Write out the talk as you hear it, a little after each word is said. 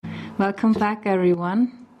Welcome back,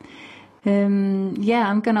 everyone. I'm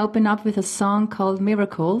going to open up with a song called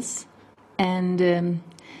Miracles. And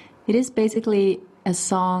it is basically a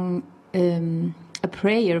song, a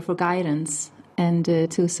prayer for guidance and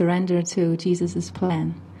to surrender to Jesus'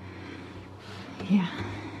 plan. Yeah.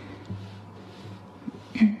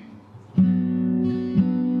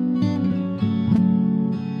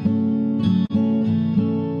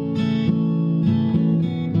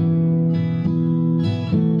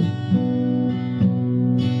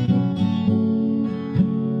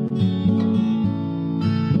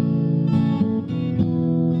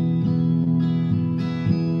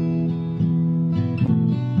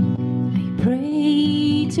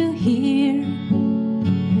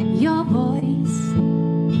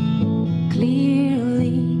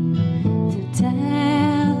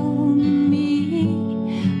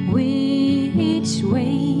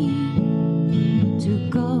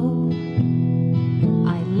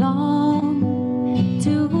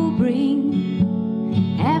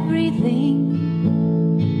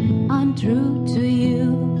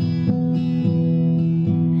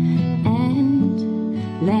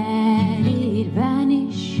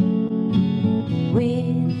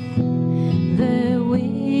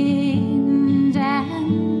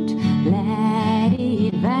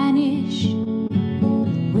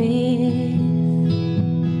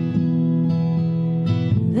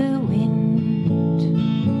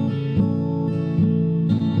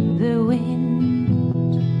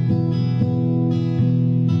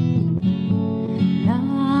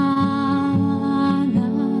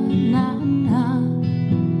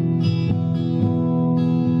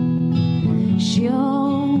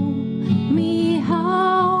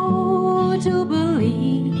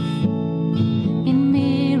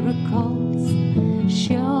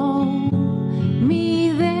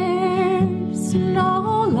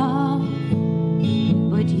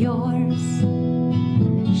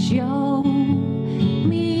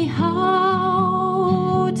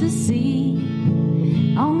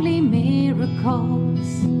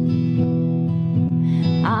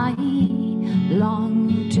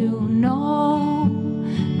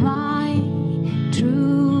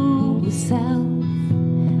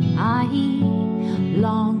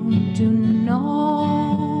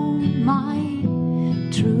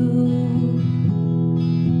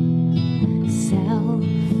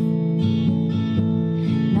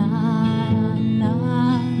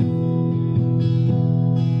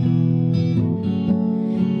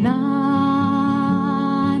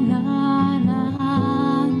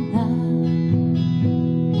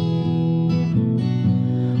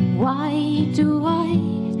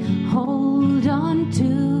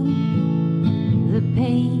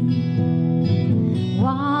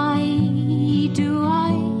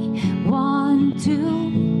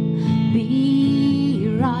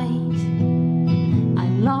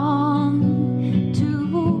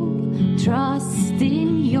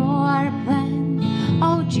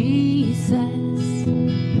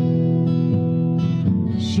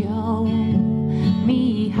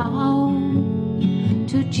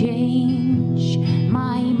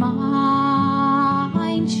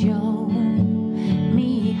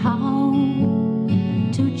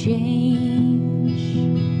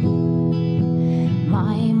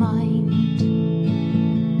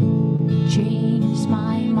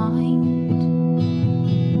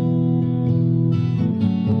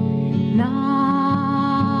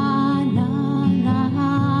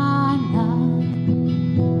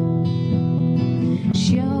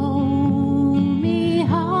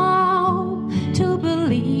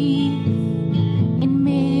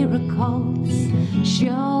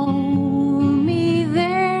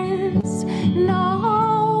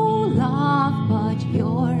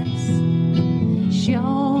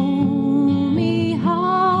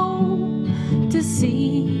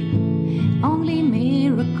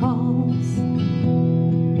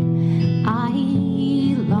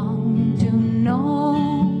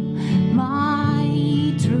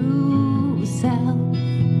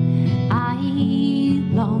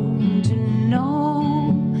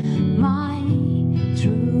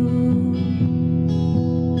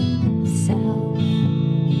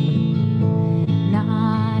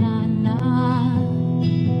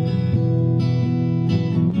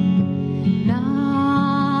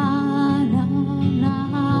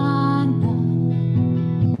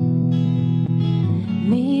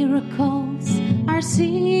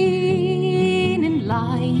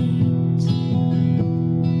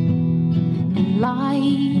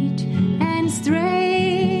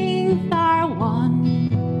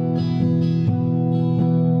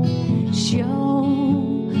 Show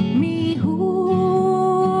me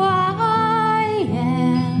who I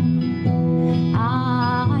am.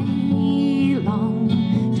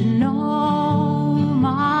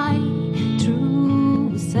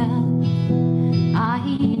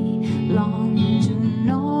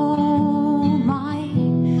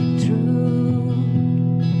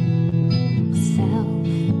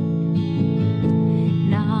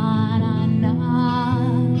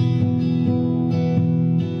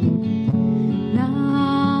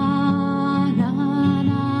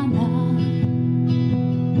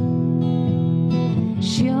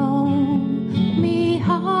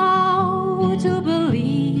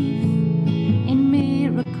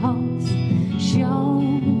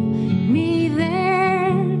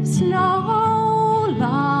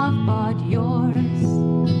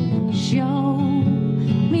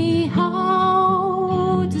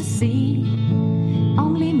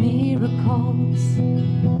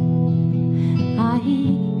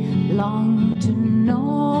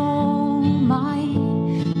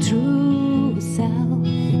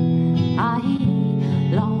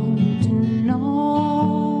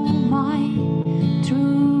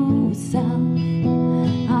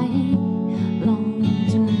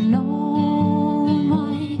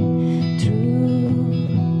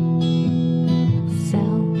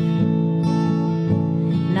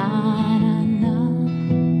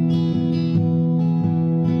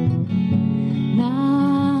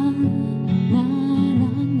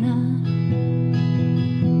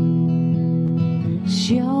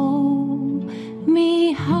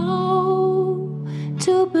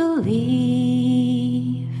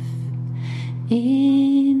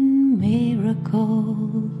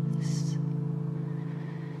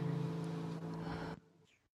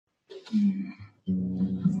 Thank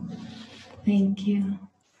you. Thank you.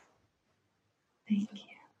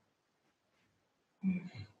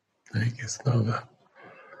 Thank you, Slava.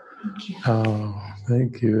 Thank you. Oh,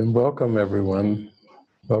 thank you. And welcome, everyone.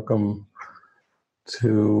 Welcome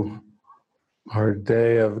to our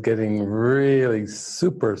day of getting really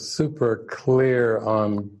super, super clear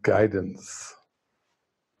on guidance.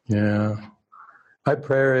 Yeah. My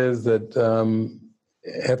prayer is that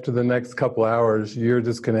after the next couple hours, you're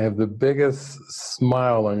just going to have the biggest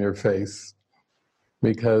smile on your face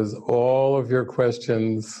because all of your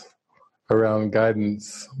questions around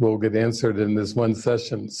guidance will get answered in this one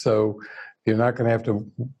session. So you're not going to have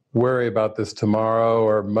to worry about this tomorrow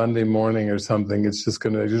or Monday morning or something. You're just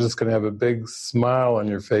going to have a big smile on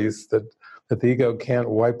your face that the ego can't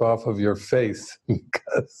wipe off of your face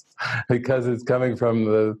because it's coming from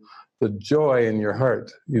the joy in your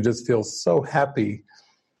heart. You just feel so happy.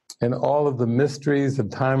 And all of the mysteries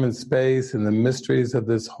of time and space and the mysteries of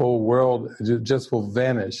this whole world just will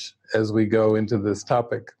vanish as we go into this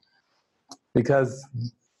topic. Because,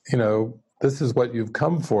 this is what you've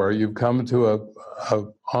come for. You've come to a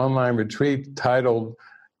online retreat titled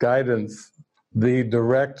Guidance, the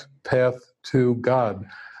Direct Path to God.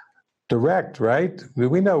 Direct, right?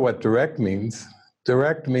 We know what direct means.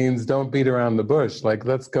 Direct means don't beat around the bush. Like,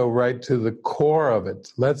 let's go right to the core of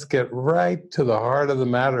it. Let's get right to the heart of the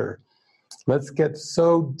matter. Let's get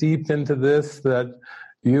so deep into this that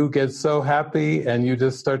you get so happy and you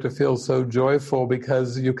just start to feel so joyful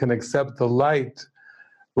because you can accept the light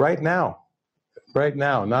right now,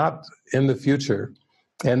 not in the future.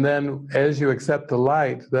 And then as you accept the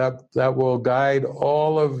light, that will guide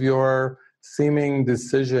all of your seeming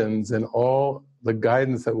decisions and all the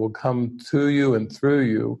guidance that will come to you and through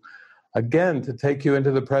you, again, to take you into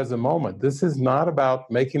the present moment. This is not about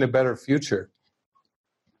making a better future.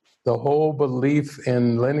 The whole belief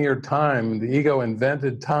in linear time, the ego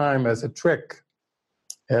invented time as a trick.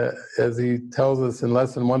 As he tells us in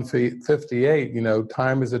lesson 158,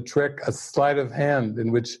 time is a trick, a sleight of hand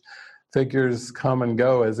in which figures come and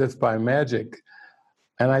go as if by magic.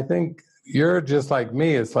 And I think you're just like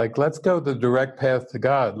me. It's like, let's go the direct path to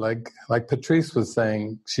God. Like Patrice was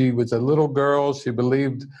saying, she was a little girl. She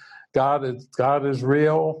believed God is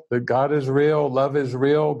real, that God is real, love is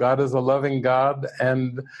real, God is a loving God,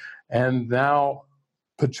 and now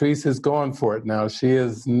Patrice is going for it now. She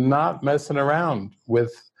is not messing around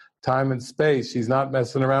with time and space. She's not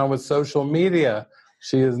messing around with social media.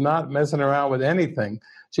 She is not messing around with anything.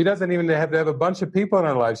 She doesn't even have to have a bunch of people in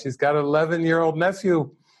her life. She's got an 11-year-old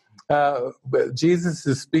nephew Jesus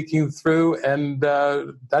is speaking through, and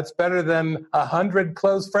that's better than 100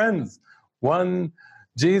 close friends. One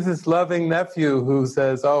Jesus-loving nephew who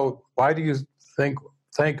says, "Oh, why do you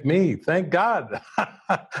thank me? Thank God."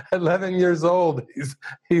 11 years old,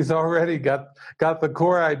 he's already got the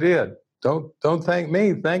core idea. Don't thank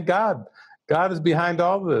me. Thank God. God is behind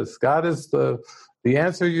all this. God is the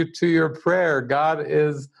answer to your prayer. God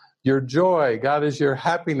is your joy. God is your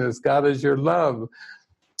happiness. God is your love.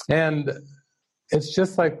 And it's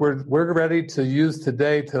just like we're ready to use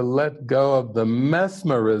today to let go of the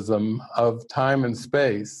mesmerism of time and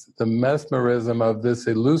space, the mesmerism of this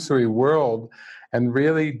illusory world, and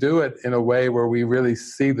really do it in a way where we really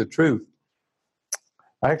see the truth.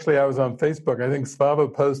 Actually, I was on Facebook. I think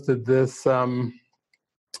Svava posted this Paramahansa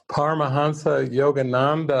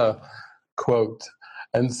Yogananda quote.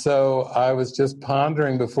 And so I was just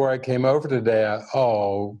pondering before I came over today,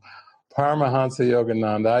 Paramahansa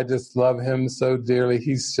Yogananda, I just love him so dearly.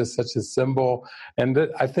 He's just such a symbol. And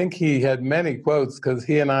I think he had many quotes because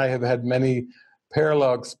he and I have had many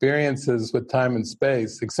parallel experiences with time and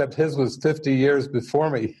space, except his was 50 years before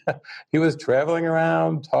me. He was traveling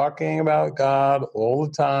around, talking about God all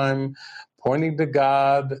the time, pointing to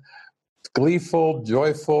God, gleeful,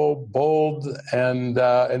 joyful, bold,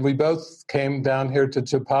 and we both came down here to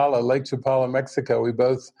Chapala, Lake Chapala, Mexico. We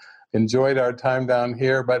both enjoyed our time down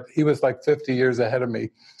here, but he was like 50 years ahead of me.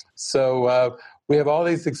 So we have all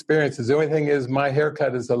these experiences. The only thing is my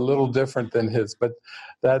haircut is a little different than his, but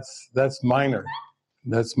that's minor.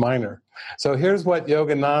 That's minor. So here's what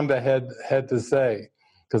Yogananda had to say,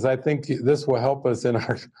 because I think this will help us in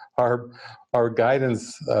our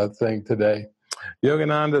guidance thing today.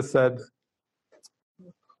 Yogananda said,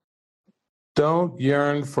 "Don't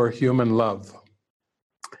yearn for human love.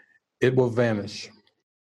 It will vanish.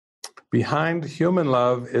 Behind human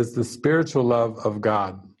love is the spiritual love of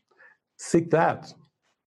God. Seek that.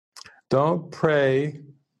 Don't pray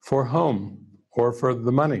for home or for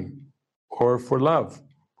the money or for love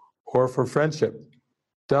or for friendship.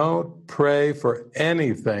 Don't pray for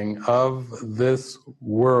anything of this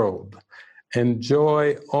world.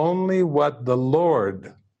 Enjoy only what the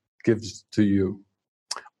Lord gives to you.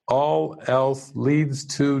 All else leads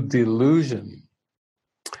to delusion.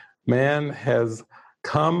 Man has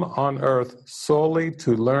come on earth solely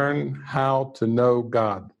to learn how to know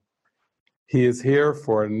God. He is here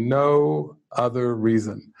for no other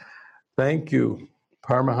reason. Thank you,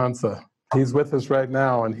 Paramahansa. He's with us right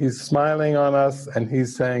now, and he's smiling on us, and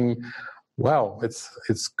he's saying, wow,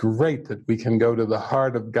 it's great that we can go to the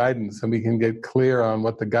heart of guidance and we can get clear on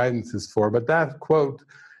what the guidance is for. But that quote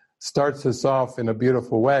starts us off in a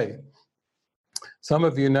beautiful way. Some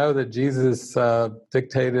of you know that Jesus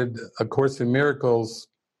dictated A Course in Miracles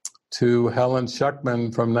to Helen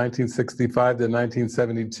Schucman from 1965 to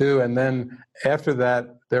 1972, and then after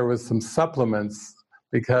that there was some supplements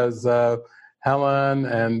because Helen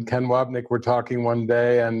and Ken Wapnick were talking one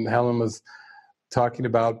day, and Helen was talking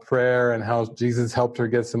about prayer and how Jesus helped her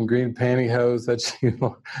get some green pantyhose that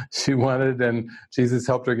she wanted, and Jesus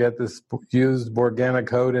helped her get this used Borgana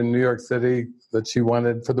coat in New York City that she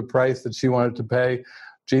wanted for the price that she wanted to pay.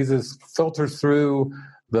 Jesus filters through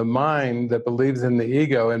the mind that believes in the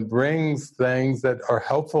ego and brings things that are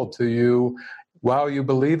helpful to you while you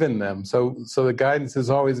believe in them. So the guidance is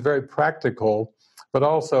always very practical, but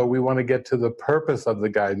also we want to get to the purpose of the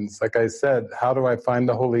guidance. Like I said, how do I find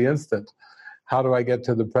the holy instant? How do I get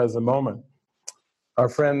to the present moment? Our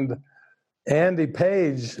friend Andy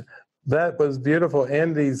Page, that was beautiful.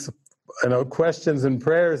 Andy's questions and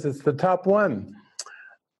prayers, it's the top one.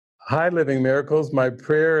 Hi, Living Miracles. My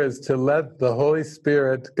prayer is to let the Holy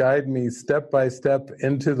Spirit guide me step by step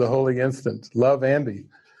into the holy instant. Love, Andy.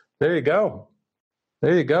 There you go.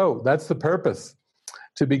 There you go. That's the purpose.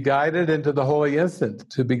 To be guided into the holy instant,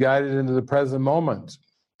 to be guided into the present moment.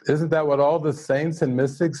 Isn't that what all the saints and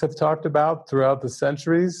mystics have talked about throughout the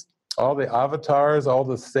centuries? All the avatars, all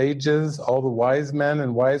the sages, all the wise men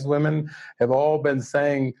and wise women have all been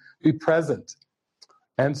saying, be present.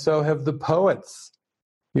 And so have the poets.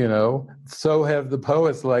 So have the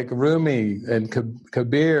poets like Rumi and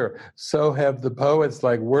Kabir. So have the poets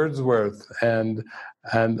like Wordsworth and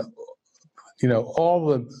all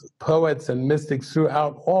the poets and mystics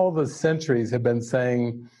throughout all the centuries have been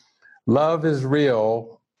saying, love is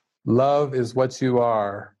real, love is what you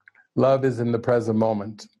are, love is in the present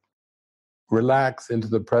moment. Relax into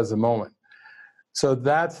the present moment. So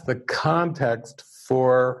that's the context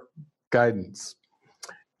for guidance.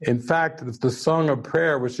 In fact, the Song of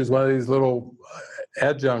Prayer, which is one of these little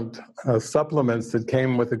adjunct supplements that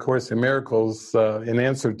came with the Course in Miracles in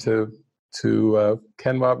answer to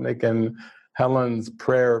Ken Wapnick and Helen's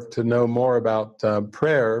prayer to know more about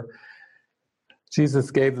prayer, Jesus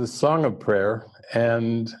gave the Song of Prayer.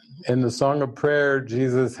 And in the Song of Prayer,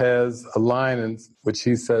 Jesus has a line in which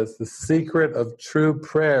he says, the secret of true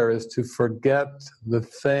prayer is to forget the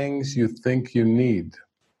things you think you need.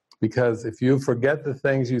 Because if you forget the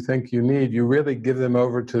things you think you need, you really give them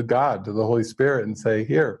over to God, to the Holy Spirit, and say,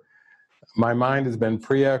 here, my mind has been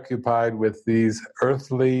preoccupied with these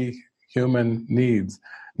earthly human needs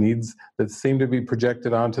that seem to be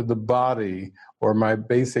projected onto the body or my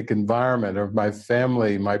basic environment or my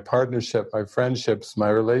family, my partnership, my friendships, my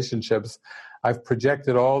relationships. I've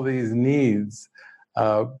projected all these needs,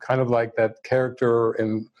 kind of like that character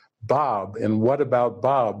in Bob, and What About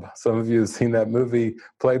Bob? Some of you have seen that movie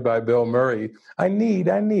played by Bill Murray. I need,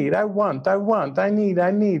 I want, I need.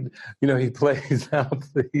 He plays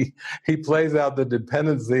out the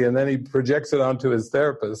dependency, and then he projects it onto his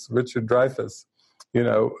therapist, Richard Dreyfuss,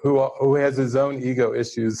 who has his own ego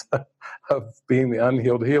issues of being the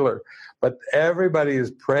unhealed healer. But everybody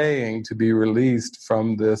is praying to be released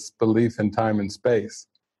from this belief in time and space.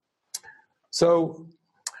 So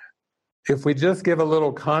if we just give a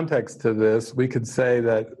little context to this, we could say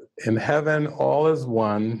that in heaven, all is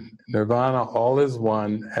one, nirvana, all is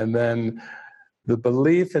one, and then the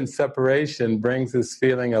belief in separation brings this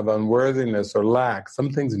feeling of unworthiness or lack.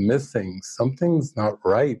 Something's missing, something's not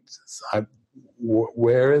right.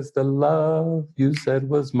 Where is the love you said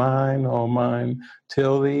was mine, all mine,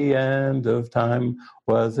 till the end of time?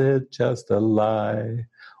 Was it just a lie?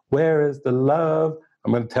 Where is the love?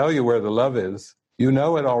 I'm going to tell you where the love is. You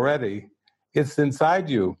know it already. It's inside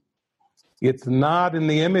you. It's not in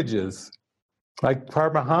the images. Like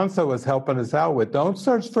Paramahansa was helping us out with. Don't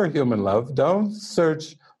search for human love. Don't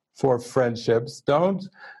search for friendships. Don't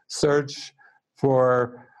search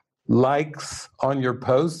for likes on your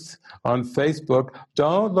posts on Facebook.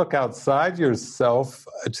 Don't look outside yourself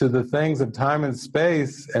to the things of time and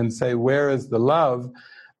space and say, where is the love?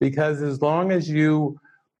 Because as long as you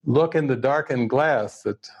look in the darkened glass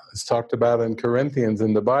that is talked about in Corinthians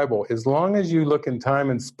in the Bible, as long as you look in time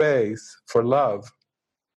and space for love,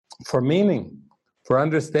 for meaning, for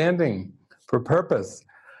understanding, for purpose.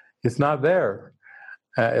 It's not there.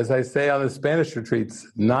 As I say on the Spanish retreats,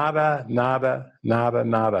 nada, nada, nada,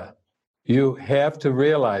 nada. You have to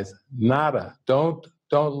realize nada. Don't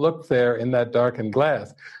look there in that darkened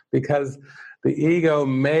glass, because the ego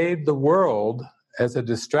made the world as a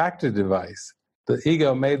distracted device. The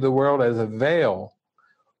ego made the world as a veil.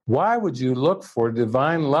 Why would you look for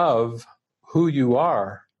divine love, who you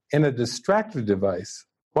are, in a distracted device?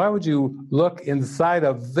 Why would you look inside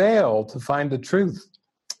a veil to find the truth?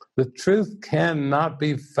 The truth cannot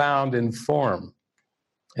be found in form.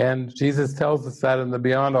 And Jesus tells us that in the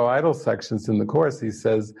Beyond All Idols sections in the Course. He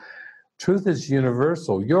says, truth is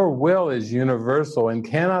universal. Your will is universal and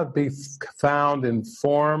cannot be found in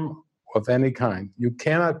form of any kind. You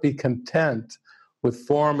cannot be content with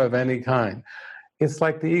form of any kind. It's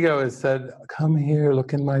like the ego has said, come here,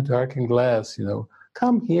 look in my darkened glass,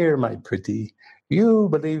 come here, my pretty. You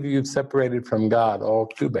believe you've separated from God. Oh,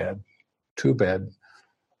 too bad, too bad.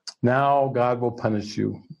 Now God will punish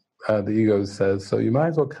you, the ego says. So you might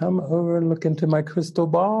as well come over and look into my crystal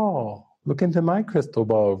ball. Look into my crystal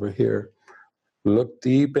ball over here. Look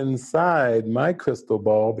deep inside my crystal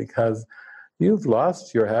ball, because you've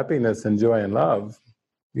lost your happiness and joy and love.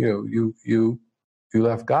 You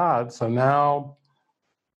left God, so now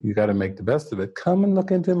you got to make the best of it. Come and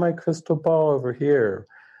look into my crystal ball over here.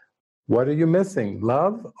 What are you missing?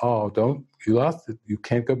 Love? Oh, you lost it. You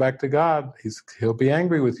can't go back to God. He'll be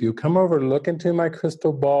angry with you. Come over, look into my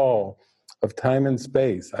crystal ball of time and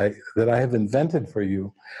space that I have invented for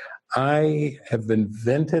you. I have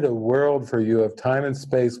invented a world for you of time and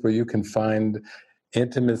space where you can find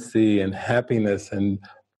intimacy and happiness and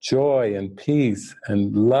joy and peace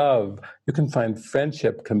and love. You can find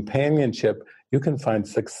friendship, companionship. You can find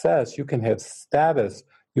success. You can have status.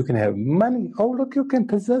 You can have money. Oh, look, you can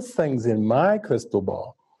possess things in my crystal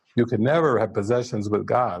ball. You can never have possessions with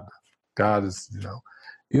God. God is,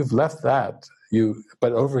 you've left that.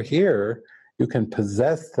 But over here, you can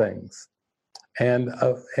possess things. And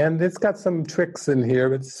it's got some tricks in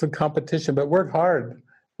here. It's a competition, but work hard.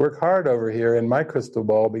 Work hard over here in my crystal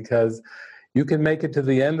ball, because you can make it to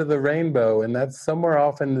the end of the rainbow, and that's somewhere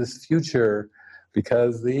off in this future,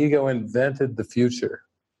 because the ego invented the future,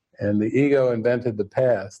 and the ego invented the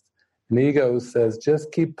past. And the ego says,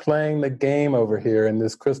 just keep playing the game over here in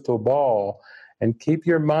this crystal ball, and keep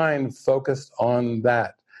your mind focused on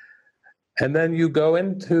that. And then you go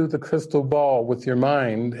into the crystal ball with your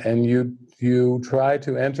mind, and you try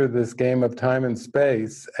to enter this game of time and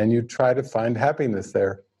space, and you try to find happiness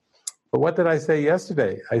there. But what did I say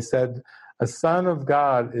yesterday? I said, a son of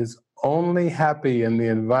God is only happy in the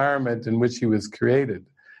environment in which he was created.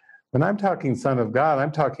 When I'm talking son of God,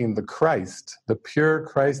 I'm talking the Christ, the pure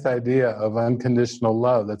Christ idea of unconditional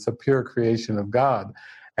love. That's a pure creation of God.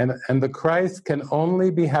 And the Christ can only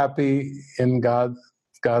be happy in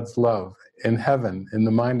God's love, in heaven, in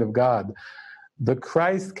the mind of God. The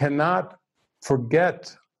Christ cannot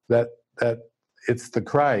forget that it's the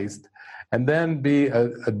Christ and then be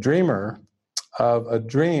a dreamer of a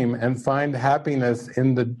dream and find happiness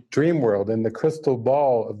in the dream world, in the crystal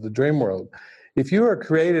ball of the dream world. If you are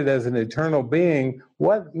created as an eternal being,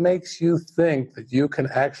 what makes you think that you can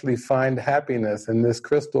actually find happiness in this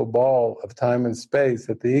crystal ball of time and space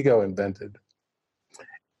that the ego invented?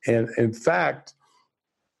 And in fact,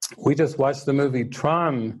 we just watched the movie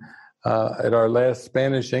Tron at our last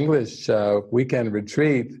Spanish-English weekend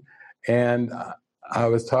retreat, and I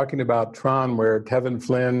was talking about Tron, where Kevin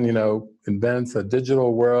Flynn, invents a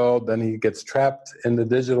digital world, then he gets trapped in the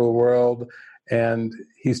digital world, and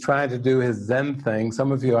he's trying to do his Zen thing.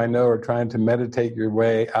 Some of you I know are trying to meditate your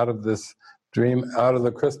way out of this dream, out of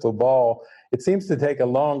the crystal ball. It seems to take a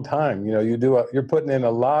long time. You're putting in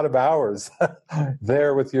a lot of hours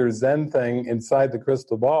there with your Zen thing inside the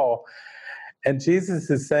crystal ball. And Jesus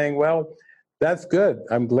is saying, well, that's good.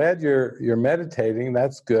 I'm glad you're meditating.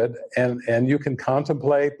 That's good. And you can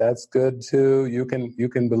contemplate. That's good too. You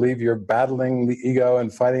can believe you're battling the ego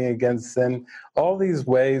and fighting against sin. All these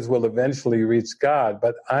ways will eventually reach God,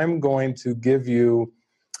 but I'm going to give you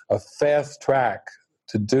a fast track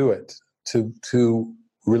to do it, to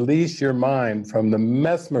release your mind from the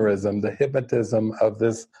mesmerism, the hypnotism of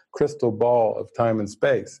this crystal ball of time and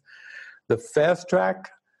space. The fast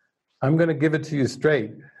track, I'm going to give it to you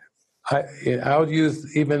straight. I've used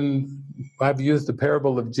the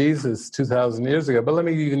parable of Jesus 2,000 years ago, but let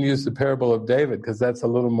me even use the parable of David, because that's a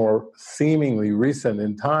little more seemingly recent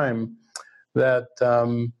in time, that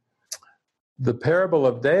the parable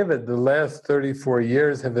of David, the last 34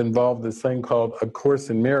 years have involved this thing called A Course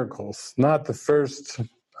in Miracles, not the first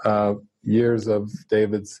years of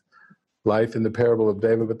David's life in the parable of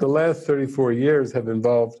David, but the last 34 years have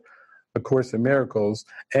involved A Course in Miracles.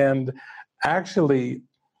 And actually,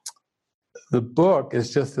 the book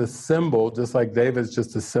is just a symbol, just like David's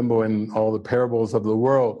just a symbol in all the parables of the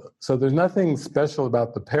world. So there's nothing special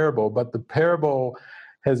about the parable, but the parable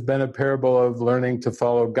has been a parable of learning to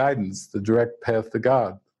follow guidance, the direct path to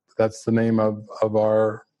God. That's the name of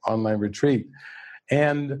our online retreat.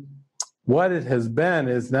 And what it has been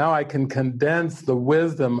is now I can condense the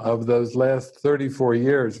wisdom of those last 34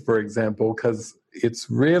 years, for example, because it's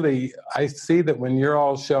really, I see that when you're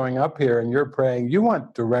all showing up here and you're praying, you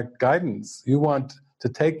want direct guidance. You want to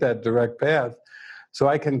take that direct path. So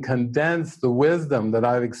I can condense the wisdom that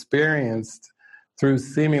I've experienced through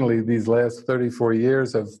seemingly these last 34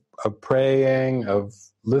 years of praying, of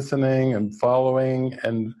listening and following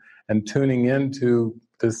and tuning into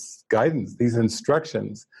this guidance, these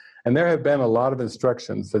instructions. And there have been a lot of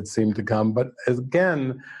instructions that seem to come, but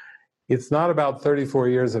again, it's not about 34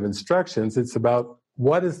 years of instructions, it's about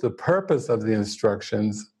what is the purpose of the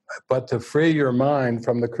instructions, but to free your mind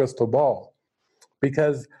from the crystal ball.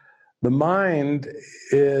 Because the mind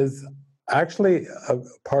is actually a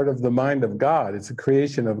part of the mind of God. It's a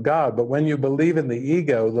creation of God. But when you believe in the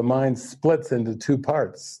ego, the mind splits into two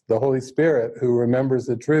parts. The Holy Spirit, who remembers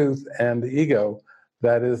the truth, and the ego,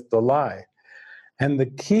 that is the lie. And the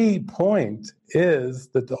key point is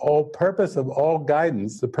that the whole purpose of all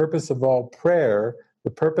guidance, the purpose of all prayer,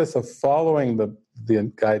 the purpose of following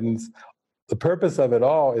the guidance, the purpose of it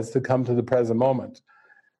all is to come to the present moment.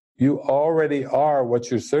 You already are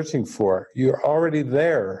what you're searching for. You're already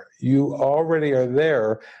there. You already are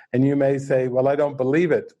there. And you may say, well, I don't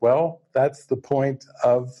believe it. Well, that's the point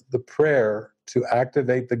of the prayer, to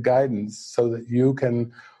activate the guidance so that you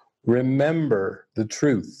can remember the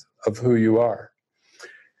truth of who you are.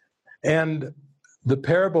 And the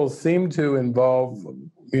parables seem to involve,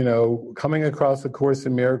 coming across A Course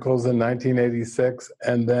in Miracles in 1986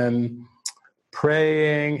 and then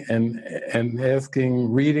praying and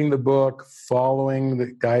asking, reading the book, following the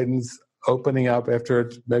guidance, opening up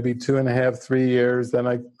after maybe 2.5, 3 years. Then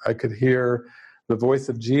I could hear the voice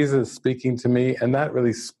of Jesus speaking to me, and that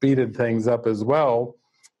really speeded things up as well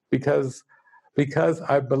because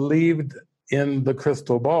I believed in the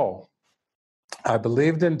crystal ball. I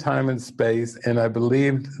believed in time and space, and I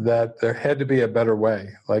believed that there had to be a better way,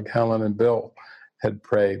 like Helen and Bill had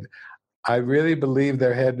prayed. I really believed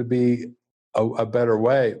there had to be a better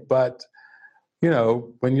way. But,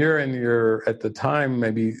 when you're in at the time,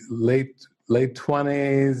 maybe late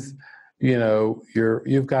 20s,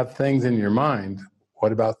 you've got things in your mind.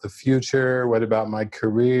 What about the future? What about my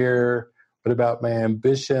career? What about my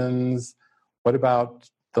ambitions? What about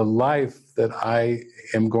the life that I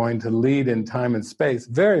am going to lead in time and space?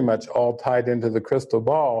 Very much all tied into the crystal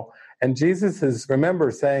ball. And Jesus is,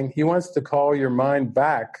 remember, saying he wants to call your mind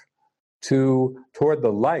back toward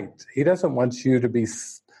the light. He doesn't want you to be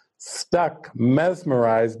stuck,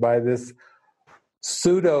 mesmerized by this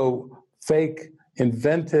pseudo fake,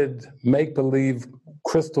 invented, make-believe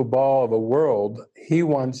crystal ball of a world. He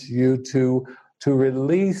wants you to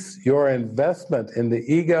release your investment in the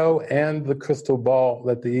ego and the crystal ball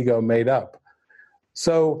that the ego made up.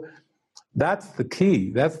 So that's the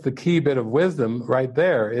key. That's the key bit of wisdom right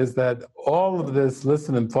there, is that all of this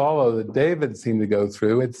listen and follow that David seemed to go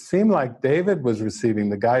through, it seemed like David was receiving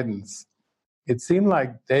the guidance. It seemed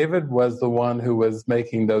like David was the one who was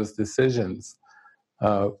making those decisions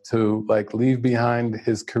to leave behind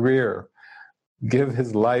his career, give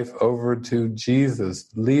his life over to Jesus,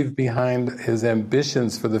 leave behind his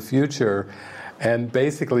ambitions for the future, and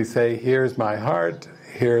basically say, here's my heart,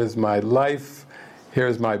 here's my life,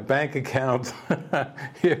 here's my bank account,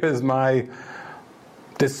 here's my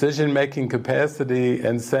decision-making capacity,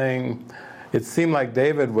 and saying, it seemed like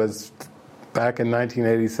David was back in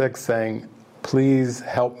 1986 saying, please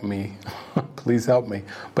help me, please help me.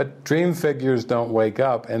 But dream figures don't wake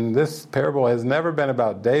up, and this parable has never been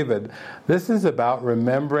about David. This is about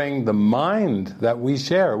remembering the mind that we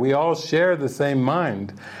share. We all share the same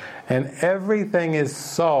mind, and everything is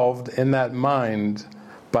solved in that mind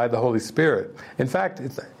by the Holy Spirit. In fact,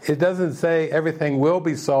 it doesn't say everything will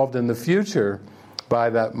be solved in the future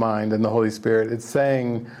by that mind and the Holy Spirit. It's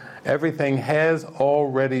saying everything has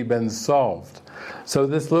already been solved. So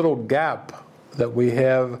this little gap that we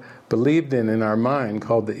have believed in our mind,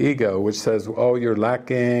 called the ego, which says, oh, you're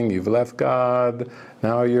lacking, you've left God,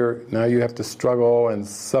 now you have to struggle and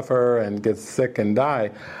suffer and get sick and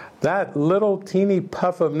die. That little teeny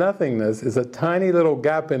puff of nothingness is a tiny little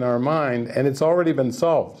gap in our mind, and it's already been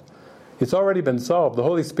solved. It's already been solved. The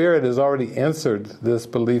Holy Spirit has already answered this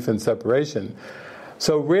belief in separation.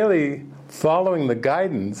 So really, following the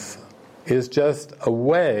guidance is just a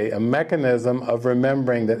way, a mechanism of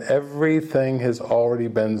remembering that everything has already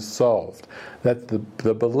been solved. That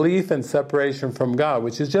the belief in separation from God,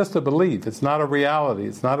 which is just a belief, it's not a reality,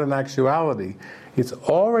 it's not an actuality, it's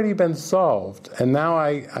already been solved, and now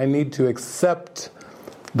I need to accept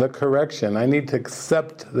the correction. I need to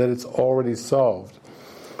accept that it's already solved.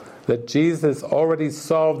 That Jesus already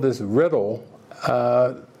solved this riddle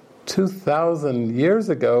 2,000 years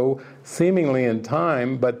ago, seemingly in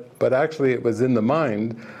time, but actually it was in the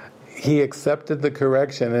mind. He accepted the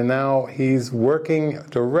correction, and now he's working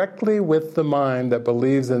directly with the mind that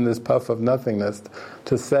believes in this puff of nothingness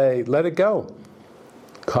to say, let it go.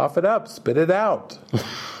 Cough it up, spit it out.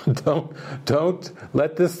 Don't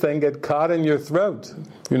let this thing get caught in your throat,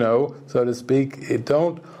 so to speak.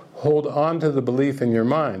 Don't hold on to the belief in your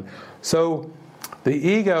mind. So the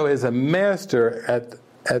ego is a master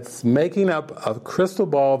at making up a crystal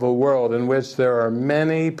ball of a world in which there are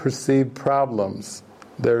many perceived problems.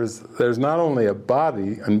 There's not only a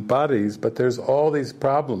body and bodies, but there's all these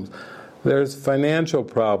problems. There's financial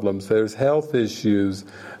problems, there's health issues,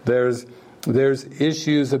 there's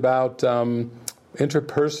issues about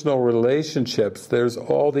interpersonal relationships, there's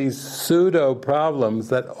all these pseudo problems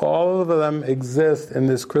that all of them exist in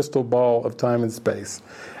this crystal ball of time and space.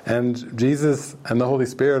 And Jesus and the Holy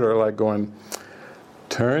Spirit are like going,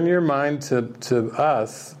 turn your mind to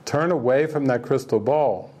us, turn away from that crystal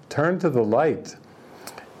ball, turn to the light.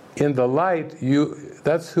 In the light,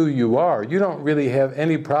 that's who you are. You don't really have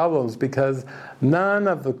any problems because none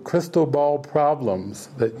of the crystal ball problems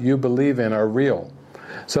that you believe in are real.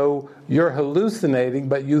 So you're hallucinating,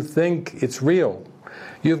 but you think it's real.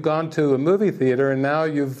 You've gone to a movie theater and now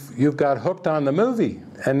you've got hooked on the movie,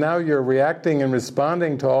 and now you're reacting and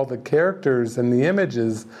responding to all the characters and the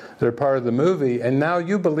images that are part of the movie, and now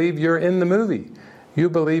you believe you're in the movie. You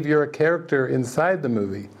believe you're a character inside the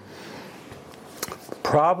movie.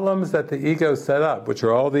 Problems that the ego set up, which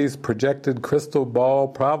are all these projected crystal ball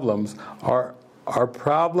problems, are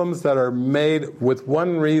problems that are made with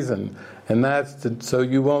one reason, and that's so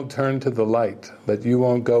you won't turn to the light, that you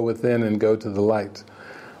won't go within and go to the light.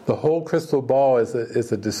 The whole crystal ball is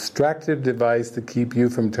a distractive device to keep you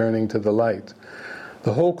from turning to the light.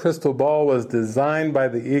 The whole crystal ball was designed by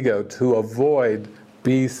the ego to avoid,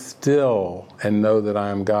 be still and know that I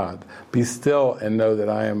am God. Be still and know that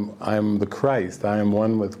I am the Christ. I am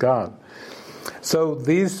one with God. So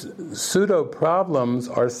these pseudo problems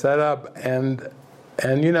are set up, and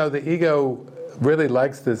the ego really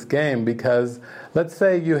likes this game, because let's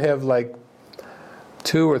say you have like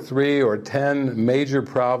 2 or 3 or 10 major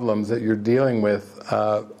problems that you're dealing with,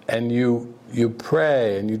 and you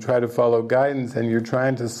pray and you try to follow guidance and you're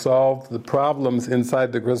trying to solve the problems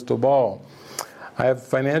inside the crystal ball. I have a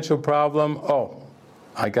financial problem. Oh,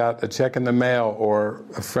 I got a check in the mail, or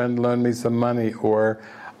a friend loaned me some money, or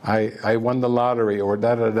I won the lottery, or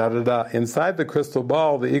da-da-da-da-da. Inside the crystal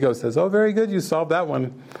ball, the ego says, oh, very good, you solved that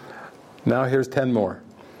one. Now here's 10 more.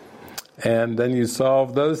 And then you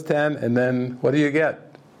solve those 10, and then what do you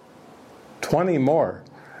get? 20 more.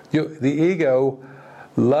 The ego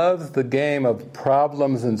loves the game of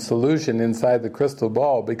problems and solution inside the crystal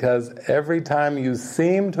ball, because every time you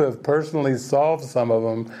seem to have personally solved some of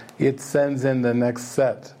them, it sends in the next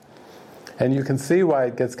set. And you can see why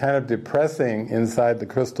it gets kind of depressing inside the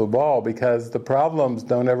crystal ball, because the problems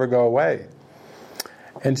don't ever go away.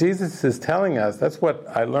 And Jesus is telling us, that's what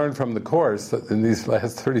I learned from the Course in these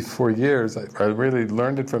last 34 years. I really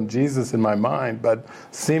learned it from Jesus in my mind, but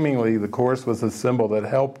seemingly the Course was a symbol that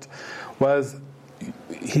helped.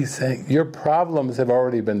 He's saying, your problems have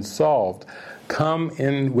already been solved. Come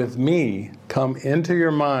in with me, come into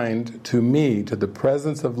your mind to me, to the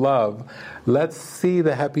presence of love. Let's see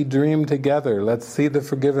the happy dream together. Let's see the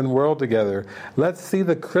forgiven world together. Let's see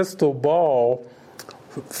the crystal ball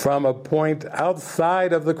from a point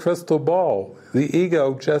outside of the crystal ball. The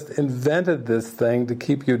ego just invented this thing to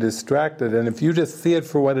keep you distracted, and if you just see it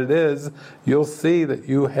for what it is, you'll see that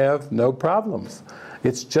you have no problems.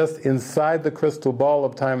 It's just inside the crystal ball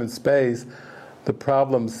of time and space, the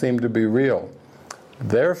problems seem to be real.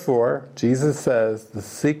 Therefore, Jesus says, the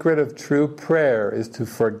secret of true prayer is to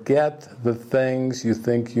forget the things you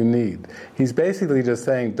think you need. He's basically just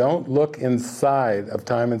saying, don't look inside of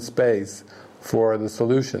time and space for the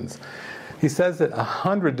solutions. He says it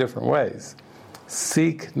 100 different ways.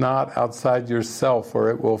 Seek not outside yourself, or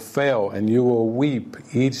it will fail, and you will weep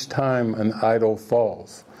each time an idol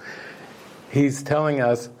falls. He's telling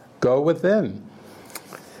us, go within.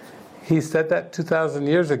 He said that 2,000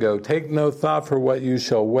 years ago. Take no thought for what you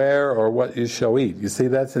shall wear or what you shall eat. You see,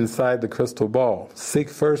 that's inside the crystal ball. Seek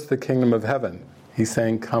first the kingdom of heaven. He's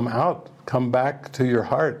saying, come out, come back to your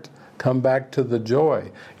heart, Come back to the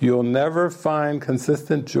joy. You'll never find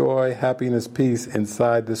consistent joy, happiness, peace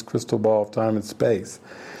inside this crystal ball of time and space.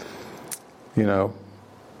 You know,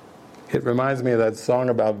 it reminds me of that song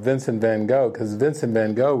about Vincent van Gogh, because Vincent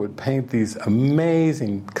van Gogh would paint these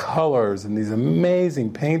amazing colors and these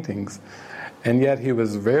amazing paintings, and yet he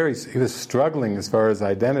was struggling as far as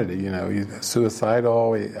identity. You know, he was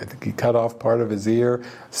suicidal. I think he cut off part of his ear.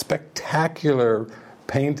 Spectacular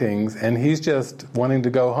paintings, and he's just wanting to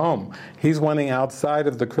go home. He's wanting outside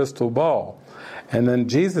of the crystal ball. And then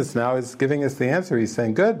Jesus now is giving us the answer. He's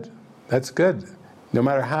saying, good, that's good. No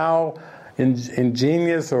matter how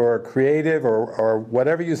ingenious or creative or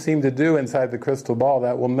whatever you seem to do inside the crystal ball,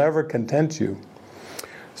 that will never content you.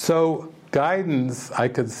 So guidance, I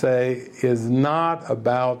could say, is not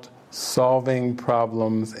about solving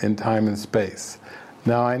problems in time and space.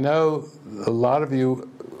 Now I know a lot of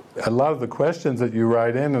the questions that you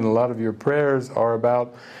write in and a lot of your prayers are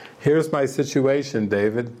about, here's my situation,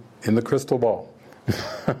 David, in the crystal ball.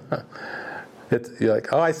 You're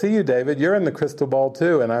like, oh, I see you, David. You're in the crystal ball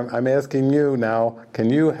too, and I'm asking you now, can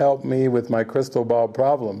you help me with my crystal ball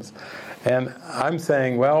problems? And I'm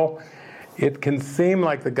saying, well, it can seem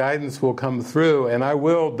like the guidance will come through, and I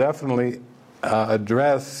will definitely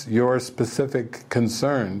address your specific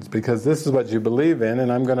concerns, because this is what you believe in, and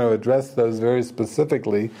I'm going to address those very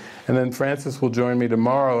specifically, and then Francis will join me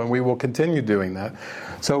tomorrow, and we will continue doing that.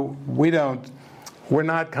 So we're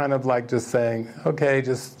not kind of like just saying, okay,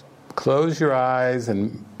 just close your eyes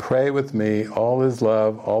and pray with me, all is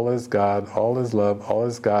love, all is God, all is love, all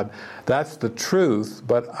is God. That's the truth,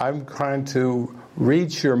 but I'm trying to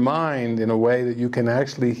reach your mind in a way that you can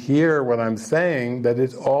actually hear what I'm saying, that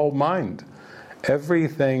it's all mind.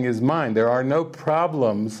 Everything is mind. There are no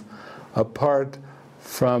problems apart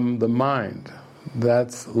from the mind.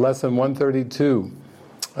 That's lesson 132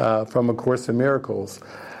 from A Course in Miracles.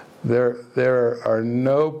 There are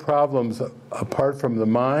no problems apart from the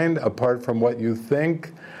mind, apart from what you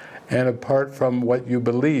think, and apart from what you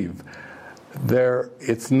believe.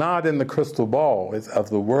 It's not in the crystal ball of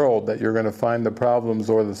the world that you're going to find the problems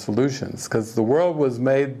or the solutions, because the world was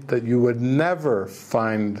made that you would never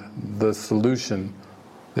find the solution,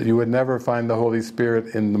 that you would never find the Holy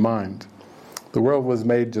Spirit in the mind. The world was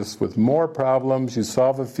made just with more problems. You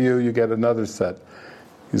solve a few, you get another set.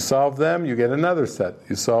 You solve them, you get another set.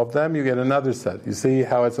 You solve them, you get another set. You see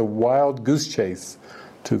how it's a wild goose chase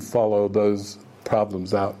to follow those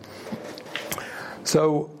problems out.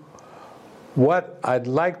 So what I'd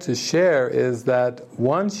like to share is that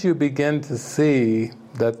once you begin to see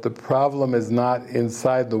that the problem is not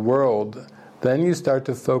inside the world, then you start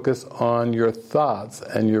to focus on your thoughts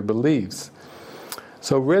and your beliefs.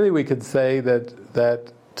 So really we could say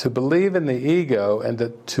that to believe in the ego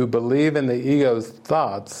and to believe in the ego's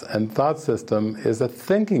thoughts and thought system is a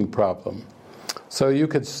thinking problem. So you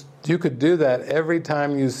could do that every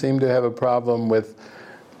time you seem to have a problem with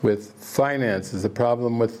finances, a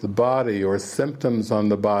problem with the body, or symptoms on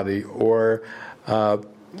the body, or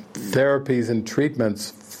therapies and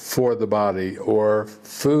treatments for the body, or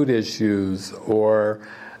food issues, or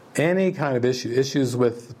any kind of issues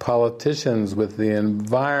with politicians, with the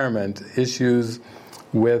environment, issues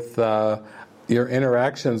with your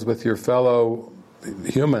interactions with your fellow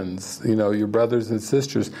humans, your brothers and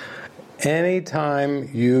sisters. Anytime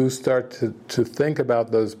you start to think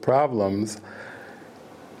about those problems,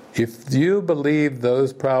 if you believe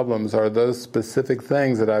those problems are those specific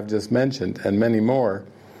things that I've just mentioned, and many more,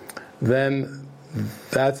 then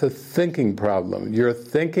that's a thinking problem. You're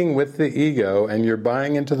thinking with the ego, and you're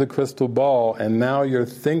buying into the crystal ball, and now you're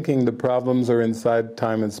thinking the problems are inside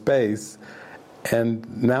time and space,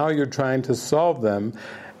 and now you're trying to solve them,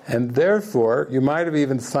 and therefore you might have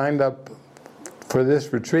even signed up for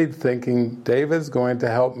this retreat thinking, David's going to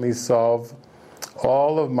help me solve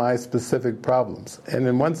all of my specific problems. And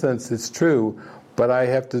in one sense it's true, but I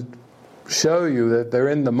have to show you that they're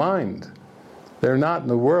in the mind. They're not in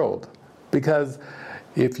the world. Because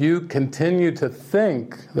if you continue to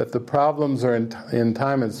think that the problems are in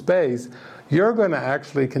time and space, you're going to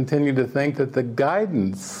actually continue to think that the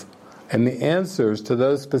guidance and the answers to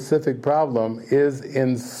those specific problems is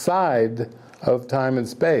inside of time and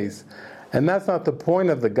space. And that's not the point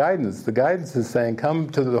of the guidance. The guidance is saying, come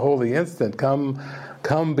to the holy instant,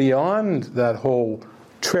 come beyond that whole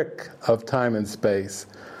trick of time and space.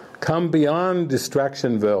 Come beyond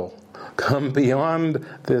Distractionville. Come beyond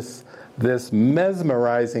this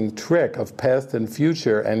mesmerizing trick of past and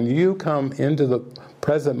future, and you come into the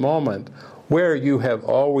present moment where you have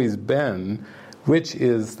always been, which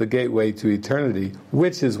is the gateway to eternity,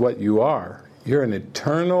 which is what you are. You're an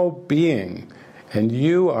eternal being, and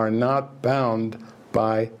you are not bound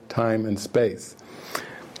by time and space.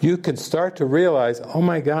 You could start to realize, oh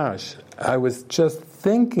my gosh, I was just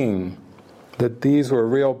thinking that these were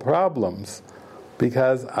real problems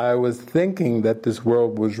because I was thinking that this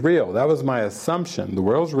world was real. That was my assumption. The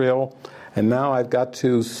world's real, and now I've got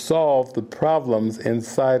to solve the problems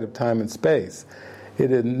inside of time and space.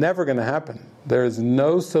 It is never going to happen. There is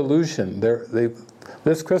no solution.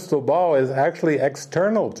 This crystal ball is actually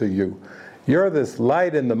external to you. You're this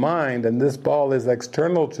light in the mind, and this ball is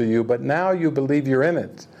external to you, but now you believe you're in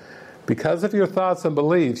it. Because of your thoughts and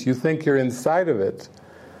beliefs, you think you're inside of it.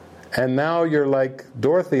 And now you're like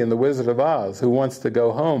Dorothy in The Wizard of Oz, who wants to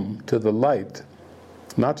go home to the light.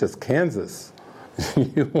 Not just Kansas.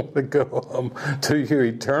 You want to go home to your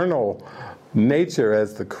eternal nature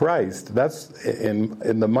as the Christ. That's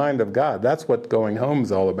in the mind of God. That's what going home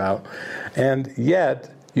is all about. And yet,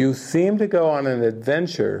 you seem to go on an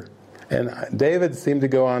adventure. And David seemed to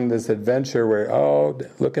go on this adventure where, oh,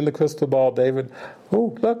 look in the crystal ball, David.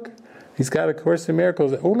 Oh, look, he's got A Course in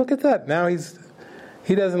Miracles. Oh, look at that. Now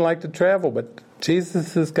he doesn't like to travel, but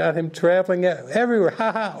Jesus has got him traveling everywhere.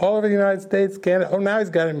 All over the United States, Canada. Oh, now he's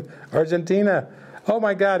got him Argentina. Oh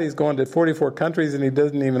my God, he's going to 44 countries and he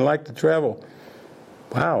doesn't even like to travel.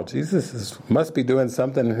 Wow, Jesus must be doing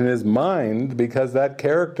something in his mind, because that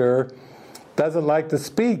character doesn't like to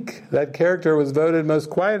speak. That character was voted most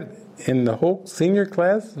quiet in the whole senior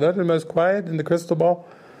class, voted most quiet in the crystal ball.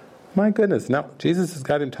 My goodness, now Jesus has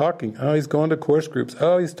got him talking. Oh, he's going to course groups.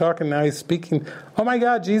 Oh, he's talking, now he's speaking. Oh my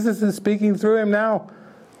God, Jesus is speaking through him now.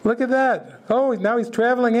 Look at that. Oh, now he's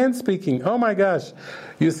traveling and speaking. Oh my gosh.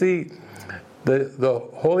 You see, the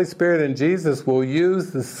Holy Spirit and Jesus will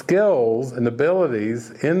use the skills and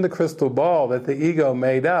abilities in the crystal ball that the ego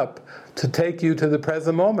made up to take you to the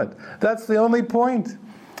present moment. That's the only point.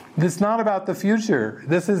 It's not about the future.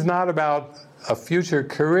 This is not about a future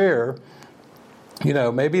career. You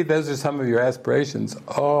know, maybe those are some of your aspirations.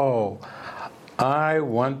 Oh, I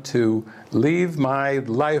want to leave my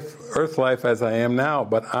life, earth life as I am now,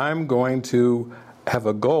 but I'm going to have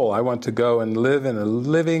a goal. I want to go and live in a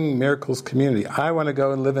living miracles community. I want to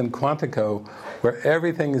go and live in Quantico, where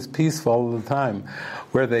everything is peaceful all the time,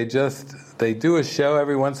 where they do a show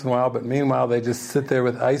every once in a while, but meanwhile they just sit there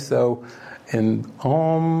with ISO and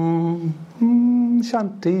Om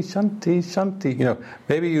Shanti, Shanti, Shanti. You know,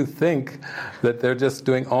 maybe you think that they're just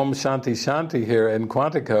doing Om Shanti, Shanti here in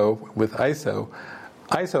Quantico with ISO.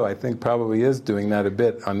 ISO, I think, probably is doing that a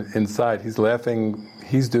bit inside. He's laughing.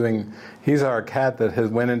 He's our cat that has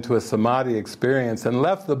went into a samadhi experience and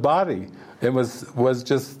left the body. It was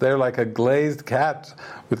just there like a glazed cat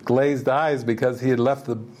with glazed eyes, because he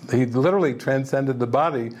literally transcended the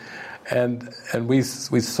body. And we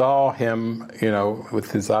saw him, you know,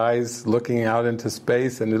 with his eyes looking out into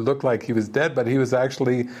space, and it looked like he was dead, but he was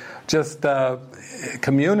actually just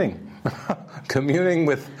communing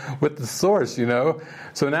with the source, you know.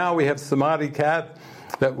 So now we have Samadhi Cat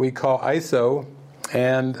that we call ISO,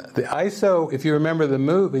 and the ISO, if you remember the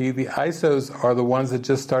movie, the ISOs are the ones that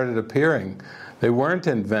just started appearing. They weren't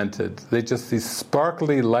invented. They're just these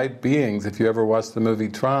sparkly light beings. If you ever watched the movie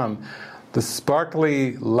Tron, the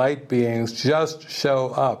sparkly light beings just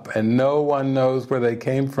show up, and no one knows where they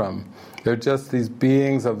came from. They're just these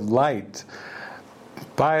beings of light.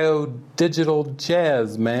 Biodigital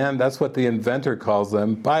jazz, man. That's what the inventor calls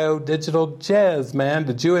them. Biodigital jazz, man.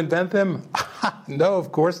 Did you invent them? No,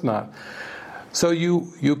 of course not. So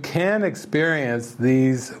you can experience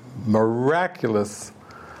these miraculous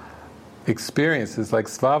experiences like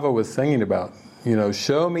Svava was singing about. You know,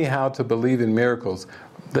 show me how to believe in miracles.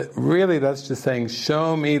 Really, that's just saying,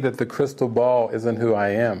 show me that the crystal ball isn't who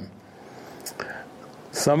I am.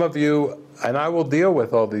 Some of you, and I will deal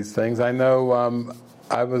with all these things. I know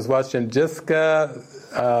I was watching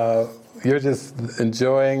Jiska. You're just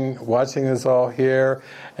enjoying watching this all here,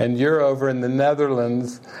 and you're over in the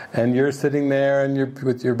Netherlands, and you're sitting there and you're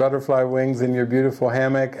with your butterfly wings in your beautiful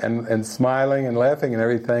hammock and smiling and laughing and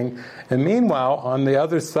everything. And meanwhile, on the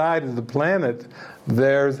other side of the planet,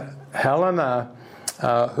 there's Helena,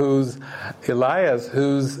 who's Elias,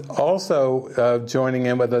 who's also joining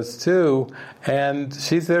in with us too, and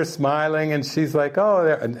she's there smiling, and she's like, oh,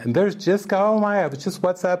 and there's Jiska. Oh my, I was just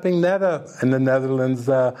WhatsApping Netta in the Netherlands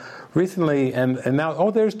recently, and now,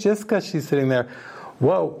 oh, there's Jiska. She's sitting there.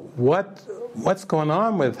 Whoa, what's going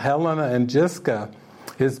on with Helena and Jiska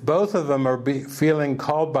is both of them are feeling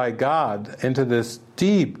called by God into this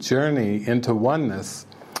deep journey into oneness,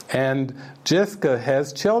 and Jiska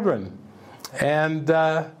has children. And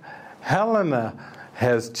Helena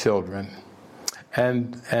has children,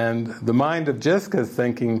 and the mind of Jiska is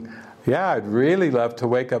thinking, yeah, I'd really love to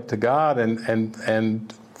wake up to God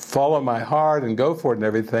and follow my heart and go for it and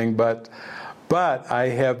everything, but I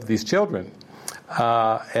have these children.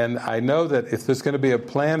 And I know that if there's going to be a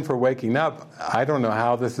plan for waking up, I don't know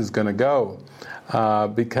how this is going to go.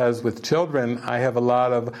 Because with children, I have a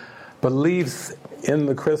lot of beliefs in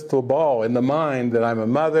the crystal ball, in the mind, that I'm a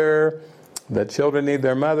mother, that children need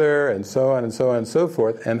their mother, and so on and so on and so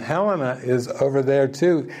forth. And Helena is over there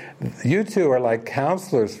too. You two are like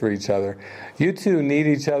counselors for each other. You two need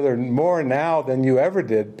each other more now than you ever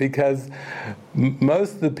did, because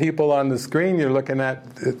most of the people on the screen you're looking at,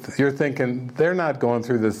 you're thinking they're not going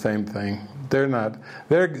through the same thing. They're not.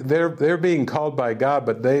 They're being called by God,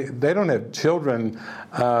 but they don't have children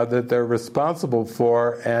that they're responsible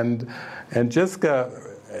for. And Jessica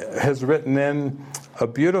has written in a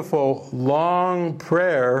beautiful long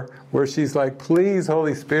prayer where she's like, please,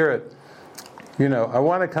 Holy Spirit, I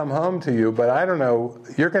want to come home to you, but I don't know,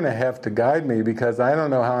 you're going to have to guide me, because I don't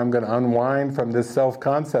know how I'm going to unwind from this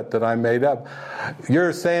self-concept that I made up.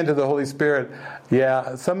 You're saying to the Holy Spirit,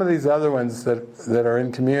 yeah, some of these other ones that are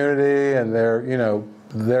in community and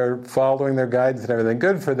they're following their guidance and everything,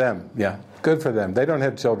 good for them. Yeah, good for them. They don't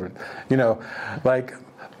have children. You're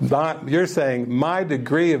saying my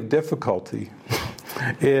degree of difficulty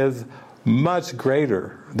is much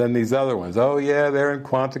greater than these other ones. Oh yeah, they're in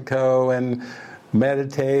Quantico and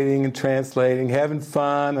meditating and translating, having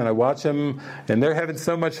fun, and I watch them, and they're having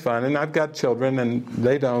so much fun, and I've got children, and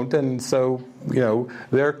they don't, and so,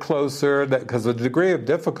 they're closer, because the degree of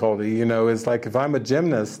difficulty, is like if I'm a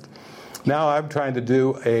gymnast, now I'm trying to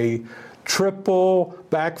do a triple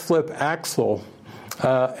backflip axel,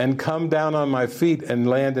 and come down on my feet and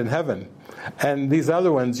land in heaven. And these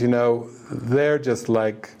other ones, they're just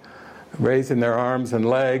like raising their arms and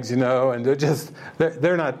legs, and they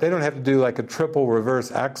don't have to do like a triple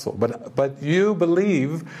reverse axel. But you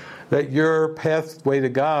believe that your pathway to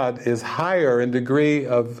God is higher in degree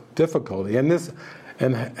of difficulty. And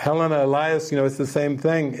Helena Elias, it's the same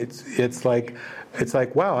thing. It's like,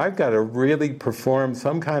 wow, I've got to really perform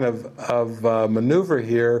some kind of maneuver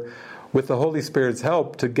here with the Holy Spirit's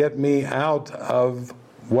help to get me out of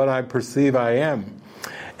what I perceive I am.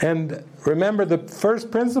 And remember, the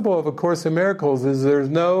first principle of A Course in Miracles is there's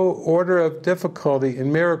no order of difficulty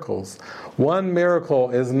in miracles. One miracle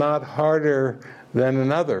is not harder than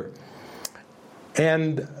another.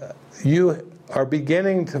 And you are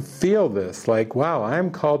beginning to feel this, like, wow, I'm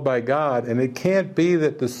called by God, and it can't be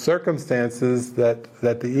that the circumstances that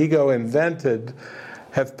the ego invented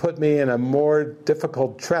have put me in a more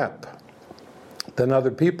difficult trap than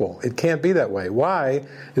other people. It can't be that way. Why?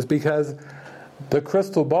 Is because the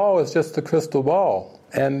crystal ball is just a crystal ball,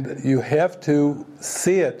 and you have to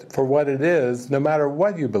see it for what it is, no matter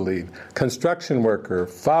what you believe. Construction worker,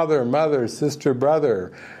 father, mother, sister,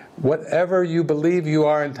 brother, whatever you believe you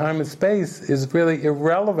are in time and space is really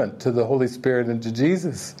irrelevant to the Holy Spirit and to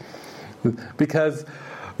Jesus. Because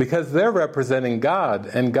they're representing God,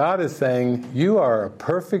 and God is saying, you are a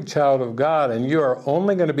perfect child of God, and you are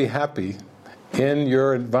only going to be happy in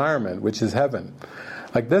your environment, which is heaven.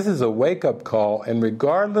 Like, this is a wake-up call, and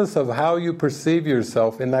regardless of how you perceive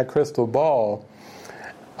yourself in that crystal ball,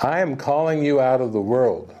 I am calling you out of the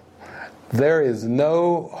world. There is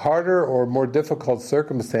no harder or more difficult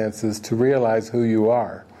circumstances to realize who you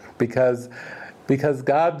are, because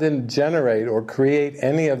God didn't generate or create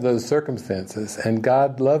any of those circumstances, and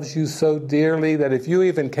God loves you so dearly that if you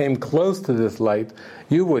even came close to this light,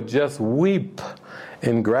 you would just weep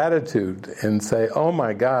in gratitude and say, oh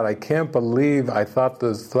my God, I can't believe I thought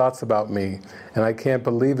those thoughts about me, and I can't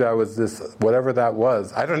believe that I was this, whatever that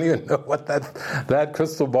was. I don't even know what that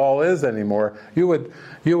crystal ball is anymore. You would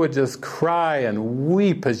just cry and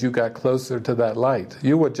weep as you got closer to that light.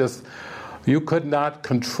 You could not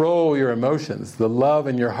control your emotions. The love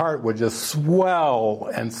in your heart would just swell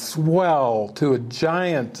and swell to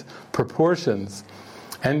giant proportions.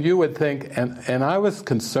 And you would think, and I was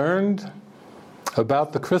concerned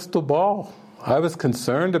about the crystal ball. I was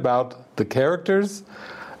concerned about the characters,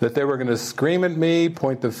 that they were going to scream at me,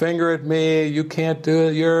 point the finger at me, you can't do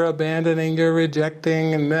it, you're abandoning, you're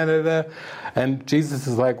rejecting, and da-da-da. And Jesus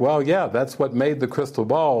is like, well, yeah, that's what made the crystal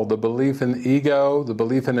ball, the belief in ego, the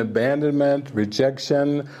belief in abandonment,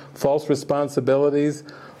 rejection, false responsibilities.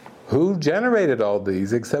 Who generated all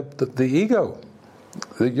these except the ego?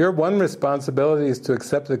 Your one responsibility is to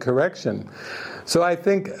accept the correction. So I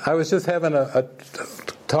think I was just having a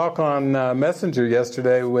talk on Messenger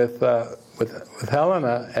yesterday with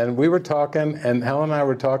Helena, and we were talking, and Helena and I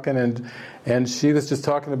were talking, and she was just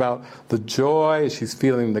talking about the joy, she's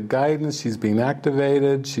feeling the guidance, she's being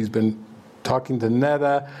activated, she's been talking to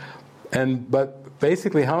Netta, but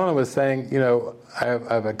basically Helena was saying, I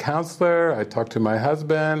have a counselor, I talk to my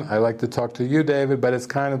husband, I like to talk to you, David, but it's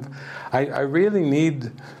kind of, I really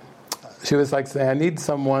need, she was like saying, I need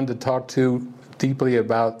someone to talk to deeply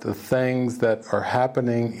about the things that are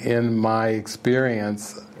happening in my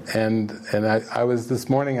experience. And I was this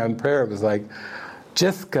morning on prayer, it was like,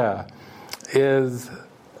 Jiska is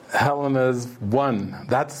Helena's one.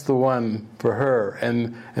 That's the one for her.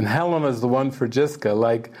 And Helena's the one for Jiska.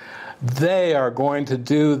 Like, they are going to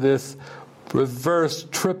do this reverse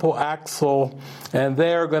triple axel, and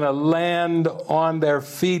they are going to land on their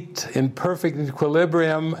feet in perfect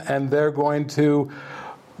equilibrium, and they're going to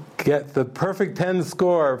get the perfect 10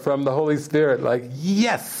 score from the Holy Spirit. Like,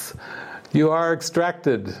 yes, you are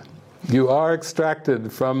extracted. You are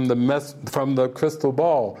extracted from the crystal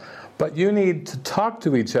ball. But you need to talk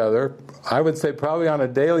to each other, I would say probably on a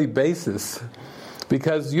daily basis,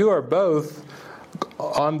 because you are both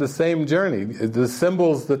on the same journey. The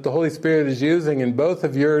symbols that the Holy Spirit is using in both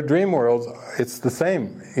of your dream worlds, it's the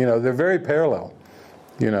same. They're very parallel.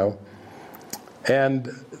 And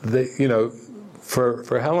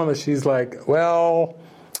for Helena, she's like, well,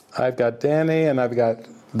 I've got Danny and I've got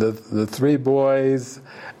the three boys,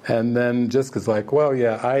 and then Jiska's like, well,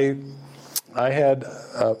 yeah, I had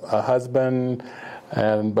a husband,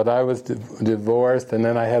 but I was divorced, and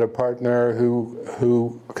then I had a partner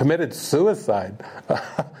who committed suicide.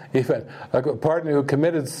 Even a partner who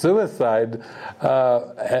committed suicide,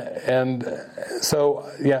 and so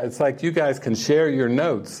it's like you guys can share your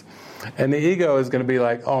notes, and the ego is going to be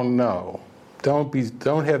like, oh no,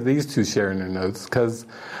 don't have these two sharing their notes, because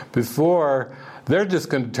before, they're just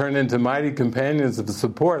going to turn into mighty companions of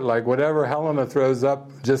support. Like whatever Helena throws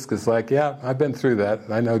up, Jiska's like, yeah, I've been through that.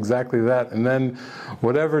 I know exactly that. And then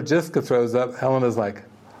whatever Jiska throws up, Helena's like,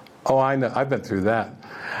 oh, I know, I've been through that.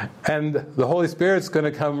 And the Holy Spirit's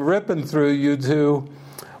going to come ripping through you too.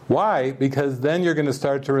 Why? Because then you're going to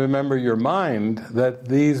start to remember your mind that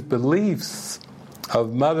these beliefs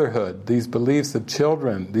of motherhood, these beliefs of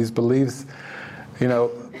children, these beliefs,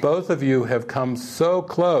 both of you have come so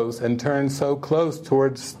close and turned so close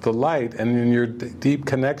towards the light and in your deep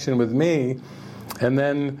connection with me. And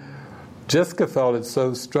then Jiska felt it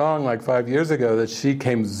so strong like 5 years ago that she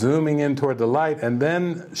came zooming in toward the light, and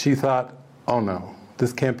then she thought, oh no,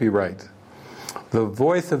 this can't be right. The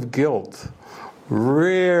voice of guilt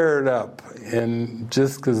reared up in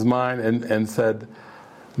Jiska's mind and said,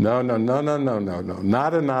 no,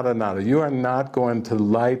 nada. You are not going to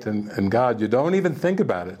light and God. You don't even think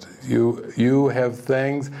about it. You have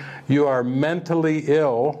things. You are mentally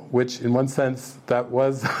ill, which in one sense that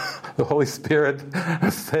was the Holy Spirit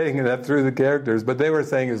saying that through the characters, but they were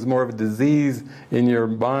saying it's more of a disease in your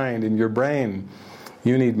mind, in your brain.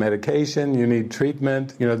 You need medication, you need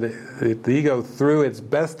treatment. The ego threw its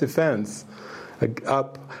best defense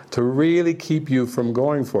up to really keep you from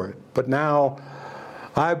going for it. But now,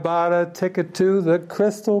 I bought a ticket to the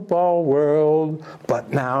crystal ball world,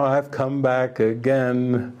 but now I've come back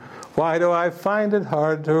again. Why do I find it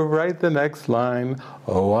hard to write the next line?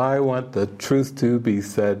 Oh, I want the truth to be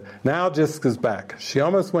said. Now Jiska's back. She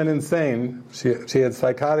almost went insane. She had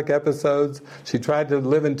psychotic episodes. She tried to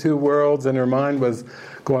live in two worlds, and her mind was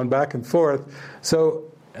going back and forth. So,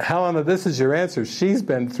 Helena, this is your answer. She's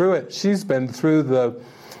been through it. She's been through the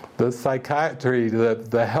psychiatry,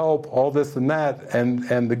 the help, all this and that,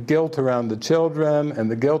 and the guilt around the children,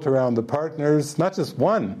 and the guilt around the partners, not just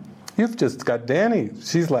one. You've just got Danny.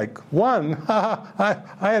 She's like, one? I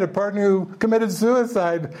had a partner who committed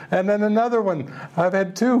suicide, and then another one. I've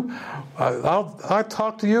had two. I'll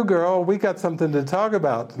talk to you, girl. We got something to talk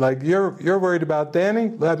about. Like, you're worried about Danny?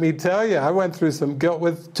 Let me tell you, I went through some guilt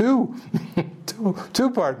with two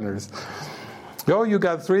partners. Oh, you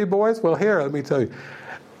got three boys? Well, here, let me tell you.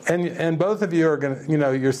 And both of you are going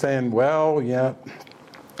to, you're saying, well, yeah,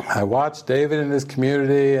 I watched David in this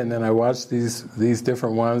community, and then I watched these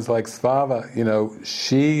different ones like Svava.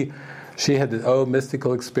 She had the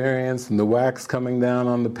mystical experience and the wax coming down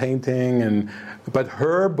on the painting, but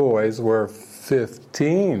her boys were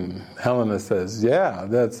 15. Helena says, yeah,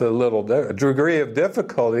 that's a degree of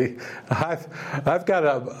difficulty. I've got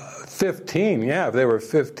a 15. Yeah, if they were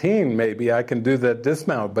 15, maybe I can do that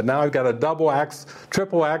dismount. But now I've got a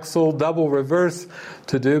triple axle, double reverse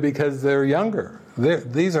to do because they're younger.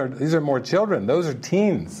 These are more children. Those are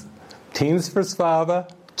teens. Teens for Svava,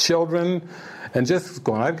 children, and just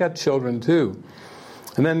going, I've got children too.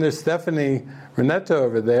 And then there's Stephanie Renetta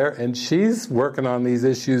over there, and she's working on these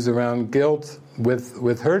issues around guilt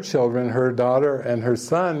with her children, her daughter and her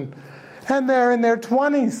son, and they're in their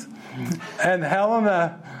 20s. And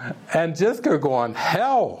Helena and Jiska are going,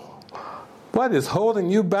 hell, what is holding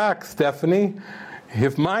you back, Stephanie?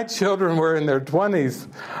 if my children were in their 20s,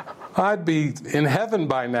 I'd be in heaven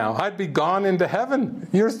by now. I'd be gone into heaven.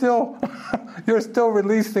 You're still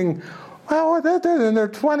releasing, well, they're in their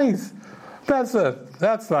 20s.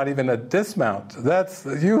 That's not even a dismount. That's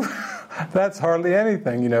hardly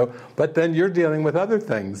anything, But then you're dealing with other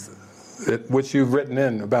things, which you've written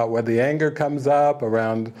in about where the anger comes up,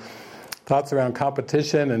 around thoughts around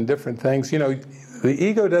competition and different things. The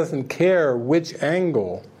ego doesn't care which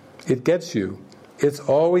angle it gets you. It's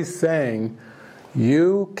always saying,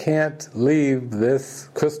 you can't leave this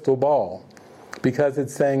crystal ball, because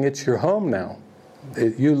it's saying it's your home now.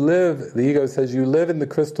 The ego says you live in the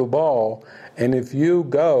crystal ball, and if you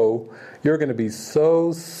go, you're going to be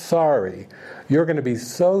so sorry. You're going to be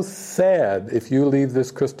so sad if you leave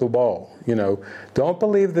this crystal ball. Don't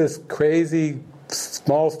believe this crazy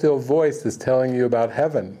small still voice is telling you about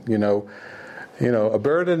heaven. A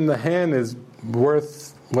bird in the hand is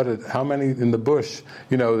worth how many in the bush?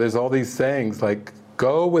 There's all these sayings like,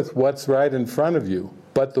 go with what's right in front of you.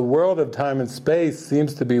 But the world of time and space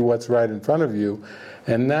seems to be what's right in front of you,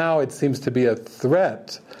 and now it seems to be a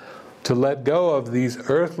threat to let go of these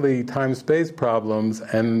earthly time-space problems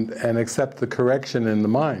and accept the correction in the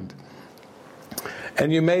mind.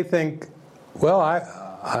 And you may think, well,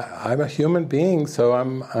 I'm a human being, so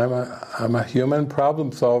I'm a human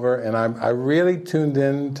problem solver, and I really tuned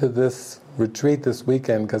in to this retreat this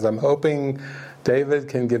weekend because I'm hoping David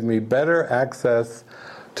can give me better access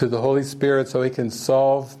to the Holy Spirit so he can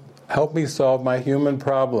help me solve my human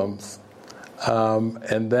problems.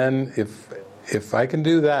 And then if I can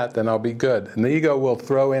do that, then I'll be good. And the ego will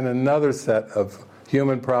throw in another set of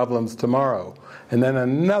human problems tomorrow, and then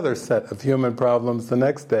another set of human problems the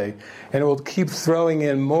next day, and it will keep throwing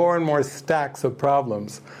in more and more stacks of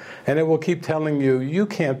problems. And it will keep telling you, you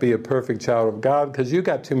can't be a perfect child of God because you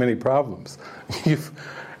got too many problems.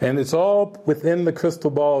 And it's all within the crystal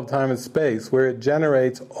ball of time and space, where it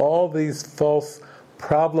generates all these false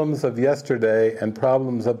problems of yesterday and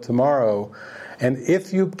problems of tomorrow. And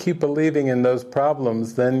if you keep believing in those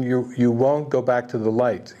problems, then you won't go back to the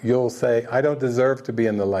light. You'll say, I don't deserve to be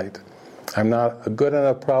in the light. I'm not a good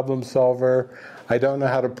enough problem solver. I don't know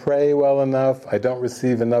how to pray well enough. I don't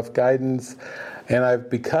receive enough guidance. And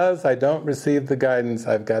because I don't receive the guidance,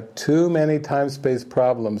 I've got too many time-space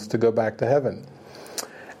problems to go back to heaven.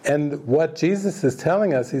 And what Jesus is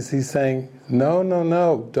telling us is he's saying, no,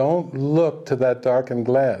 don't look to that darkened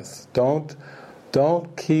glass. Don't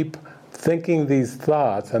keep thinking these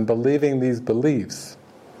thoughts and believing these beliefs.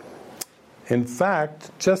 In fact,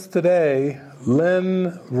 just today,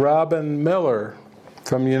 Lynn Robin Miller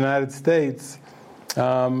from the United States,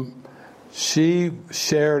 she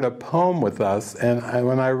shared a poem with us, and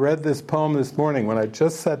when I read this poem this morning, when I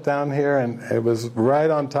just sat down here and it was right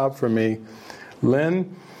on top for me,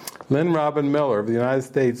 Lynn Robin Miller of the United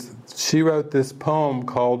States, she wrote this poem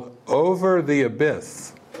called Over the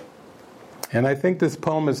Abyss. And I think this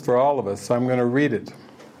poem is for all of us, so I'm going to read it.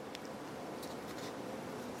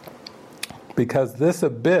 Because this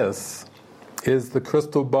abyss is the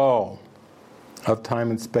crystal ball of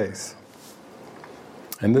time and space.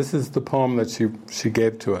 And this is the poem that she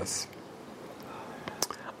gave to us.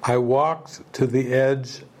 I walked to the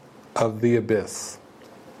edge of the abyss.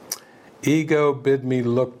 Ego bid me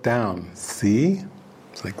look down. See?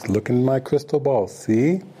 It's like, look in my crystal ball.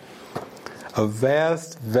 See? A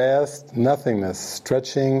vast, vast nothingness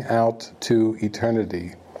stretching out to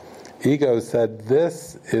eternity. Ego said,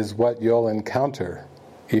 this is what you'll encounter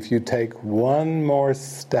if you take one more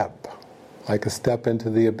step, like a step into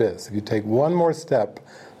the abyss. If you take one more step,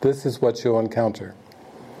 this is what you'll encounter.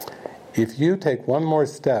 If you take one more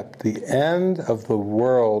step, the end of the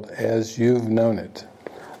world as you've known it,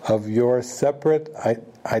 of your separate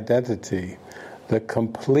identity, the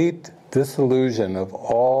complete disillusion of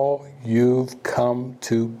all you've come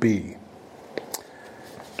to be.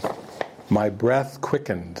 My breath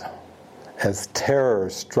quickened as terror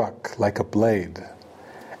struck like a blade,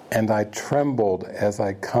 and I trembled as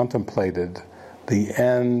I contemplated the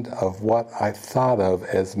end of what I thought of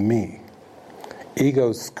as me.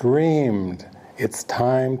 Ego screamed, it's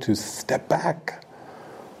time to step back.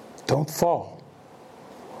 Don't fall.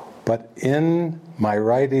 But in my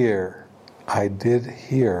right ear, I did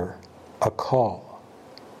hear a call.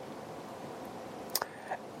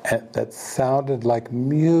 And that sounded like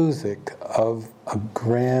music of a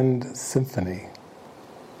grand symphony.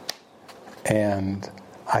 And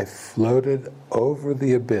I floated over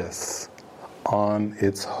the abyss on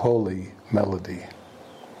its holy melody.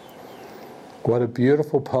 What a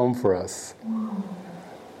beautiful poem for us.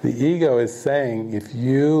 The ego is saying, if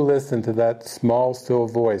you listen to that small, still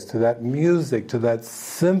voice, to that music, to that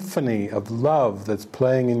symphony of love that's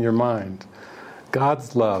playing in your mind,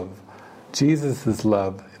 God's love, Jesus'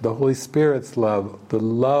 love, the Holy Spirit's love, the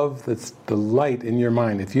love that's the light in your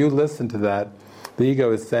mind, if you listen to that, the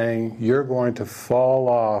ego is saying you're going to fall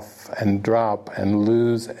off and drop and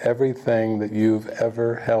lose everything that you've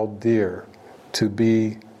ever held dear to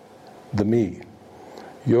be the me.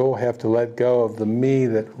 You'll have to let go of the me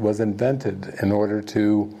that was invented in order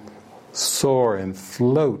to soar and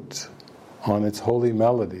float on its holy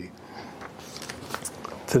melody.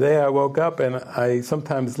 Today I woke up and I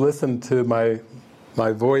sometimes listen to my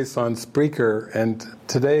voice on Spreaker, and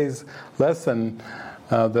today's lesson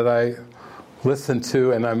that I listened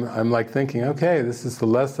to, and I'm like thinking, okay, this is the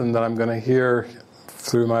lesson that I'm going to hear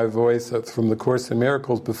through my voice from the Course in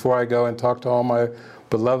Miracles before I go and talk to all my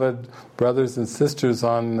beloved brothers and sisters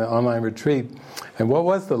on the online retreat. And what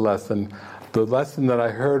was the lesson? The lesson that I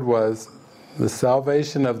heard was, the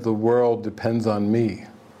salvation of the world depends on me.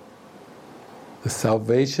 The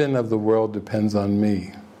salvation of the world depends on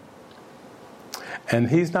me. And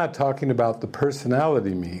he's not talking about the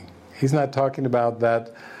personality me. He's not talking about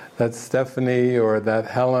that Stephanie or that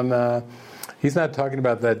Helena. He's not talking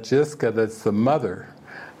about that Jiska that's the mother,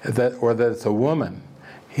 or that's a woman.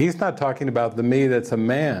 He's not talking about the me that's a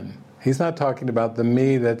man. He's not talking about the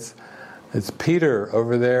me it's Peter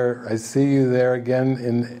over there. I see you there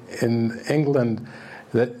again in England.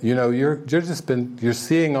 That you're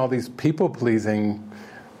seeing all these people pleasing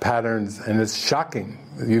patterns, and it's shocking.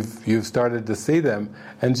 You've started to see them,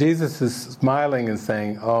 and Jesus is smiling and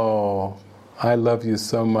saying, "Oh, I love you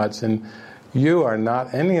so much," and you are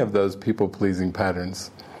not any of those people pleasing patterns.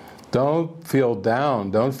 Don't feel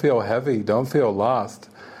down. Don't feel heavy. Don't feel lost.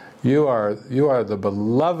 You are the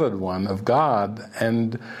beloved one of God,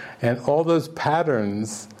 and all those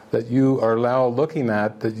patterns that you are now looking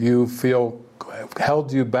at that you feel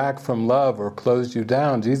held you back from love or closed you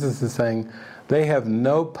down, Jesus is saying they have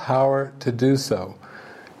no power to do so.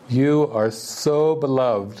 You are so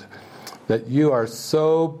beloved that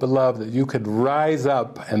you could rise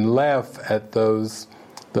up and laugh at those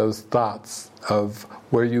thoughts of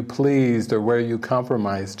where you pleased or where you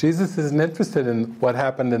compromised. Jesus isn't interested in what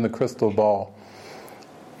happened in the crystal ball.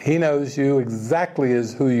 He knows you exactly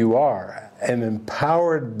as who you are, an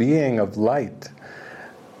empowered being of light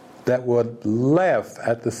that would laugh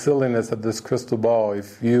at the silliness of this crystal ball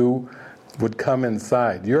if you would come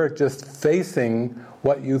inside. You're just facing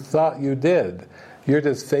what you thought you did. You're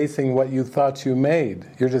just facing what you thought you made.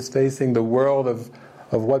 You're just facing the world of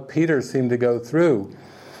what Peter seemed to go through.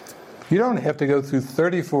 You don't have to go through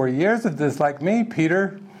 34 years of this like me,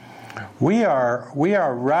 Peter. We are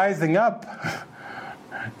rising up.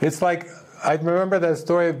 It's like, I remember that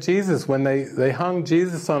story of Jesus when they hung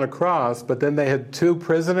Jesus on a cross, but then they had two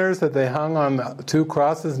prisoners that they hung on two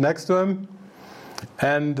crosses next to him.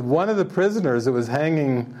 And one of the prisoners that was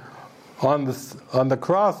hanging on the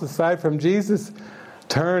cross aside from Jesus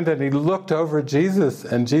turned and he looked over at Jesus,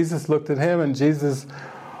 and Jesus looked at him, and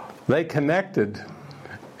they connected.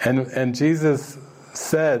 And Jesus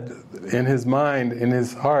said in his mind, in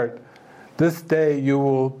his heart, "This day you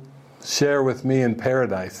will share with me in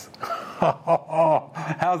paradise."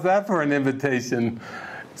 How's that for an invitation?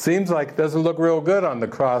 Seems like it doesn't look real good on the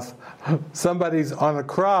cross. Somebody's on a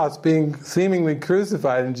cross being seemingly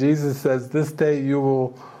crucified, and Jesus says, "This day you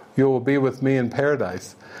will be with me in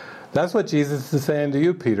paradise." That's what Jesus is saying to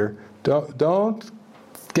you, Peter. Don't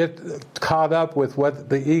get caught up with what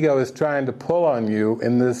the ego is trying to pull on you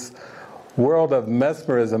in this world of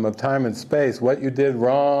mesmerism of time and space. What you did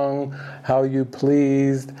wrong, how you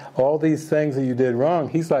pleased, all these things that you did wrong.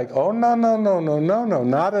 He's like, oh no,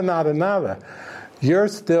 nada. You're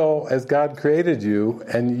still as God created you,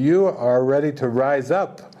 and you are ready to rise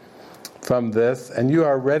up from this, and you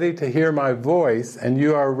are ready to hear my voice, and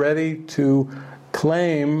you are ready to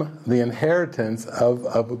claim the inheritance of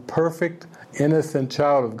a perfect, innocent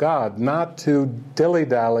child of God, not to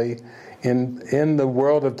dilly-dally in the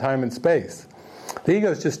world of time and space. The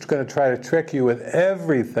ego is just going to try to trick you with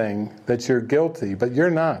everything that you're guilty, but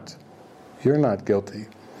you're not. You're not guilty.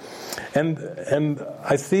 And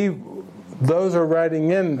I see those are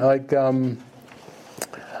writing in, like I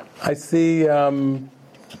see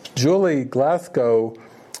Julie Glasgow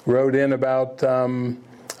wrote in about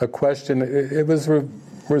a question. It was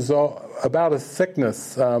about a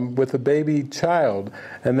sickness with a baby child.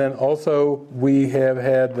 And then also we have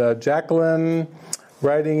had Jacqueline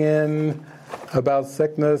writing in about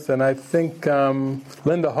sickness, and I think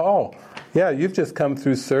Linda Hall. Yeah, you've just come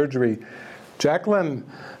through surgery. Jacqueline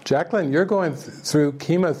Jacqueline, you're going through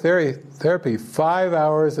chemotherapy, 5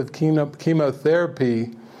 hours of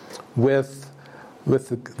chemotherapy with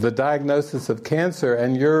the diagnosis of cancer,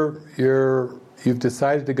 and you've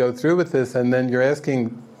decided to go through with this, and then you're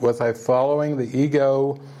asking, was I following the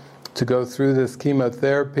ego to go through this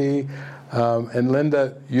chemotherapy? And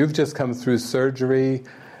Linda, you've just come through surgery,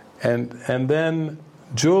 and then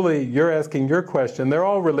Julie, you're asking your question. They're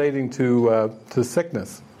all relating to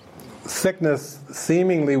sickness. Sickness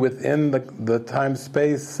seemingly within the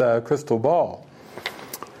time-space crystal ball.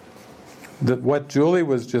 What Julie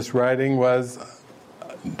was just writing was,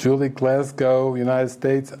 Julie, Glasgow, United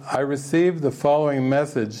States, I received the following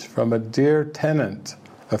message from a dear tenant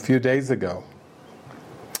a few days ago.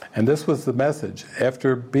 And this was the message.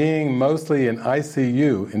 After being mostly in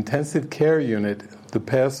ICU, intensive care unit, the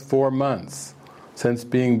past 4 months since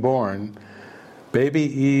being born, baby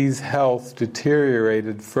E's health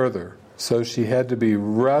deteriorated further, so she had to be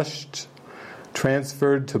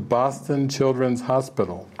transferred to Boston Children's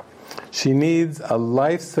Hospital. She needs a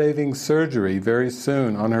life-saving surgery very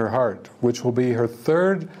soon on her heart, which will be her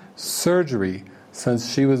 3rd surgery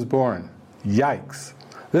since she was born. Yikes.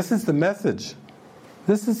 This is the message.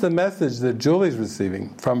 This is the message that Julie's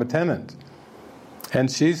receiving from a tenant.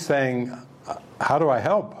 And she's saying, how do I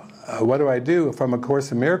help? What do I do from a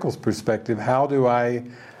Course in Miracles perspective? How do I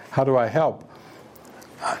help?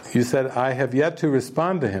 You said, I have yet to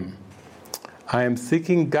respond to him. I am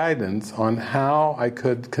seeking guidance on how I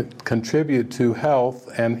could contribute to health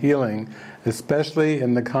and healing, especially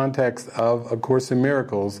in the context of A Course in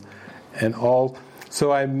Miracles and all.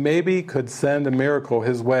 So I maybe could send a miracle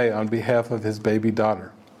his way on behalf of his baby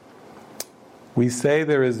daughter. We say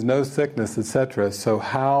there is no sickness, etc. So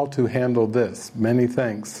how to handle this? Many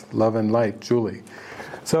thanks. Love and light, Julie.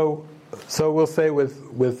 So we'll say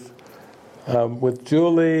with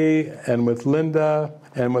Julie and with Linda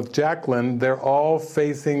and with Jacqueline, they're all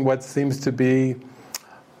facing what seems to be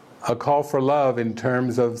a call for love in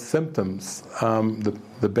terms of symptoms.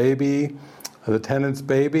 The baby, the tenant's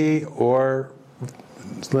baby, or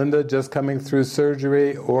Linda just coming through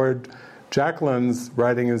surgery, or Jacqueline's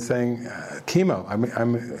writing and saying, chemo.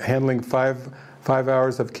 I'm handling five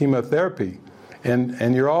hours of chemotherapy.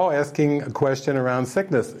 And you're all asking a question around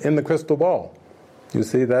sickness in the crystal ball. You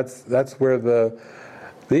see, that's where the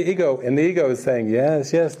ego is saying,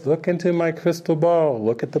 yes, look into my crystal ball,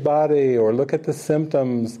 look at the body, or look at the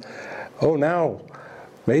symptoms. Oh, now,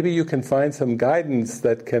 maybe you can find some guidance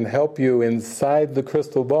that can help you inside the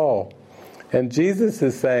crystal ball. And Jesus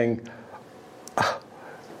is saying,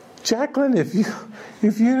 Jacqueline, if you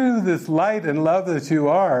knew this light and love that you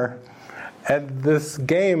are, and this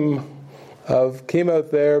game of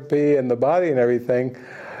chemotherapy and the body and everything,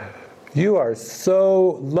 you are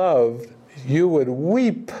so loved, you would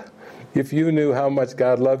weep if you knew how much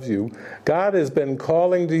God loves you. God has been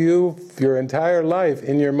calling to you your entire life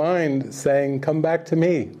in your mind, saying, come back to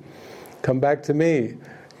me. Come back to me.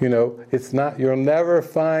 You know, it's not, you'll never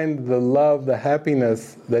find the love, the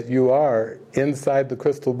happiness that you are inside the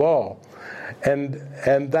crystal ball. And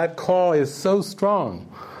that call is so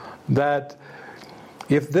strong that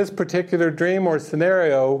if this particular dream or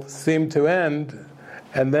scenario seemed to end,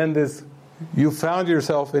 and then you found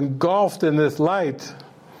yourself engulfed in this light,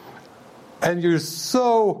 and you're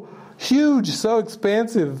so huge, so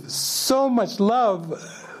expansive, so much love,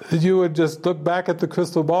 you would just look back at the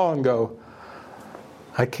crystal ball and go,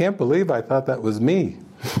 I can't believe I thought that was me.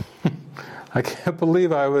 I can't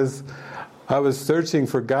believe I was searching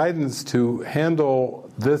for guidance to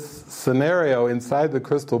handle this scenario inside the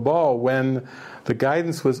crystal ball when the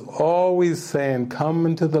guidance was always saying, come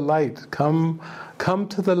into the light, come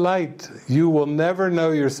to the light. You will never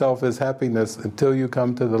know yourself as happiness until you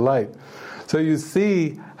come to the light. So you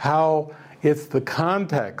see how it's the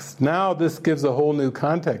context. Now this gives a whole new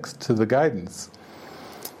context to the guidance.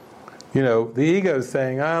 You know, the ego is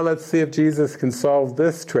saying, let's see if Jesus can solve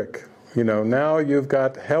this trick. You know, now you've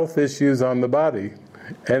got health issues on the body.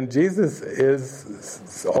 And Jesus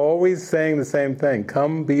is always saying the same thing.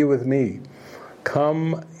 Come be with me.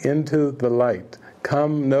 Come into the light.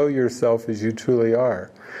 Come know yourself as you truly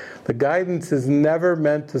are. The guidance is never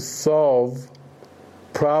meant to solve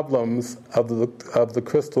problems of the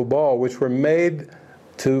crystal ball, which were made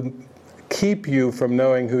to keep you from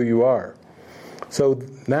knowing who you are. So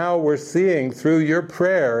now we're seeing through your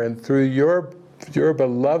prayer and through your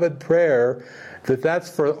beloved prayer that that's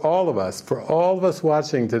for all of us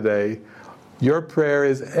watching today. Your prayer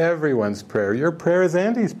is everyone's prayer. Your prayer is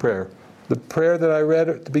Andy's prayer. The prayer that I read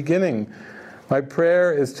at the beginning. My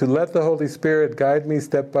prayer is to let the Holy Spirit guide me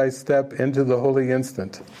step by step into the holy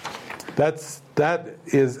instant. That's That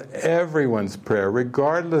is everyone's prayer,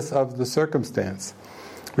 regardless of the circumstance.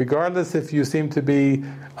 Regardless if you seem to be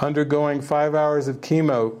undergoing 5 hours of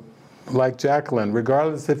chemo like Jacqueline,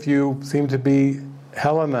 regardless if you seem to be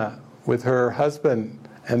Helena with her husband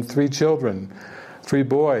and 3 children, 3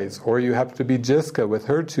 boys, or you happen to be Jiska with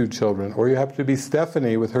her 2 children, or you happen to be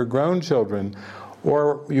Stephanie with her grown children,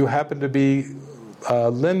 or you happen to be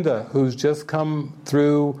Linda, who's just come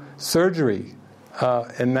through surgery,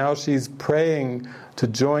 and now she's praying to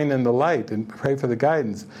join in the light and pray for the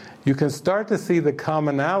guidance. You can start to see the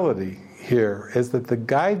commonality here is that the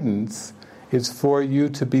guidance is for you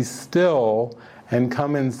to be still and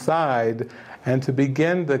come inside and to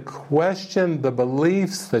begin to question the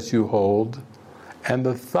beliefs that you hold and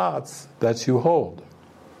the thoughts that you hold.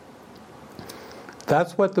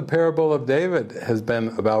 That's what the parable of David has been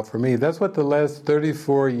about for me. That's what the last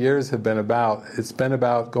 34 years have been about. It's been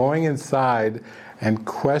about going inside and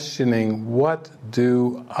questioning, what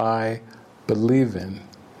do I believe in?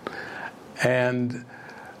 And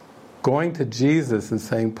going to Jesus and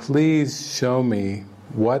saying, please show me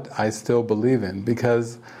what I still believe in.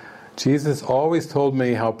 Because Jesus always told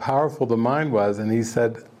me how powerful the mind was, and he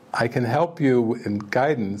said, I can help you in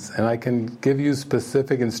guidance, and I can give you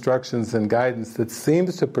specific instructions and guidance that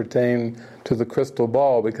seems to pertain to the crystal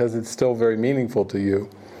ball because it's still very meaningful to you.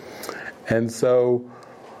 And so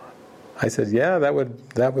I said, yeah, that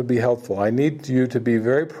would be helpful. I need you to be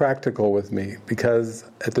very practical with me, because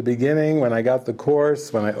at the beginning, when I got the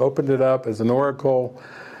course, when I opened it up as an oracle,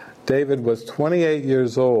 David was 28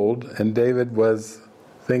 years old, and David was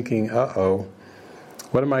thinking, uh-oh,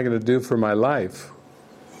 what am I going to do for my life?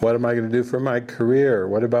 What am I going to do for my career?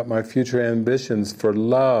 What about my future ambitions for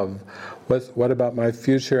love? What about my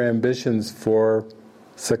future ambitions for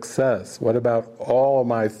success? What about all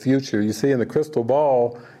my future? You see, in the crystal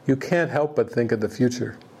ball, you can't help but think of the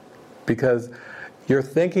future, because you're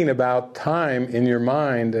thinking about time in your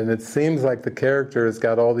mind, and it seems like the character has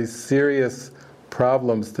got all these serious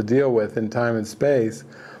problems to deal with in time and space,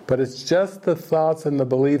 but it's just the thoughts and the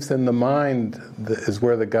beliefs in the mind that is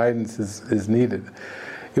where the guidance is needed.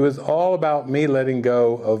 It was all about me letting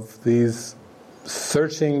go of these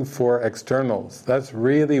searching for externals. That's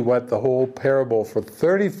really what the whole parable, for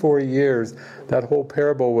 34 years, that whole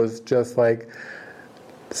parable was just like,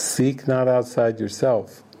 seek not outside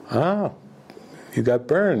yourself. You got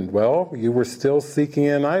burned. Well, you were still seeking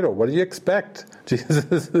an idol. What do you expect?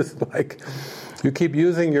 Jesus is like, you keep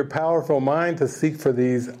using your powerful mind to seek for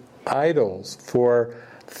these idols, for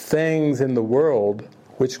things in the world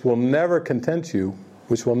which will never content you,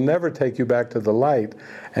 which will never take you back to the light.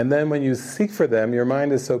 And then when you seek for them, your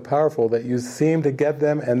mind is so powerful that you seem to get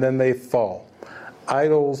them and then they fall.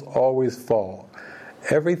 Idols always fall.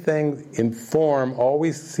 Everything in form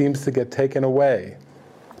always seems to get taken away,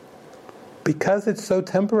 because it's so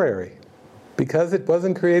temporary. Because it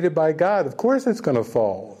wasn't created by God, of course it's going to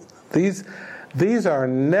fall. These are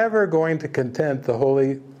never going to content the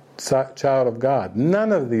holy child of God.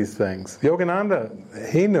 None of these things.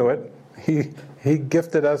 Yogananda, he knew it. He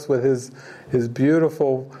gifted us with his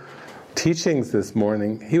beautiful teachings this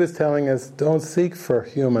morning. He was telling us, don't seek for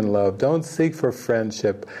human love, don't seek for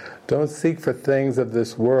friendship, don't seek for things of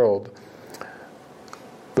this world.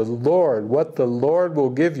 The Lord, what the Lord will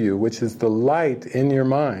give you, which is the light in your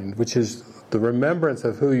mind, which is the remembrance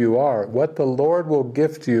of who you are, what the Lord will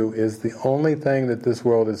gift you is the only thing that this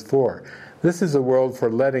world is for. This is a world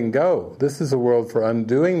for letting go. This is a world for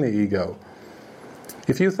undoing the ego.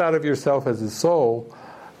 If you thought of yourself as a soul,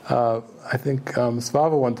 I think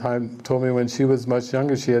Svava one time told me when she was much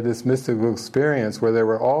younger, she had this mystical experience where there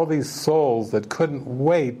were all these souls that couldn't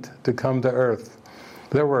wait to come to Earth.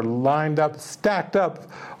 They were lined up, stacked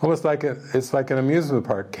up, almost like it's like an amusement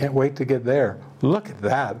park. Can't wait to get there. Look at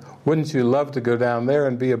that. Wouldn't you love to go down there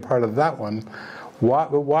and be a part of that one?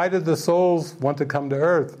 Why did the souls want to come to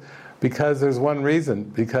Earth? Because there's one reason.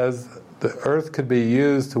 Because the Earth could be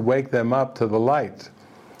used to wake them up to the light.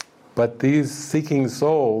 But these seeking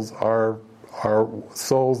souls are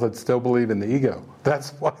souls that still believe in the ego.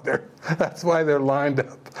 That's why they're lined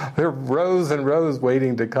up. They're rows and rows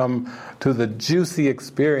waiting to come to the juicy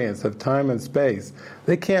experience of time and space.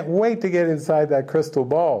 They can't wait to get inside that crystal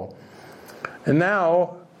ball. And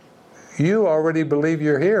now, you already believe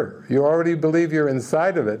you're here. You already believe you're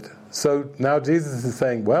inside of it. So now Jesus is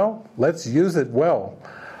saying, well, let's use it well.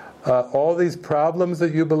 All these problems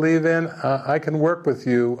that you believe in, I can work with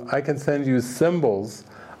you. I can send you symbols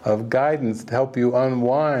of guidance to help you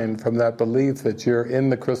unwind from that belief that you're in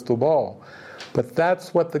the crystal ball. But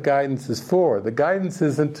that's what the guidance is for. The guidance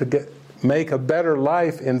isn't to make a better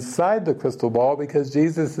life inside the crystal ball, because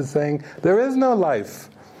Jesus is saying there is no life.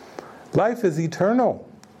 Life is eternal.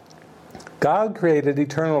 God created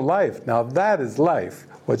eternal life. Now that is life.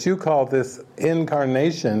 What you call this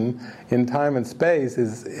incarnation in time and space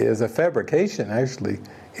is a fabrication, actually.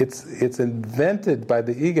 It's invented by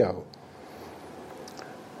the ego.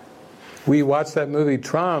 We watched that movie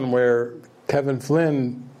Tron where Kevin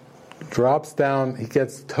Flynn drops down, he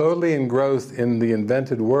gets totally engrossed in the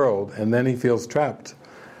invented world, and then he feels trapped.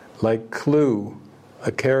 Like Clue,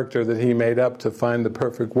 a character that he made up to find the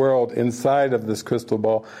perfect world inside of this crystal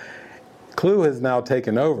ball. Clue has now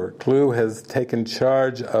taken over. Clue has taken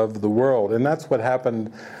charge of the world. And that's what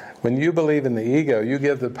happened when you believe in the ego. You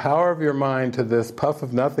give the power of your mind to this puff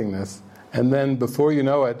of nothingness, and then before you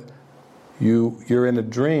know it, you're in a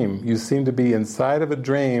dream. You seem to be inside of a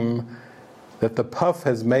dream that the puff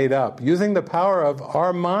has made up. Using the power of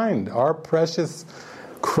our mind, our precious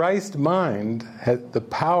Christ mind, the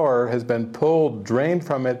power has been pulled, drained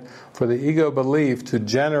from it for the ego belief to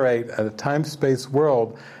generate a time-space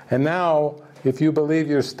world. And now, if you believe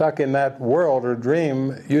you're stuck in that world or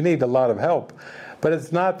dream, you need a lot of help. But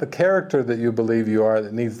it's not the character that you believe you are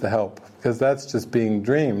that needs the help, because that's just being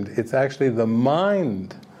dreamed. It's actually the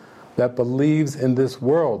mind that believes in this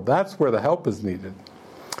world. That's where the help is needed.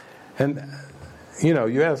 And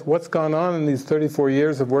you ask, what's gone on in these 34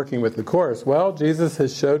 years of working with the Course? Well, Jesus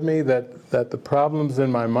has showed me that the problem's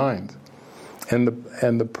in my mind. And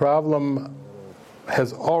the problem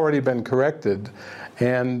has already been corrected,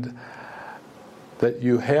 and that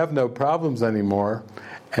you have no problems anymore.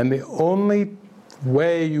 And the only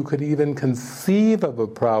way you could even conceive of a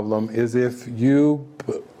problem is if you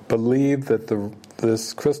believe that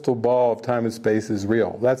this crystal ball of time and space is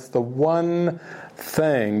real. That's the one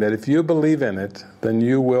thing that if you believe in it, then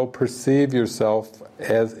you will perceive yourself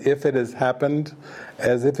as if it has happened,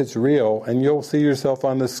 as if it's real, and you'll see yourself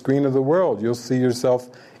on the screen of the world. You'll see yourself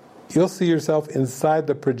inside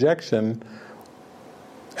the projection,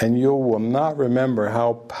 and you will not remember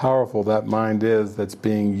how powerful that mind is that's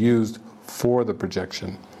being used for the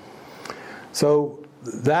projection. So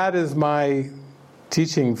that is my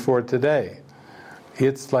teaching for today.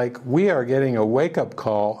 It's like we are getting a wake-up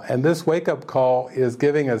call, and this wake-up call is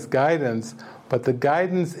giving us guidance, but the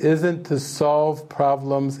guidance isn't to solve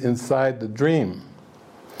problems inside the dream.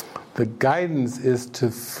 The guidance is to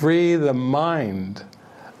free the mind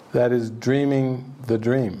that is dreaming the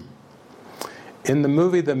dream. In the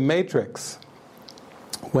movie The Matrix,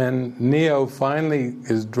 when Neo finally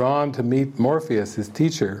is drawn to meet Morpheus, his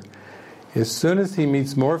teacher, as soon as he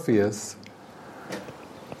meets Morpheus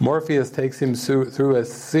takes him through a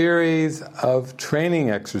series of training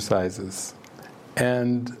exercises.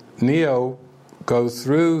 And Neo goes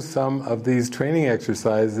through some of these training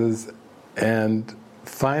exercises, and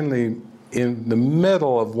finally, in the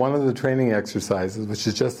middle of one of the training exercises, which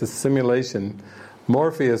is just a simulation,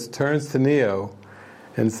 Morpheus turns to Neo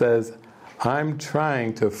and says, "I'm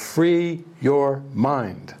trying to free your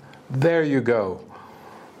mind." There you go.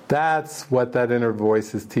 That's what that inner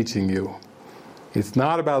voice is teaching you. It's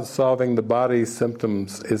not about solving the body's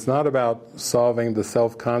symptoms. It's not about solving the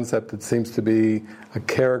self-concept that seems to be a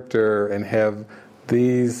character and have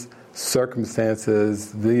these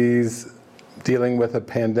circumstances, these dealing with a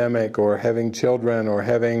pandemic or having children or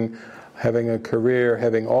having a career,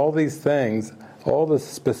 having all these things, all the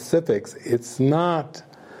specifics. It's not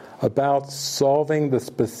about solving the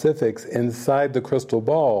specifics inside the crystal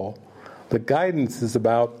ball. The guidance is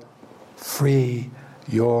about free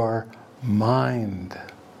your mind.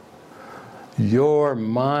 Your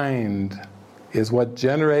mind is what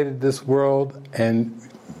generated this world, and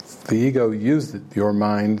the ego used it, your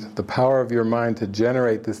mind, the power of your mind to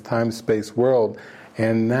generate this time-space world,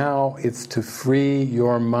 and now it's to free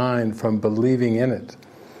your mind from believing in it.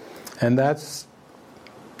 And that's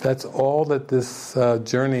all that this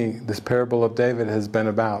journey, this parable of David has been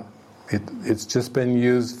about. It's just been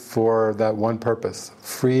used for that one purpose: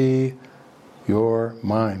 free your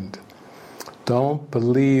mind. Don't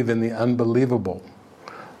believe in the unbelievable.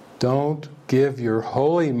 Don't give your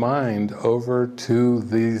holy mind over to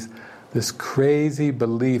this crazy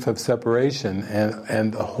belief of separation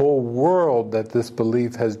and the whole world that this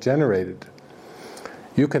belief has generated.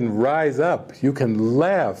 You can rise up, you can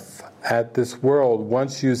laugh at this world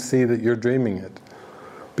once you see that you're dreaming it.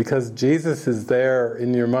 Because Jesus is there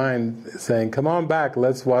in your mind saying, "Come on back,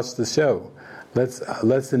 let's watch the show.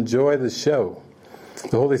 Let's enjoy the show."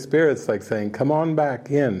 The Holy Spirit's like saying, "Come on back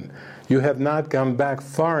in. You have not gone back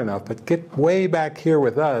far enough, but get way back here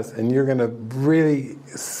with us, and you're going to really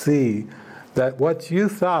see that what you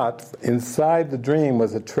thought inside the dream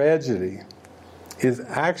was a tragedy is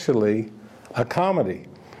actually a comedy.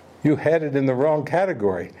 you headed in the wrong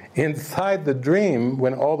category. Inside the dream,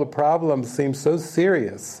 when all the problems seem so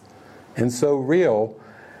serious and so real,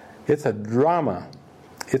 it's a drama.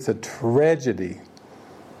 It's a tragedy.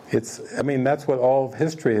 That's what all of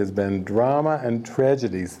history has been, drama and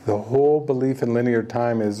tragedies. The whole belief in linear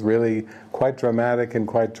time is really quite dramatic and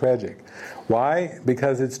quite tragic. Why?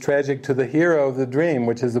 Because it's tragic to the hero of the dream,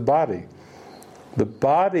 which is the body. The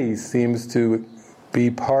body seems to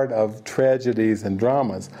be part of tragedies and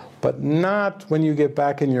dramas, but not when you get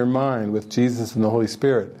back in your mind with Jesus and the Holy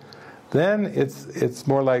Spirit. Then it's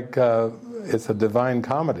more like it's a divine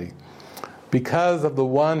comedy. Because of the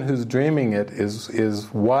one who's dreaming it is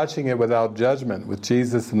watching it without judgment with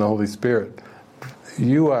Jesus and the Holy Spirit.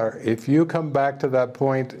 If you come back to that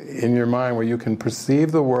point in your mind where you can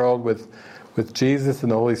perceive the world with Jesus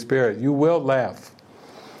and the Holy Spirit, you will laugh.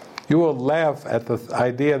 You will laugh at the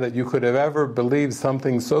idea that you could have ever believed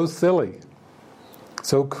something so silly,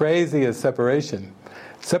 so crazy as separation.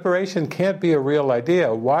 Separation can't be a real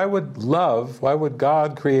idea. Why would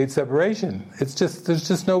God create separation? There's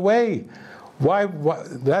just no way. Why?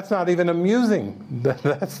 That's not even amusing.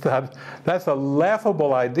 That's a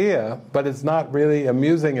laughable idea, but it's not really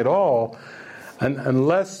amusing at all. And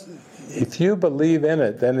if you believe in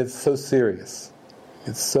it, then it's so serious.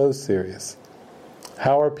 It's so serious.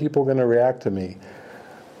 How are people going to react to me?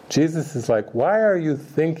 Jesus is like, why are you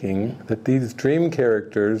thinking that these dream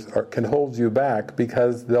characters can hold you back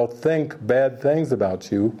because they'll think bad things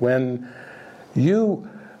about you when you,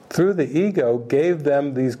 through the ego, gave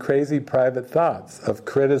them these crazy private thoughts of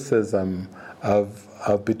criticism,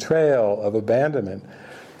 of betrayal, of abandonment.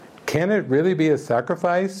 Can it really be a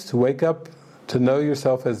sacrifice to wake up to know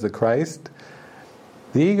yourself as the Christ?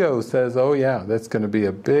 The ego says, oh yeah, that's going to be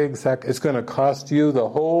a big it's going to cost you the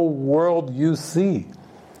whole world you see.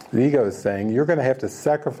 The ego is saying, you're going to have to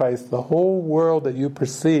sacrifice the whole world that you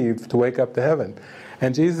perceive to wake up to heaven.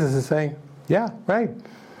 And Jesus is saying, yeah, right,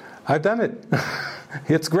 I've done it.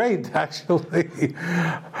 It's great, actually.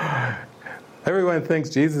 Everyone thinks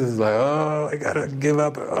Jesus is like, oh, I got to give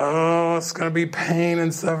up. Oh, it's going to be pain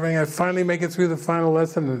and suffering. I finally make it through the final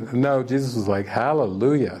lesson. No, Jesus was like,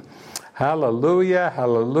 hallelujah. Hallelujah,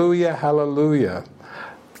 hallelujah, hallelujah.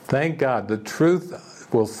 Thank God. The truth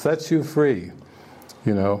will set you free.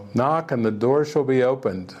 Knock and the door shall be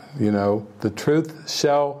opened. The truth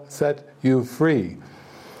shall set you free.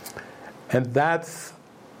 And that's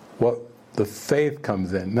what the faith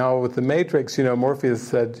comes in. Now with the Matrix, Morpheus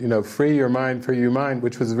said, free your mind,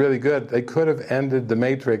 which was really good. They could have ended the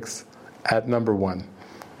Matrix at number 1.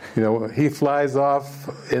 He flies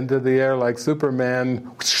off into the air like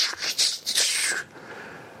Superman.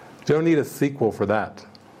 You don't need a sequel for that.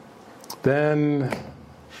 Then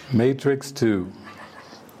Matrix 2.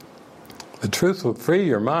 The truth will free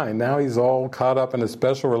your mind. Now he's all caught up in a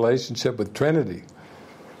special relationship with Trinity.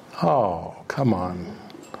 Oh, come on.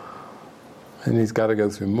 And he's got to go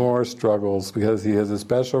through more struggles because he has a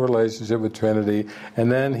special relationship with Trinity.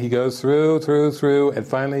 And then he goes through, and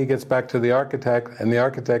finally he gets back to the architect, and the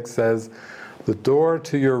architect says, the door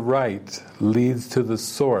to your right leads to the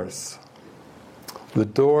source. The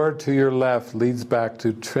door to your left leads back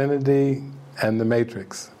to Trinity and the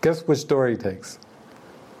Matrix. Guess which door he takes?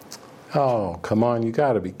 Oh, come on, you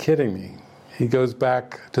got to be kidding me. He goes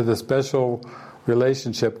back to the special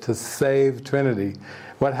relationship to save Trinity.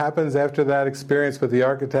 What happens after that experience with the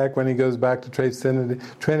architect when he goes back to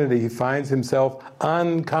Trinity? He finds himself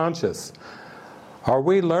unconscious. Are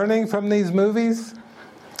we learning from these movies?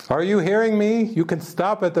 Are you hearing me? You can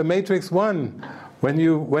stop at the Matrix 1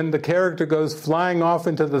 when the character goes flying off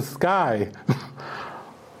into the sky,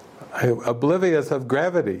 oblivious of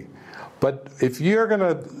gravity. But if you're going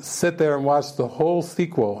to sit there and watch the whole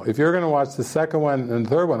sequel, if you're going to watch the second one and the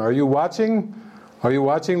third one, are you watching? Are you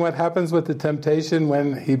watching what happens with the temptation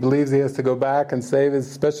when he believes he has to go back and save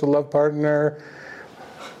his special love partner?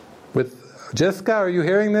 With Jessica, are you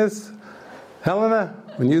hearing this? Helena,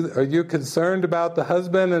 are you concerned about the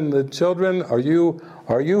husband and the children? Are you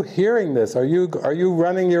hearing this? Are you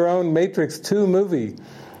running your own Matrix 2 movie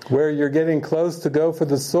where you're getting close to go for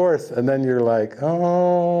the source and then you're like,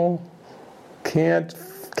 oh, can't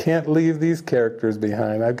leave these characters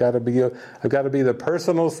behind. I've got to be the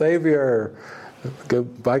personal savior. Go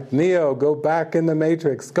like Neo, go back in the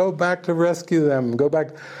Matrix, go back to rescue them, go back.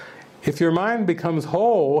 If your mind becomes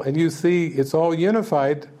whole and you see it's all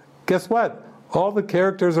unified, guess what? All the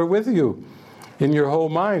characters are with you in your whole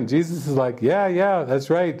mind. Jesus is like, yeah, that's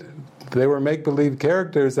right. They were make-believe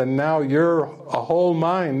characters and now you're a whole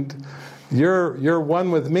mind. You're one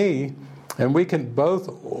with me, and we can both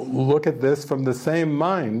look at this from the same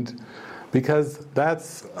mind. because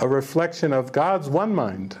that's a reflection of God's one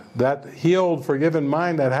mind. That healed, forgiven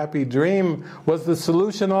mind, that happy dream was the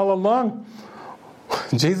solution all along.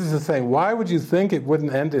 Jesus is saying, why would you think it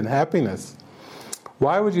wouldn't end in happiness?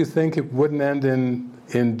 Why would you think it wouldn't end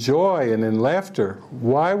in joy and in laughter?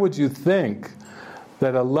 Why would you think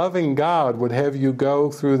that a loving God would have you go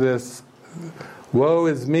through this, woe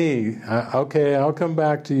is me, okay, I'll come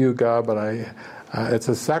back to you, God, but it's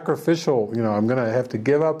a sacrificial, I'm going to have to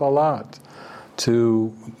give up a lot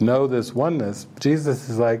to know this oneness. Jesus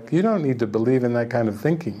is like, you don't need to believe in that kind of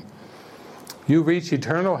thinking. You reach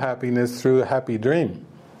eternal happiness through a happy dream.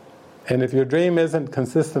 And if your dream isn't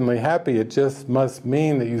consistently happy, it just must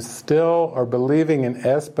mean that you still are believing in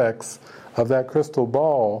aspects of that crystal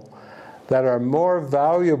ball that are more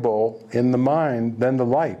valuable in the mind than the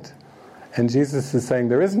light. And Jesus is saying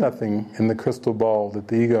there is nothing in the crystal ball that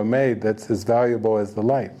the ego made that's as valuable as the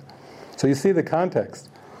light. So you see the context.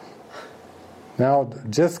 Now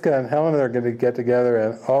Jiska and Helena are going to get together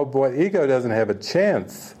and, oh boy, ego doesn't have a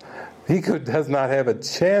chance. Ego does not have a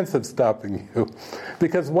chance of stopping you.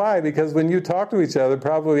 Because why? Because when you talk to each other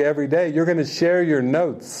probably every day, you're going to share your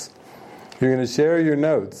notes. You're going to share your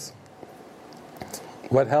notes.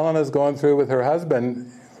 What Helena's going through with her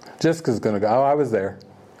husband, Jiska's going to go, oh, I was there.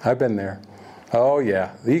 I've been there. Oh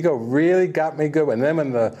yeah, the ego really got me good. And then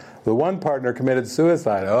when the one partner committed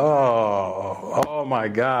suicide, oh my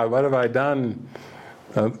God, what have I done?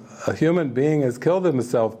 A human being has killed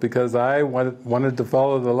himself because I wanted to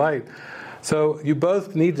follow the light. So you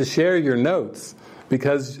both need to share your notes,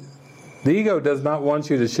 because the ego does not want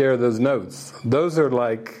you to share those notes. Those are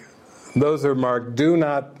marked, do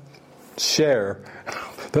not share.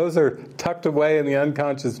 Those are tucked away in the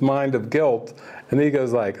unconscious mind of guilt. And the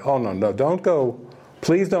ego's like, oh no, don't go,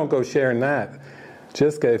 please don't go sharing that.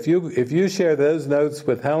 Jiska, if you share those notes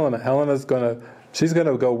with Helena, she's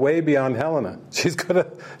gonna go way beyond Helena. She's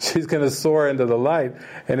gonna soar into the light.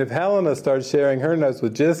 And if Helena starts sharing her notes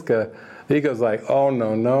with Jiska, the ego's like, oh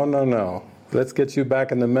no. Let's get you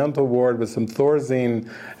back in the mental ward with some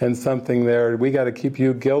Thorazine and something there. We got to keep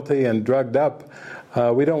you guilty and drugged up.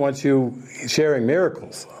 We don't want you sharing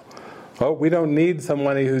miracles. Oh, we don't need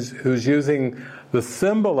somebody who's using the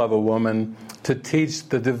symbol of a woman to teach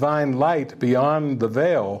the divine light beyond the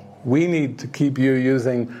veil. We need to keep you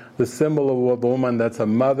using the symbol of a woman that's a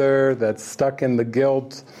mother, that's stuck in the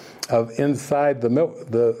guilt of inside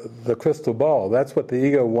the crystal ball. That's what the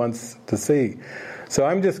ego wants to see. So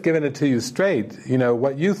I'm just giving it to you straight.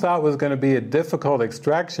 What you thought was going to be a difficult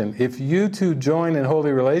extraction, if you two join in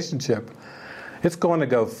holy relationship, it's going to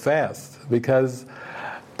go fast, because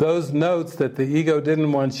those notes that the ego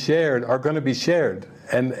didn't want shared are going to be shared.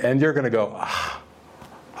 And you're going to go,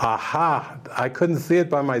 aha, I couldn't see it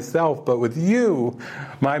by myself, but with you,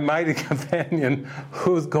 my mighty companion,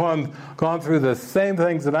 who's gone through the same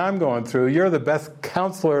things that I'm going through, you're the best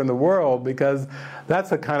counselor in the world, because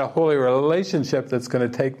that's a kind of holy relationship that's going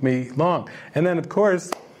to take me long. And then, of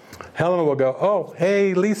course, Helena will go, oh,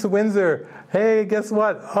 hey, Lisa Windsor, hey, guess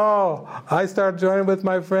what? Oh, I started joining with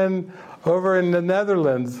my friend over in the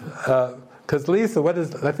Netherlands, because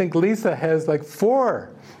I think Lisa has like four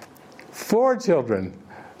children.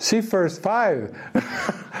 She first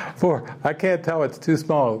 5. 4. I can't tell, it's too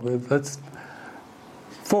small. That's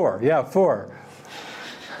 4. Yeah, 4.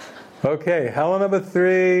 Okay, Helena with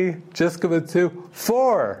 3, Jiska with 2,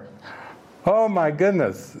 4. Oh my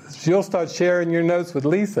goodness. You'll start sharing your notes with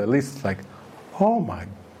Lisa. Lisa's like, oh my,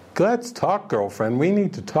 let's talk, girlfriend. We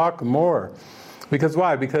need to talk more. Because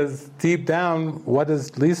why? Because deep down, what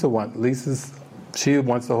does Lisa want? She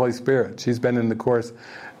wants the Holy Spirit. She's been in the Course.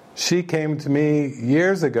 She came to me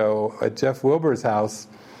years ago at Jeff Wilbur's house,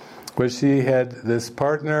 where she had this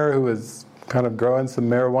partner who was kind of growing some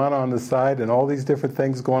marijuana on the side and all these different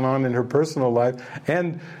things going on in her personal life.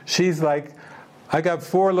 And she's like, I got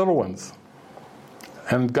 4 little ones,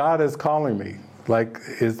 and God is calling me. Like,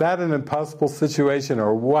 is that an impossible situation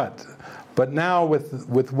or what? But now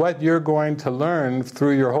with what you're going to learn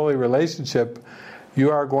through your holy relationship, you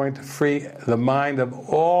are going to free the mind of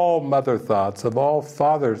all mother thoughts, of all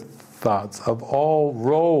father thoughts, of all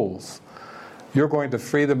roles. You're going to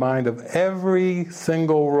free the mind of every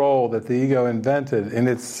single role that the ego invented in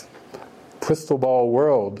its crystal ball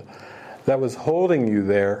world that was holding you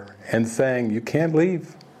there and saying, you can't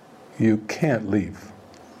leave. You can't leave.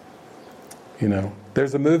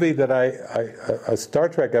 There's a movie that a Star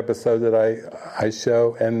Trek episode that I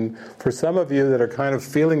show, and for some of you that are kind of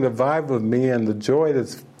feeling the vibe of me and the joy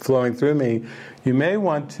that's flowing through me, you may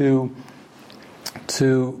want to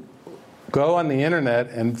go on the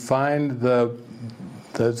internet and find the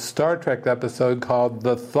Star Trek episode called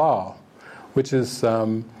The Thaw, which is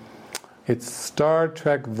It's Star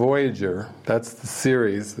Trek Voyager. That's the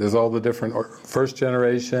series. There's all the different first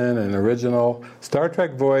generation and original. Star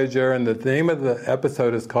Trek Voyager, and the name of the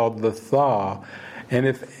episode is called The Thaw. And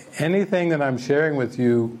if anything that I'm sharing with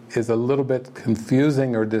you is a little bit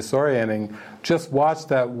confusing or disorienting, just watch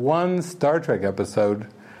that one Star Trek episode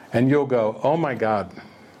and you'll go, oh my God,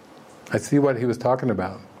 I see what he was talking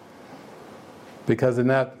about. Because in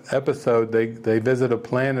that episode, they visit a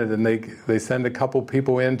planet and they send a couple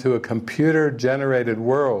people into a computer-generated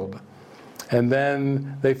world. And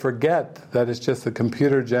then they forget that it's just a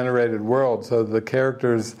computer-generated world, so the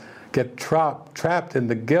characters get trapped in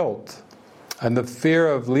the guilt and the fear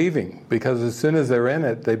of leaving, because as soon as they're in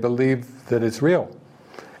it, they believe that it's real.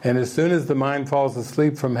 And as soon as the mind falls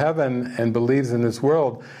asleep from heaven and believes in this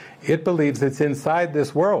world, it believes it's inside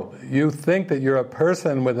this world. You think that you're a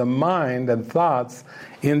person with a mind and thoughts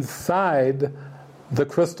inside the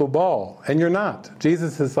crystal ball, and you're not.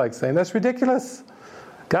 Jesus is like saying, that's ridiculous.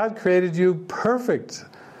 God created you perfect.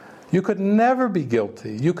 You could never be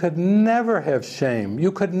guilty. You could never have shame.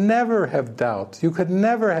 You could never have doubt. You could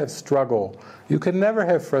never have struggle. You could never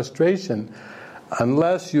have frustration.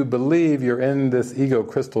 Unless you believe you're in this ego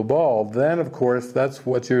crystal ball, then of course that's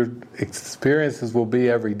what your experiences will be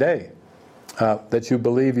every day. That you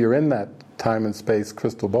believe you're in that time and space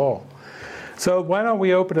crystal ball. So why don't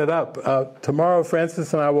we open it up? Tomorrow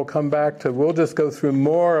Francis and I will come back we'll just go through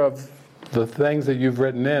more of the things that you've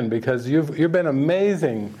written in, because you've been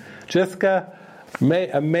amazing. Jessica,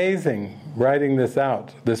 amazing writing this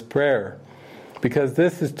out, this prayer. Because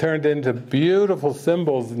this is turned into beautiful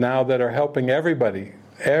symbols now that are helping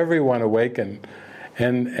everyone awaken.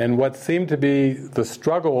 And what seemed to be the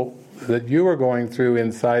struggle that you were going through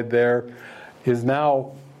inside there is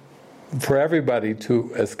now for everybody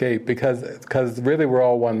to escape, because really we're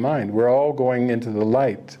all one mind. We're all going into the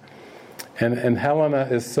light. And Helena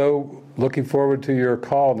is so looking forward to your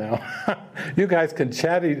call now. You guys can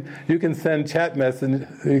chat, you can send chat messages,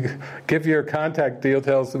 give your contact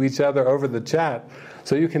details to each other over the chat,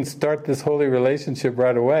 so you can start this holy relationship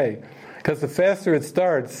right away. Because the faster it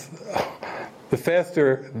starts, the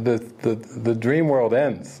faster the dream world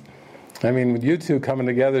ends. I mean, with you two coming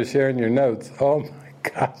together, sharing your notes, oh my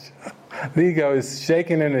gosh, the ego is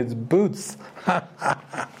shaking in its boots.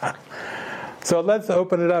 So let's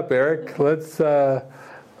open it up, Eric.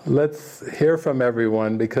 Let's hear from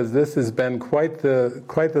everyone, because this has been quite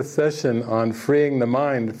the session on freeing the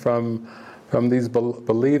mind from these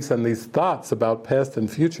beliefs and these thoughts about past and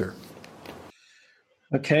future.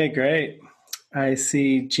 Okay, great. I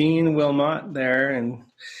see Jean Wilmot there, and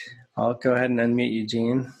I'll go ahead and unmute you,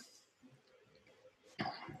 Jean.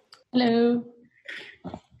 Hello.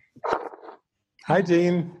 Hi,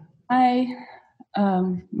 Jean. Hi.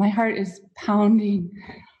 My heart is pounding.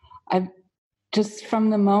 Just from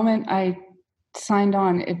the moment I signed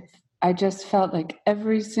on, I just felt like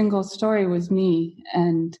every single story was me,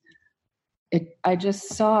 and I just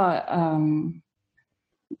saw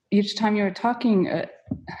each time you were talking,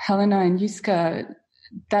 Helena and Yiska,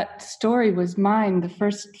 that story was mine. The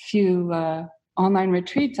first few online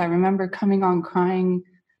retreats, I remember coming on crying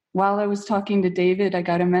while I was talking to David. I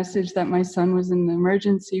got a message that my son was in the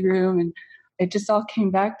emergency room, and it just all came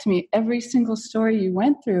back to me. Every single story you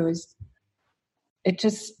went through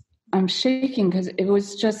I'm shaking, because it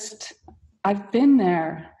was just, I've been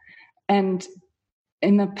there. And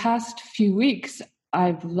in the past few weeks,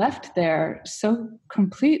 I've left there so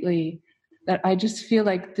completely that I just feel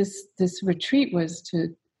like this retreat was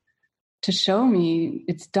to show me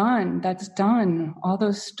it's done. That's done. All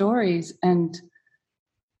those stories. And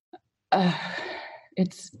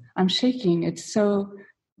I'm shaking. It's so,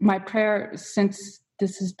 my prayer since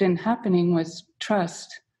this has been happening was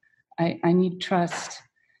trust. I need trust.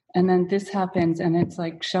 And then this happens, and it's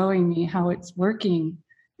like showing me how it's working.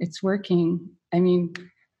 It's working. I mean,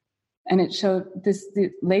 and it showed this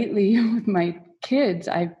lately with my kids.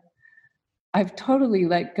 I've totally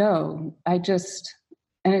let go. And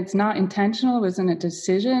it's not intentional. It wasn't a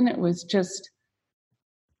decision. It was just,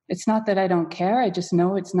 it's not that I don't care. I just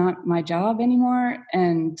know it's not my job anymore.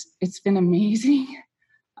 And it's been amazing.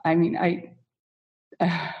 I mean,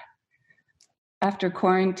 after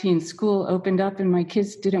quarantine, school opened up and my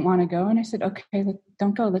kids didn't want to go. And I said, okay,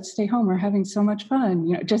 don't go. Let's stay home. We're having so much fun.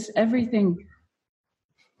 You know, just everything.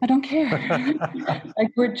 I don't care.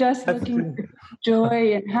 Like, we're just looking for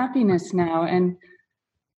joy and happiness now. And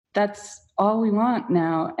that's all we want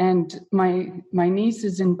now. And my niece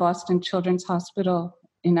is in Boston Children's Hospital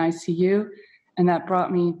in ICU. And that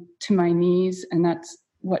brought me to my knees. And that's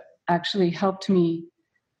what actually helped me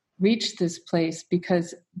reach this place,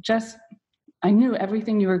 because just I knew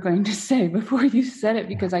everything you were going to say before you said it,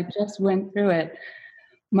 because I just went through it.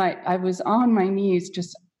 I was on my knees,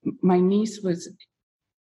 just my niece was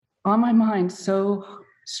on my mind so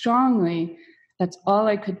strongly. That's all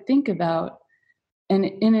I could think about. And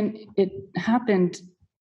it happened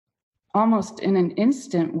almost in an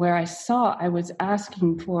instant where I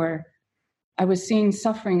was seeing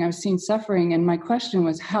suffering. And my question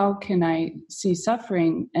was, how can I see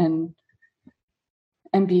suffering and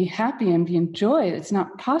be happy and be in joy? It's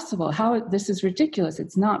not possible. This is ridiculous.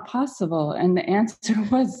 It's not possible. And the answer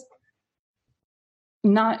was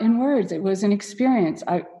not in words. It was an experience.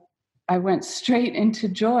 I went straight into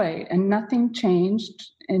joy, and nothing changed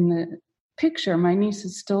in the picture. My niece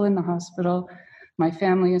is still in the hospital. My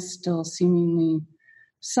family is still seemingly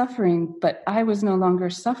suffering, but I was no longer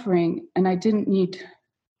suffering, and I didn't need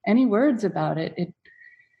any words about it.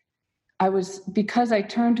 Because I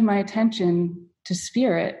turned my attention to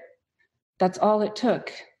spirit, that's all it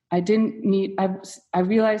took. I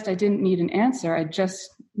realized I didn't need an answer. I just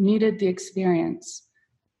needed the experience.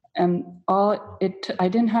 And I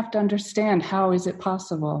didn't have to understand how is it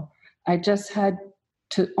possible. I just had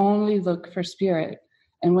to only look for spirit.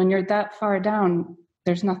 And when you're that far down,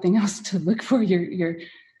 there's nothing else to look for.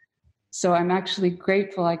 So I'm actually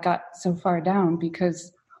grateful I got so far down,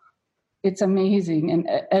 because it's amazing. And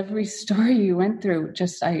every story you went through,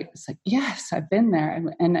 it's like, yes, I've been there.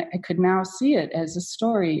 And I could now see it as a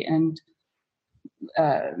story. And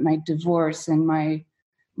my divorce and my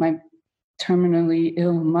terminally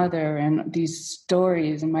ill mother and these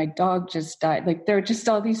stories, and my dog just died. Like, there are just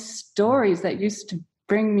all these stories that used to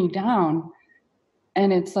bring me down.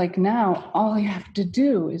 And it's like, now all you have to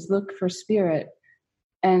do is look for spirit.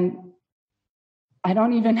 And I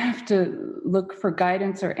don't even have to look for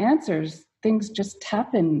guidance or answers. Things just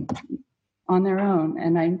happen on their own.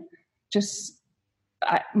 And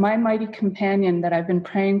my mighty companion that I've been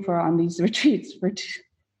praying for on these retreats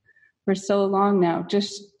for so long now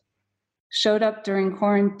just showed up during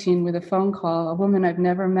quarantine with a phone call, a woman I've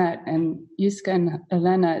never met, and Yiska and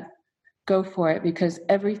Elena go for it, because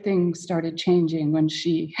everything started changing when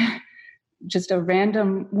just a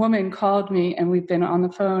random woman called me, and we've been on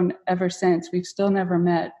the phone ever since. We've still never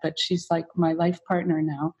met, but she's like my life partner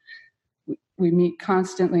now. We meet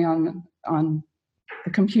constantly on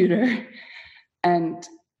the computer. And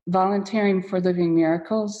volunteering for Living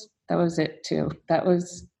Miracles, that was it too. That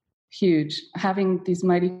was huge. Having these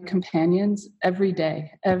mighty companions every day.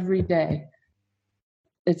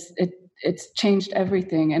 It's changed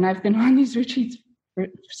everything. And I've been on these retreats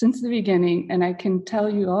since the beginning, and I can tell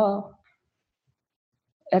you all,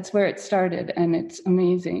 that's where it started, and it's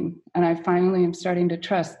amazing. And I finally am starting to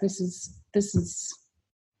trust. This is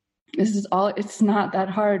all. It's not that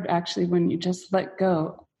hard, actually, when you just let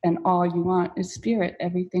go, and all you want is spirit.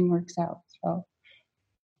 Everything works out. So,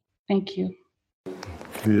 thank you.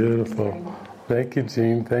 Beautiful. Thank you,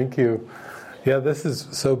 Jean. Thank you. Yeah, this is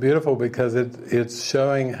so beautiful, because it's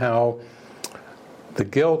showing how the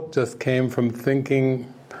guilt just came from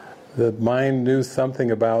thinking the mind knew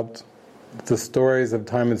something about the stories of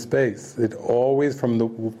time and space. It always from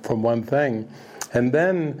one thing. And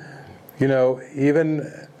then,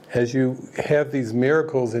 even as you have these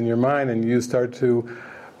miracles in your mind and you start to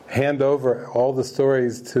hand over all the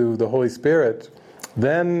stories to the Holy Spirit,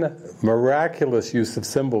 then miraculous use of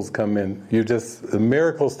symbols come in. The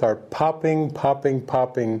miracles start popping,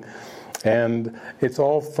 and it's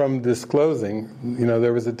all from disclosing.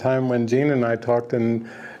 There was a time when Jean and I talked, and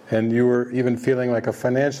you were even feeling like a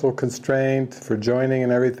financial constraint for joining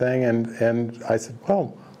and everything, and I said,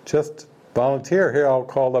 well, just volunteer. Here, I'll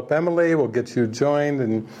call up Emily, we'll get you joined,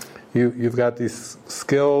 and you've got these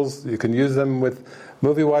skills, you can use them with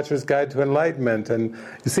Movie Watcher's Guide to Enlightenment. And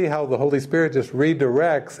you see how the Holy Spirit just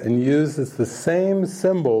redirects and uses the same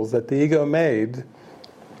symbols that the ego made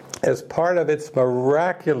as part of its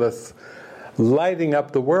miraculous lighting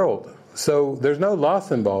up the world. So there's no loss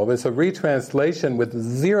involved. It's a retranslation with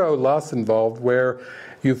zero loss involved, where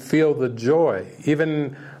you feel the joy.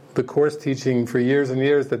 Even the Course teaching for years and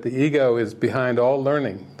years that the ego is behind all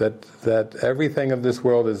learning, that everything of this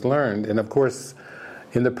world is learned. And of course,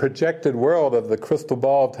 in the projected world of the crystal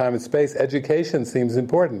ball of time and space, education seems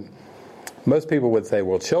important. Most people would say,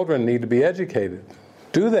 well, children need to be educated.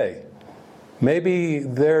 Do they? Maybe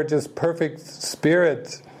they're just perfect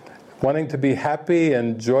spirit, wanting to be happy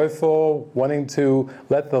and joyful, wanting to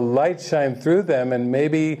let the light shine through them, and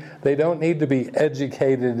maybe they don't need to be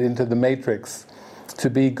educated into the matrix to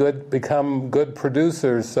become good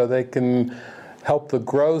producers so they can help the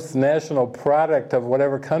gross national product of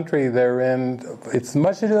whatever country they're in. It's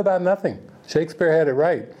much ado about nothing. Shakespeare had it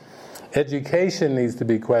right. Education needs to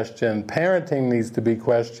be questioned. Parenting needs to be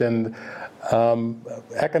questioned.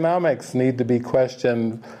 Economics need to be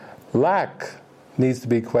questioned. Lack needs to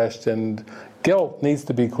be questioned. Guilt needs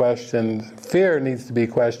to be questioned. Fear needs to be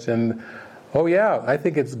questioned. Oh yeah, I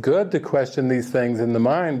think it's good to question these things in the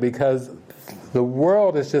mind, because the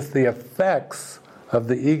world is just the effects of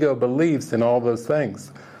the ego beliefs in all those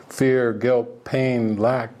things. Fear, guilt, pain,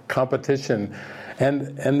 lack, competition.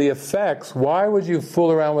 And the effects, why would you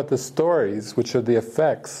fool around with the stories, which are the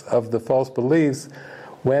effects of the false beliefs,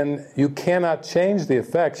 when you cannot change the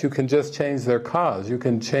effects? You can just change their cause. You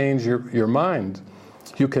can change your mind.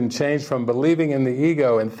 You can change from believing in the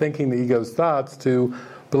ego and thinking the ego's thoughts to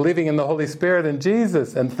believing in the Holy Spirit and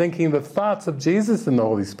Jesus and thinking the thoughts of Jesus in the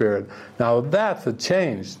Holy Spirit. Now that's a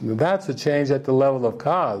change. That's a change at the level of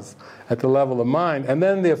cause, at the level of mind. And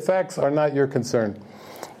then the effects are not your concern.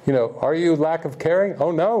 Are you lack of caring?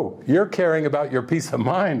 Oh no, you're caring about your peace of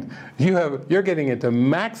mind. You're getting into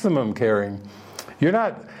maximum caring. You're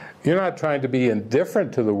not trying to be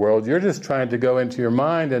indifferent to the world. You're just trying to go into your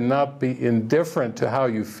mind and not be indifferent to how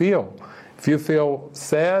you feel. If you feel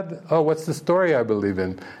sad, what's the story I believe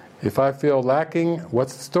in? If I feel lacking,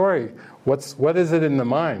 what's the story? What is it in the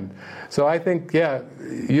mind? So I think,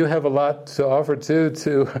 you have a lot to offer too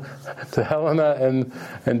to Helena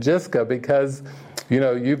and Jiska, because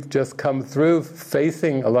you've just come through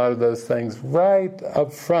facing a lot of those things right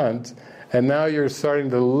up front, and now you're starting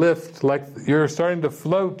to lift, like you're starting to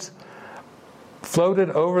float it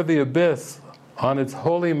over the abyss on its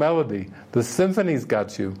holy melody. The symphony's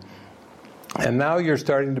got you. And now you're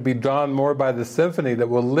starting to be drawn more by the symphony that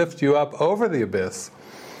will lift you up over the abyss.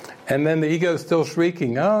 And then the ego's still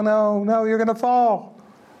shrieking, oh no, you're going to fall.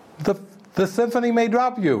 The symphony may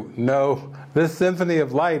drop you. No, this symphony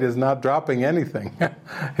of light is not dropping anything.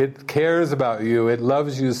 It cares about you. It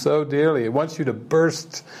loves you so dearly. It wants you to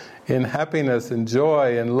burst in happiness and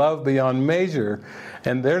joy and love beyond measure.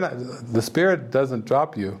 And the Spirit doesn't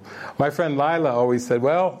drop you. My friend Lila always said,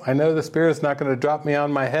 well, I know the Spirit's not going to drop me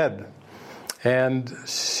on my head. And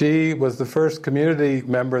she was the first community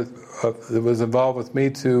member that was involved with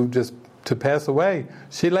me to pass away.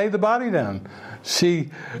 She laid the body down.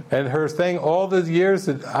 And her thing all the years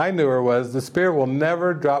that I knew her was, the Spirit will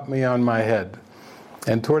never drop me on my head.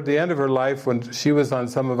 And toward the end of her life, when she was on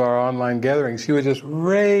some of our online gatherings, she was just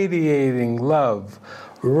radiating love,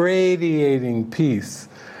 radiating peace.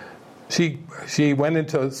 She went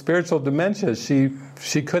into spiritual dementia. She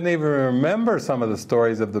couldn't even remember some of the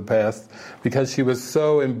stories of the past because she was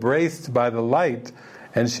so embraced by the light,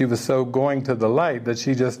 and she was so going to the light that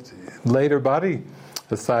she just laid her body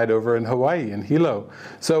aside over in Hawaii, in Hilo.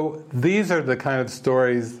 So these are the kind of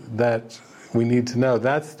stories that we need to know.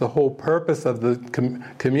 That's the whole purpose of the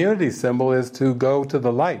community symbol, is to go to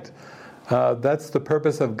the light. That's the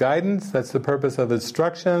purpose of guidance. That's the purpose of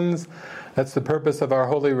instructions. That's the purpose of our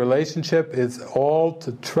holy relationship. It's all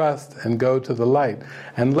to trust and go to the light.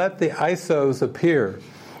 And let the ISOs appear.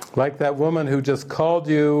 Like that woman who just called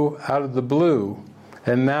you out of the blue,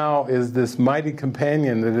 and now is this mighty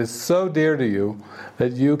companion that is so dear to you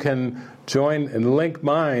that you can join and link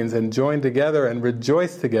minds and join together and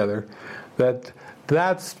rejoice together.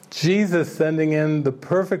 That's Jesus sending in the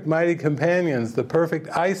perfect mighty companions, the perfect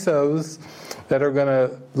ISOs that are going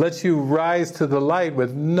to let you rise to the light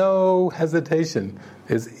with no hesitation,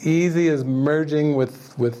 as easy as merging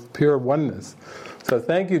with pure oneness. So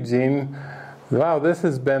thank you, Jean. Wow, this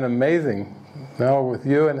has been amazing. Now with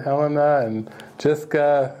you and Helena and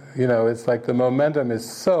Jiska, it's like the momentum is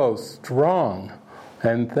so strong.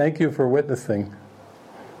 And thank you for witnessing.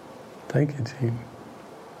 Thank you, Jean.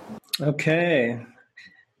 Okay.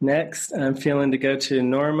 Next, I'm feeling to go to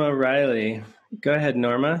Norma Riley. Go ahead,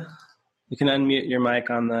 Norma. You can unmute your mic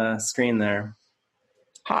on the screen there.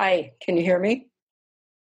 Hi, can you hear me?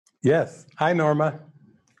 Yes. Hi, Norma.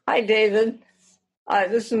 Hi, David.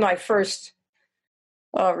 This is my first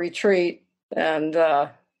retreat, and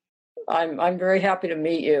I'm very happy to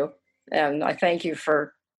meet you, and I thank you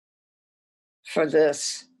for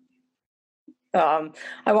this. I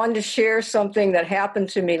wanted to share something that happened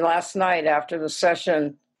to me last night after the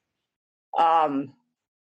session.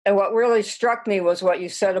 And what really struck me was what you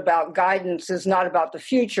said about guidance is not about the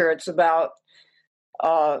future. It's about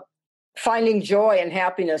finding joy and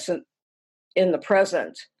happiness in the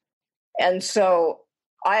present. And so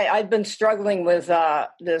I've been struggling with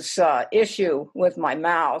this issue with my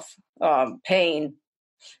mouth, pain.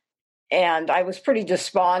 And I was pretty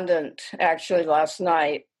despondent, actually, last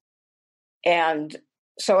night. And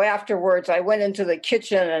so afterwards, I went into the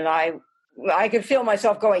kitchen, and I could feel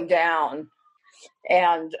myself going down.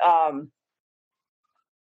 And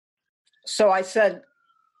so I said,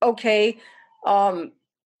 okay,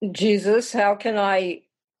 Jesus, how can I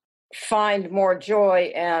find more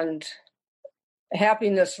joy and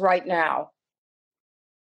happiness right now?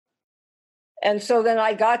 And so then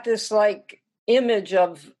I got this like image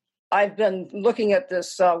of, I've been looking at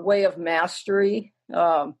this way of mastery.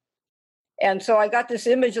 And so I got this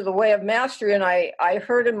image of the way of mastery, and I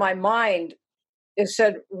heard in my mind, it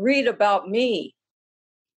said, read about me.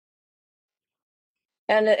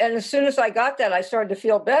 And as soon as I got that, I started to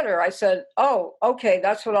feel better. I said, oh, okay,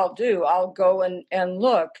 that's what I'll do. I'll go and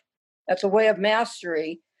look. That's a way of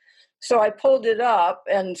mastery. So I pulled it up.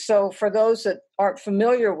 And so for those that aren't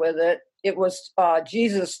familiar with it, it was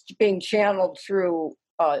Jesus being channeled through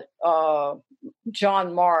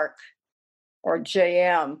John Mark or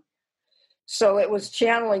JM. So it was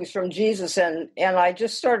channelings from Jesus, and I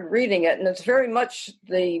just started reading it, and it's very much,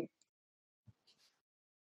 the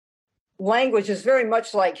language is very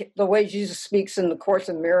much like the way Jesus speaks in the Course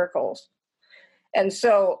in Miracles. And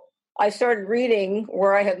so I started reading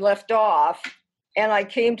where I had left off, and I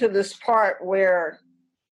came to this part where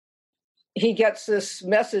he gets this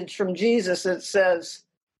message from Jesus that says,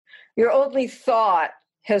 your only thought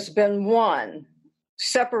has been one,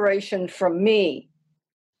 separation from me.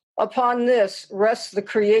 Upon this rests the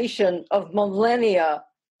creation of millennia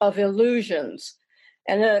of illusions.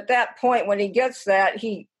 And then at that point, when he gets that,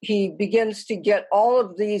 he begins to get all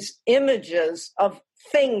of these images of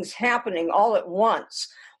things happening all at once.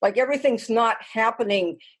 Like everything's not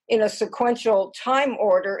happening in a sequential time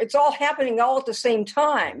order. It's all happening all at the same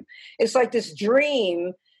time. It's like this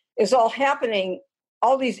dream is all happening.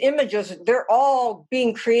 All these images, they're all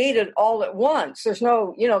being created all at once. There's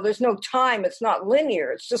no time. It's not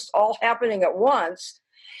linear. It's just all happening at once.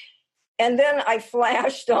 And then I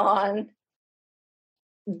flashed on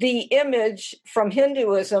the image from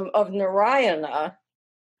Hinduism of Narayana,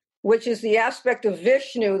 which is the aspect of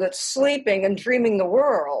Vishnu that's sleeping and dreaming the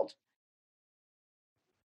world.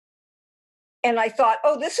 And I thought,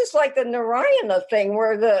 oh, this is like the Narayana thing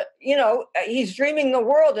where he's dreaming the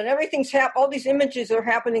world and everything's all these images are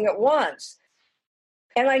happening at once.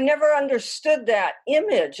 And I never understood that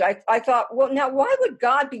image. I thought, well, now why would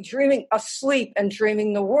God be dreaming asleep and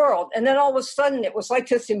dreaming the world? And then all of a sudden it was like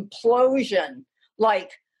this implosion,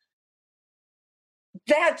 like,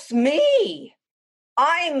 that's me.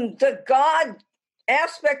 I'm the God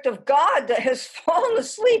aspect of God that has fallen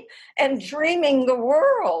asleep and dreaming the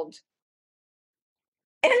world.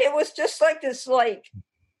 And it was just like this, like,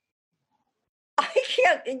 I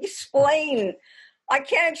can't explain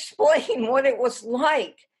what it was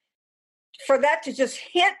like for that to just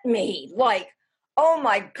hit me, like, oh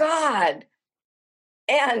my God.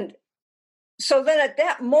 And so then at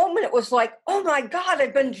that moment, it was like, oh my God,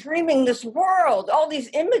 I've been dreaming this world, all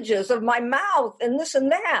these images of my mouth and this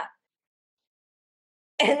and that.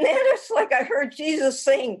 And then it's like I heard Jesus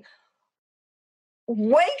saying,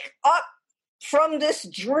 wake up from this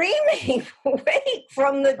dreaming, wake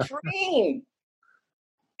from the dream.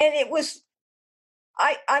 And it was,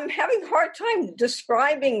 I'm having a hard time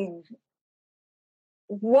describing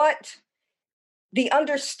what the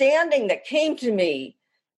understanding that came to me.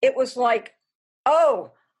 It was like,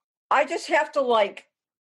 oh, I just have to like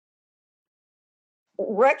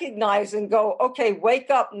recognize and go, okay,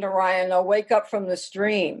 wake up, Narayana, wake up from this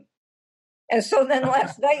dream. And so then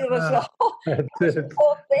last night it was the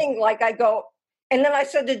whole thing. Like I go, and then I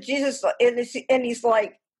said to Jesus, and he's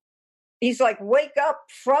like, wake up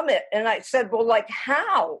from it. And I said, well, like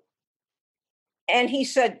how? And he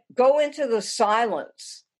said, go into the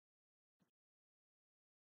silence.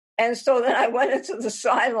 And so then I went into the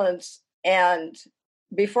silence, and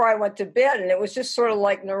before I went to bed, and it was just sort of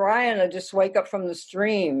like Narayana, just wake up from this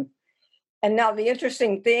dream. And now the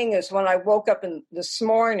interesting thing is when I woke up this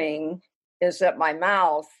morning is that my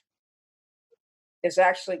mouth is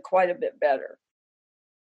actually quite a bit better.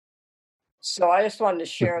 So I just wanted to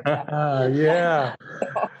share that. Yeah.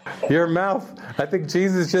 Your mouth. I think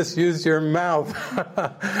Jesus just used your mouth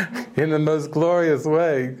in the most glorious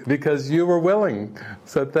way because you were willing.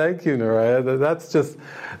 So thank you, Narayana. That's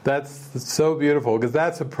so beautiful because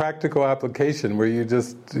that's a practical application where you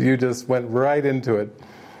just went right into it.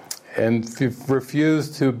 And you've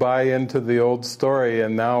refused to buy into the old story,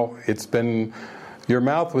 and now your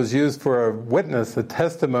mouth was used for a witness, a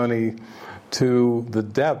testimony to the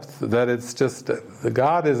depth that it's just,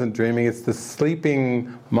 God isn't dreaming, it's the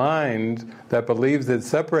sleeping mind that believes it's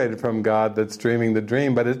separated from God that's dreaming the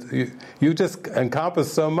dream. But you just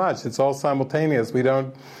encompass so much, it's all simultaneous. We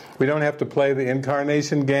don't have to play the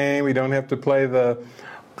incarnation game, we don't have to play the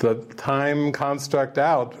time construct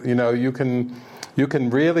out. You can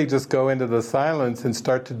really just go into the silence and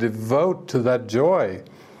start to devote to that joy.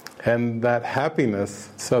 and that happiness.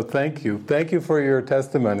 So thank you. Thank you for your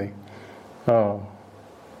testimony. Oh,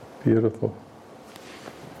 beautiful.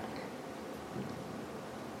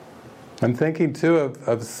 I'm thinking too of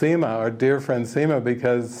Seema, our dear friend Seema,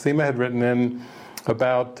 because Seema had written in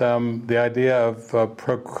about the idea of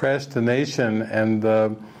procrastination and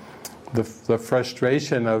the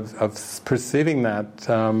frustration of perceiving that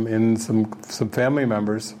in some family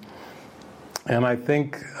members. And I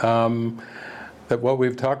think that what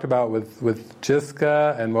we've talked about with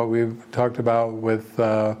Jiska, and what we've talked about with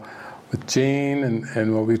Jean,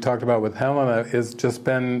 and what we've talked about with Helena is just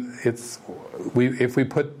been, if we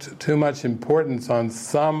put too much importance on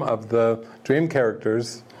some of the dream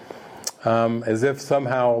characters, as if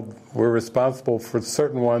somehow we're responsible for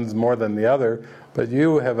certain ones more than the other, but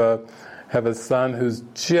you have a son who's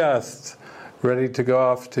just ready to go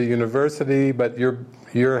off to university, but you're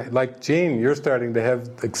like Jean, you're starting to have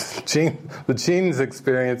Jean's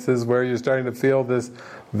experiences where you're starting to feel this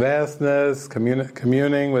vastness,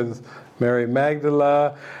 communing with Mary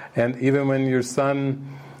Magdalene, and even when your son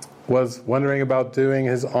was wondering about doing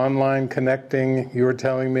his online connecting, you were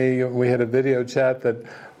telling me, we had a video chat, that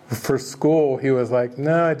for school he was like,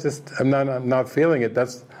 no, I'm not feeling it.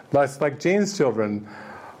 That's like Jean's children.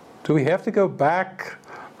 Do we have to go back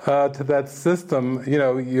to that system?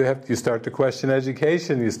 You start to question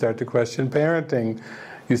education, you start to question parenting,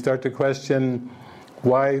 you start to question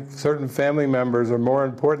why certain family members are more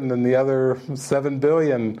important than the other 7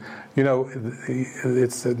 billion.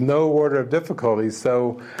 It's no order of difficulty.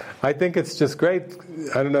 So I think it's just great.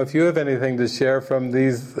 I don't know if you have anything to share from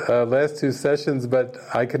these last 2 sessions, but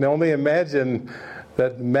I can only imagine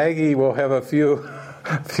that Maggie will have a few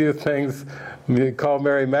things call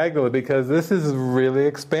Mary Magdalene, because this is really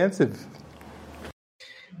expansive.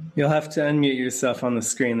 You'll have to unmute yourself on the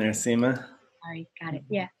screen there, Seema. Sorry, got it.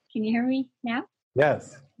 Yeah. Can you hear me now?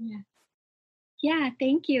 Yes. Yeah,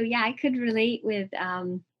 thank you. Yeah, I could relate with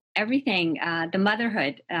everything, the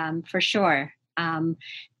motherhood, for sure. And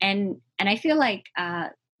I feel like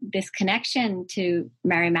this connection to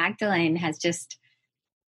Mary Magdalene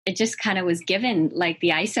it just kind of was given, like the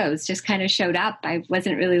ISOs just kind of showed up. I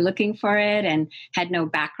wasn't really looking for it and had no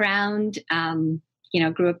background,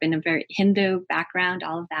 grew up in a very Hindu background,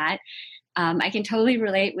 all of that. I can totally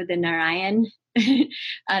relate with the Narayan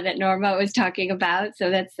that Norma was talking about. So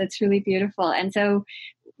that's really beautiful. And so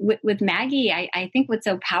with Maggie, I think what's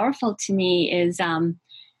so powerful to me is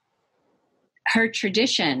her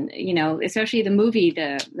tradition, especially the movie,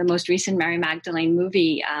 the most recent Mary Magdalene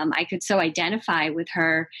movie. I could so identify with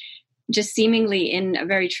her, just seemingly in a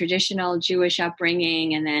very traditional Jewish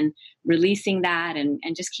upbringing, and then releasing that and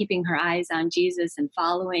just keeping her eyes on Jesus and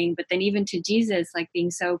following, but then even to Jesus, like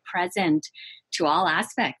being so present to all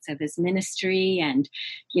aspects of his ministry, and,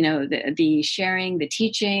 the sharing, the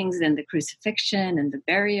teachings, and the crucifixion and the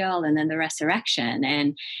burial, and then the resurrection.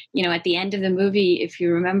 And, at the end of the movie, if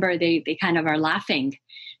you remember, they kind of are laughing.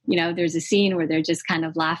 There's a scene where they're just kind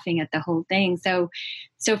of laughing at the whole thing. So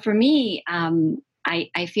for me,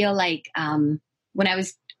 I feel like when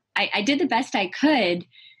I did the best I could,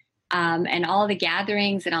 and all the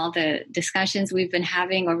gatherings and all the discussions we've been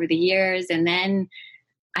having over the years. And then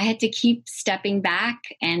I had to keep stepping back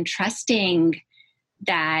and trusting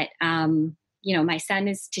that, my son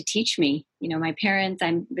is to teach me. My parents,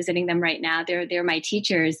 I'm visiting them right now. They're my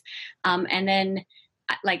teachers. And then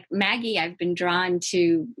like Maggie, I've been drawn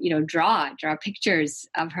to, draw pictures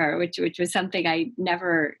of her, which was something I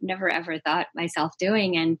never ever thought myself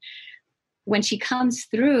doing. And when she comes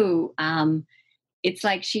through, it's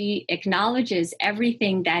like she acknowledges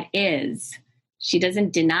everything that is. She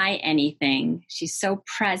doesn't deny anything. She's so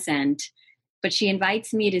present, but she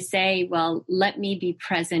invites me to say, well, let me be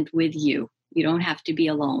present with you. You don't have to be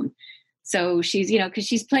alone. So she's, because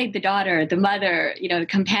she's played the daughter, the mother, the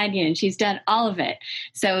companion, she's done all of it.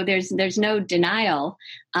 So there's no denial.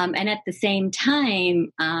 And at the same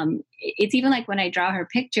time, it's even like when I draw her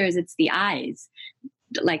pictures, it's the eyes.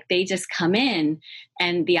 Like they just come in,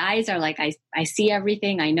 and the eyes are like, I see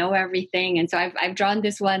everything, I know everything. And so I've drawn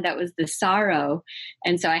this one that was the sorrow.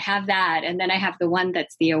 And so I have that. And then I have the one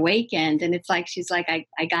that's the awakened. And it's like, she's like,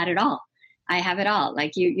 I got it all. I have it all.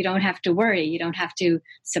 Like you don't have to worry. You don't have to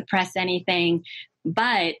suppress anything,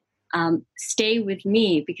 but stay with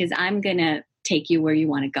me, because I'm going to take you where you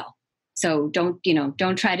want to go. So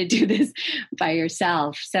don't try to do this by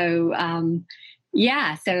yourself. So,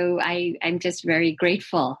 so I'm just very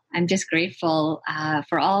grateful. I'm just grateful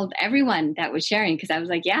for everyone that was sharing, because I was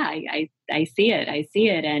like, I see it. I see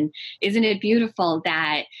it. And isn't it beautiful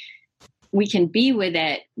that we can be with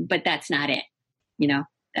it, but that's not it,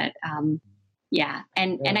 that,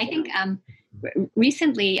 And I think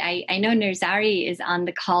recently, I know Nirzari is on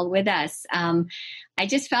the call with us. I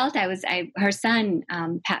just felt her son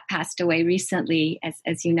passed away recently,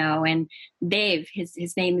 as you know, and Dev,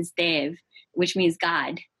 his name is Dev, which means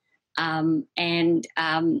God. I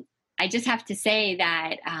just have to say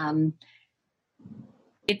that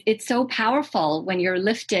it's so powerful when you're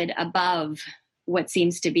lifted above what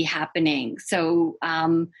seems to be happening. So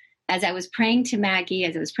as I was praying to Maggie,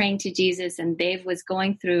 as I was praying to Jesus, and Dev was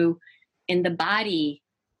going through in the body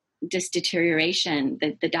this deterioration,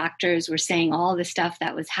 the doctors were saying all the stuff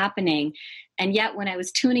that was happening. And yet when I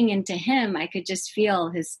was tuning into him, I could just feel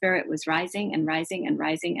his spirit was rising and rising and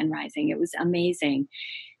rising and rising. It was amazing.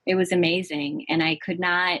 It was amazing. And I could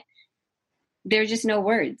not, there's just no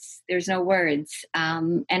words. There's no words.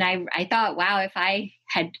 And I thought, wow, if I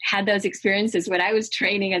had those experiences when I was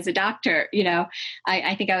training as a doctor,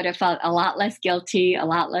 I think I would have felt a lot less guilty, a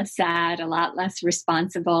lot less sad, a lot less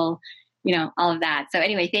responsible, all of that. So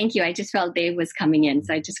anyway, thank you. I just felt Dave was coming in.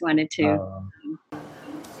 So I just wanted to.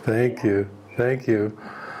 Thank you. Thank you.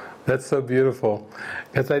 That's so beautiful.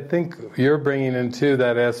 Because I think you're bringing into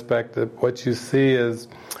that aspect of what you see is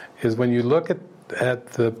when you look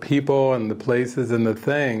at the people and the places and the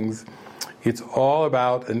things, it's all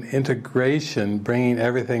about an integration, bringing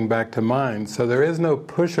everything back to mind. So there is no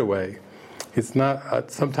push away. It's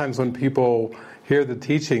not, sometimes when people hear the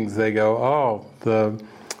teachings, they go, oh,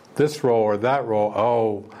 this role or that role,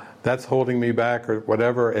 oh, that's holding me back or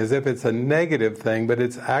whatever, as if it's a negative thing, but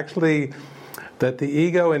it's actually that the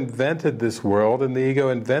ego invented this world and the ego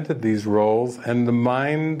invented these roles and the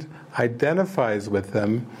mind identifies with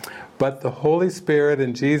them, but the Holy Spirit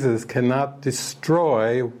and Jesus cannot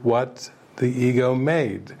destroy what the ego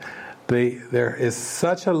made. There is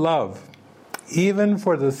such a love, even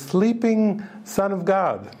for the sleeping Son of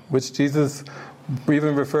God, which Jesus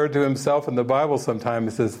even referred to himself in the Bible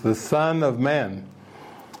sometimes as the Son of Man,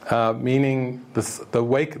 meaning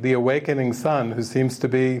the awakening Son who seems to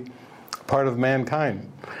be part of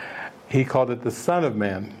mankind. He called it the Son of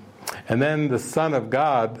Man. And then the Son of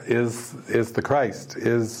God is the Christ,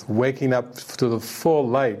 is waking up to the full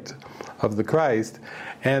light of the Christ.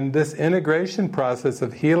 And this integration process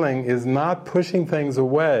of healing is not pushing things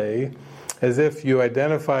away as if you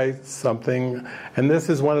identify something, and this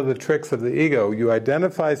is one of the tricks of the ego. You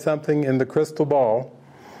identify something in the crystal ball,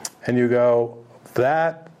 and you go,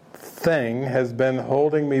 that thing has been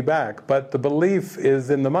holding me back. But the belief is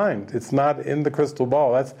in the mind. It's not in the crystal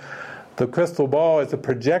ball. The crystal ball is a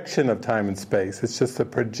projection of time and space. It's just a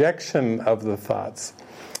projection of the thoughts.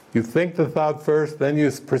 You think the thought first, then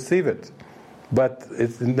you perceive it. But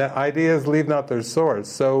the ideas leave not their source.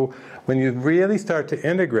 So when you really start to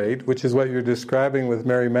integrate, which is what you're describing with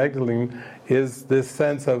Mary Magdalene, is this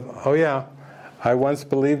sense of, oh yeah, I once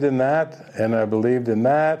believed in that, and I believed in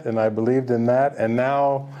that, and I believed in that, and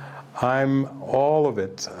now I'm all of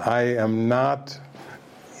it. I am not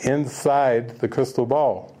inside the crystal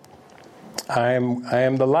ball. I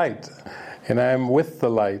am the light, and I am with the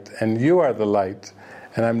light, and you are the light,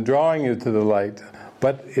 and I'm drawing you to the light.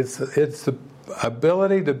 But it's the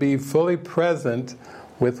ability to be fully present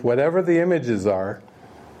with whatever the images are,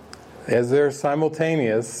 as they're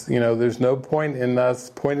simultaneous. There's no point in us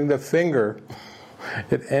pointing the finger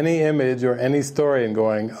at any image or any story and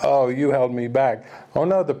going, oh, you held me back. Oh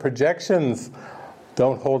no, the projections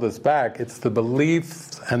don't hold us back. It's the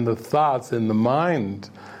beliefs and the thoughts in the mind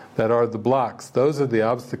that are the blocks. Those are the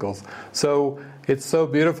obstacles. So it's so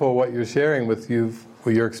beautiful what you're sharing with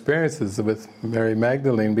your experiences with Mary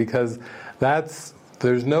Magdalene, because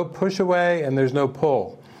there's no push away and there's no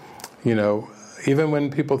pull. Even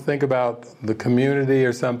when people think about the community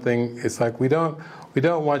or something, it's like we don't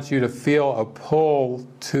want you to feel a pull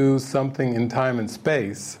to something in time and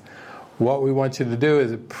space. What we want you to do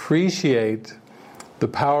is appreciate the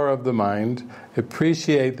power of the mind,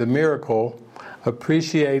 appreciate the miracle,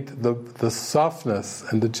 appreciate the softness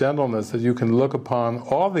and the gentleness that you can look upon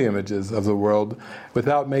all the images of the world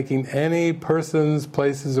without making any persons,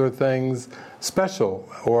 places, or things special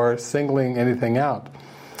or singling anything out.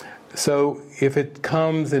 So if it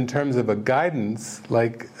comes in terms of a guidance,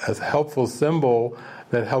 like a helpful symbol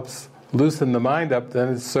that helps loosen the mind up, then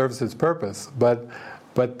it serves its purpose. But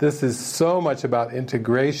this is so much about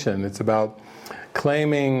integration. It's about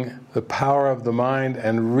claiming the power of the mind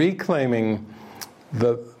and reclaiming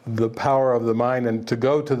the power of the mind, and to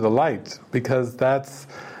go to the light, because that's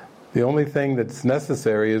the only thing that's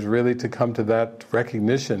necessary, is really to come to that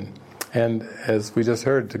recognition. And as we just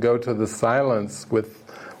heard, to go to the silence with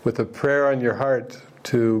a prayer on your heart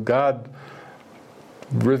to God,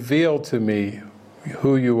 reveal to me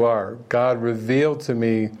who you are. God, reveal to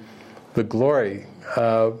me the glory.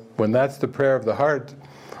 When that's the prayer of the heart,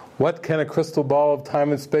 what can a crystal ball of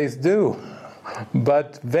time and space do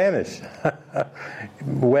but vanish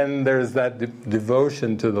when there's that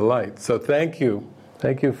devotion to the light? So thank you.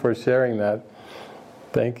 Thank you for sharing that.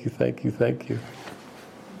 Thank you, thank you, thank you.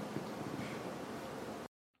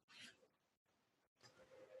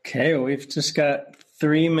 Okay, well, we've just got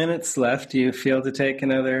 3 minutes left. Do you feel to take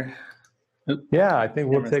another? Yeah, I think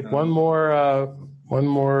we'll take one more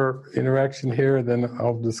interaction here, and then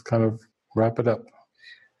I'll just kind of wrap it up.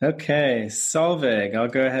 Okay, Solveig, I'll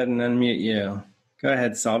go ahead and unmute you. Go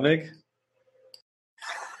ahead, Solveig.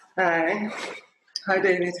 Hi. Hi,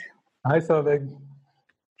 David. Hi, Solveig.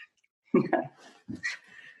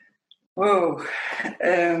 Whoa.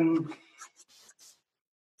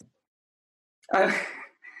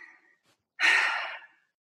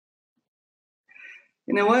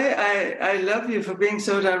 In a way, I love you for being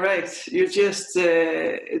so direct. You just,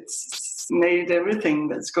 it's made everything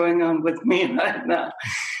that's going on with me right now.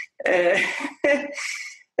 And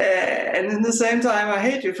in the same time, I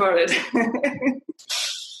hate you for it.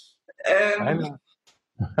 I know.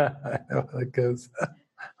 I know how it goes.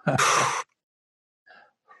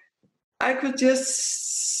 I could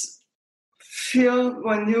just feel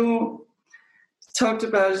when you talked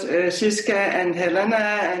about Shiska and Helena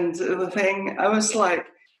and the thing, I was like,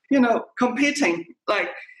 competing. Like,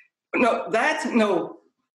 no,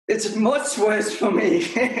 it's much worse for me.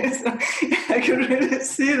 So I could really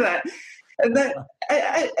see that. And then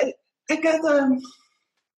I got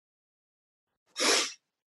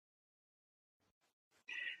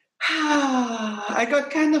I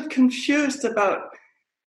got kind of confused about,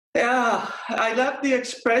 I love the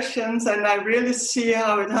expressions, and I really see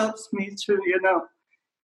how it helps me to,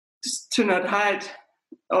 just to not hide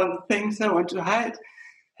all the things I want to hide.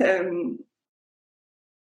 But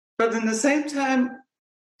in the same time,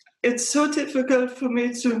 it's so difficult for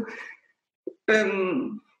me to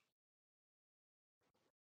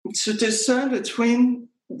discern between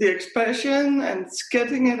the expression and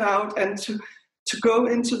getting it out, and to go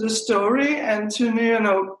into the story and to,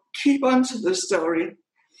 keep on to the story.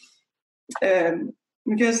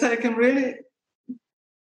 Because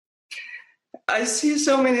I see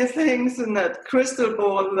so many things in that crystal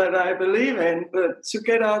ball that I believe in, but to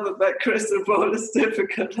get out of that crystal ball is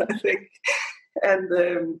difficult, I think.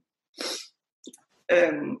 And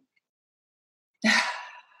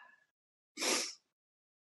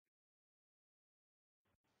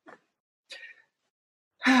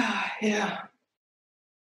yeah.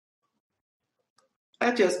 I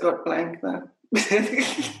just got blank there.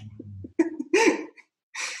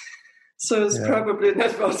 So it's probably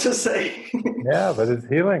not what to say. Yeah, but it's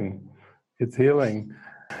healing. It's healing.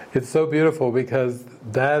 It's so beautiful, because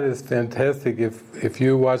that is fantastic. If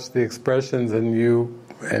you watch the expressions and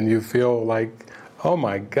you feel like, oh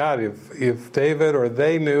my God, if David or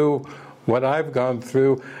they knew what I've gone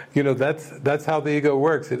through, that's how the ego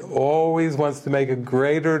works. It always wants to make a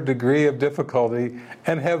greater degree of difficulty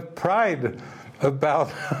and have pride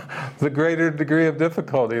about the greater degree of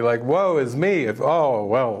difficulty. Like, woe is me, if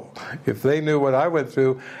they knew what I went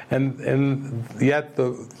through. And yet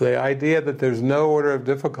the idea that there's no order of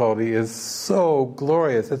difficulty is so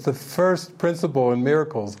glorious. It's the first principle in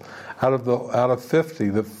miracles out of 50,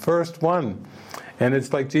 the first one. And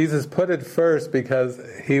it's like Jesus put it first because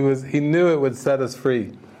he knew it would set us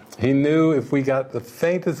free. He knew if we got the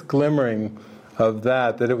faintest glimmering of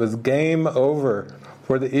that it was game over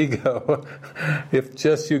for the ego, if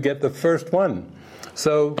just you get the first one.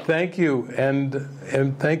 So thank you, and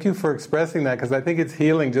thank you for expressing that, because I think it's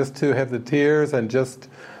healing just to have the tears and just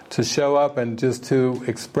to show up and just to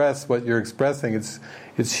express what you're expressing.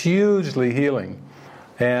 It's hugely healing,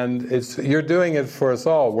 and you're doing it for us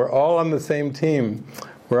all. We're all on the same team.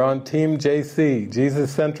 We're on Team JC,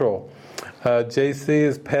 Jesus Central. JC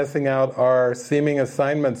is passing out our seeming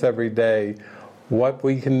assignments every day. How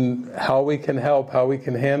we can help, how we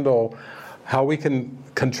can handle, how we can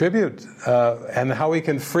contribute, and how we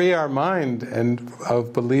can free our mind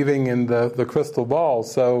of believing in the crystal ball.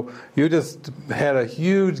 So you just had a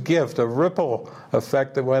huge gift, a ripple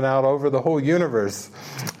effect that went out over the whole universe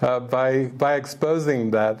by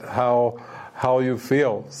exposing that, how you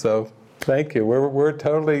feel. So thank you. We're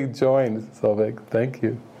totally joined, Solveig. Thank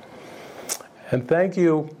you. And thank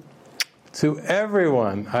you to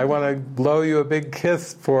everyone. I want to blow you a big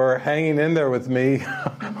kiss for hanging in there with me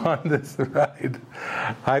on this ride.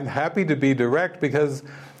 I'm happy to be direct, because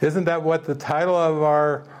isn't that what the title of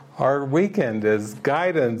our weekend is?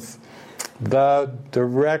 Guidance, the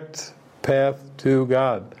direct path to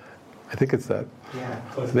God. I think it's that.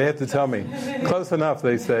 They have to tell me. Close enough,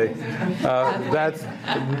 they say. That's,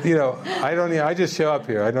 I just show up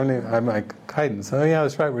here. I'm like, guidance. Oh yeah,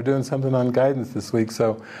 that's right, we're doing something on guidance this week.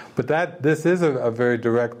 But this is a very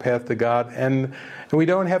direct path to God, and we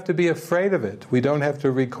don't have to be afraid of it. We don't have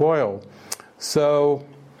to recoil. So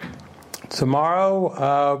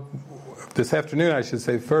tomorrow, this afternoon I should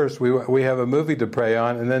say first, we have a movie to pray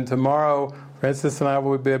on, and then tomorrow Francis and I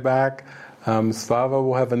will be back. Svava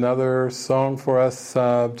will have another song for us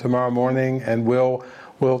tomorrow morning, and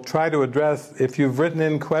we'll try to address, if you've written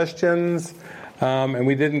in questions and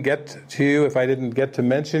we didn't get to you, if I didn't get to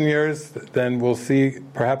mention yours, then we'll see,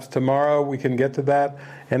 perhaps tomorrow we can get to that.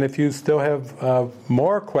 And if you still have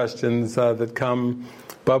more questions that come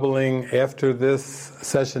bubbling after this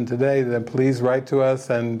session today, then please write to us,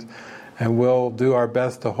 and we'll do our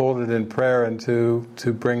best to hold it in prayer and to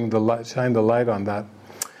bring the light, shine the light on that.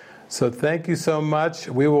 So thank you so much.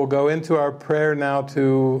 We will go into our prayer now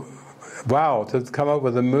to come up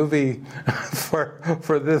with a movie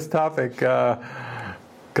for this topic.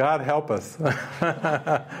 God help us.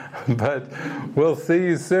 But we'll see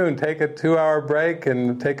you soon. Take a 2-hour break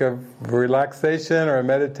and take a relaxation or a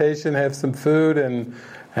meditation, have some food, and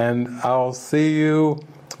I'll see you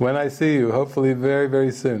when I see you, hopefully very,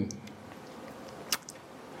 very soon.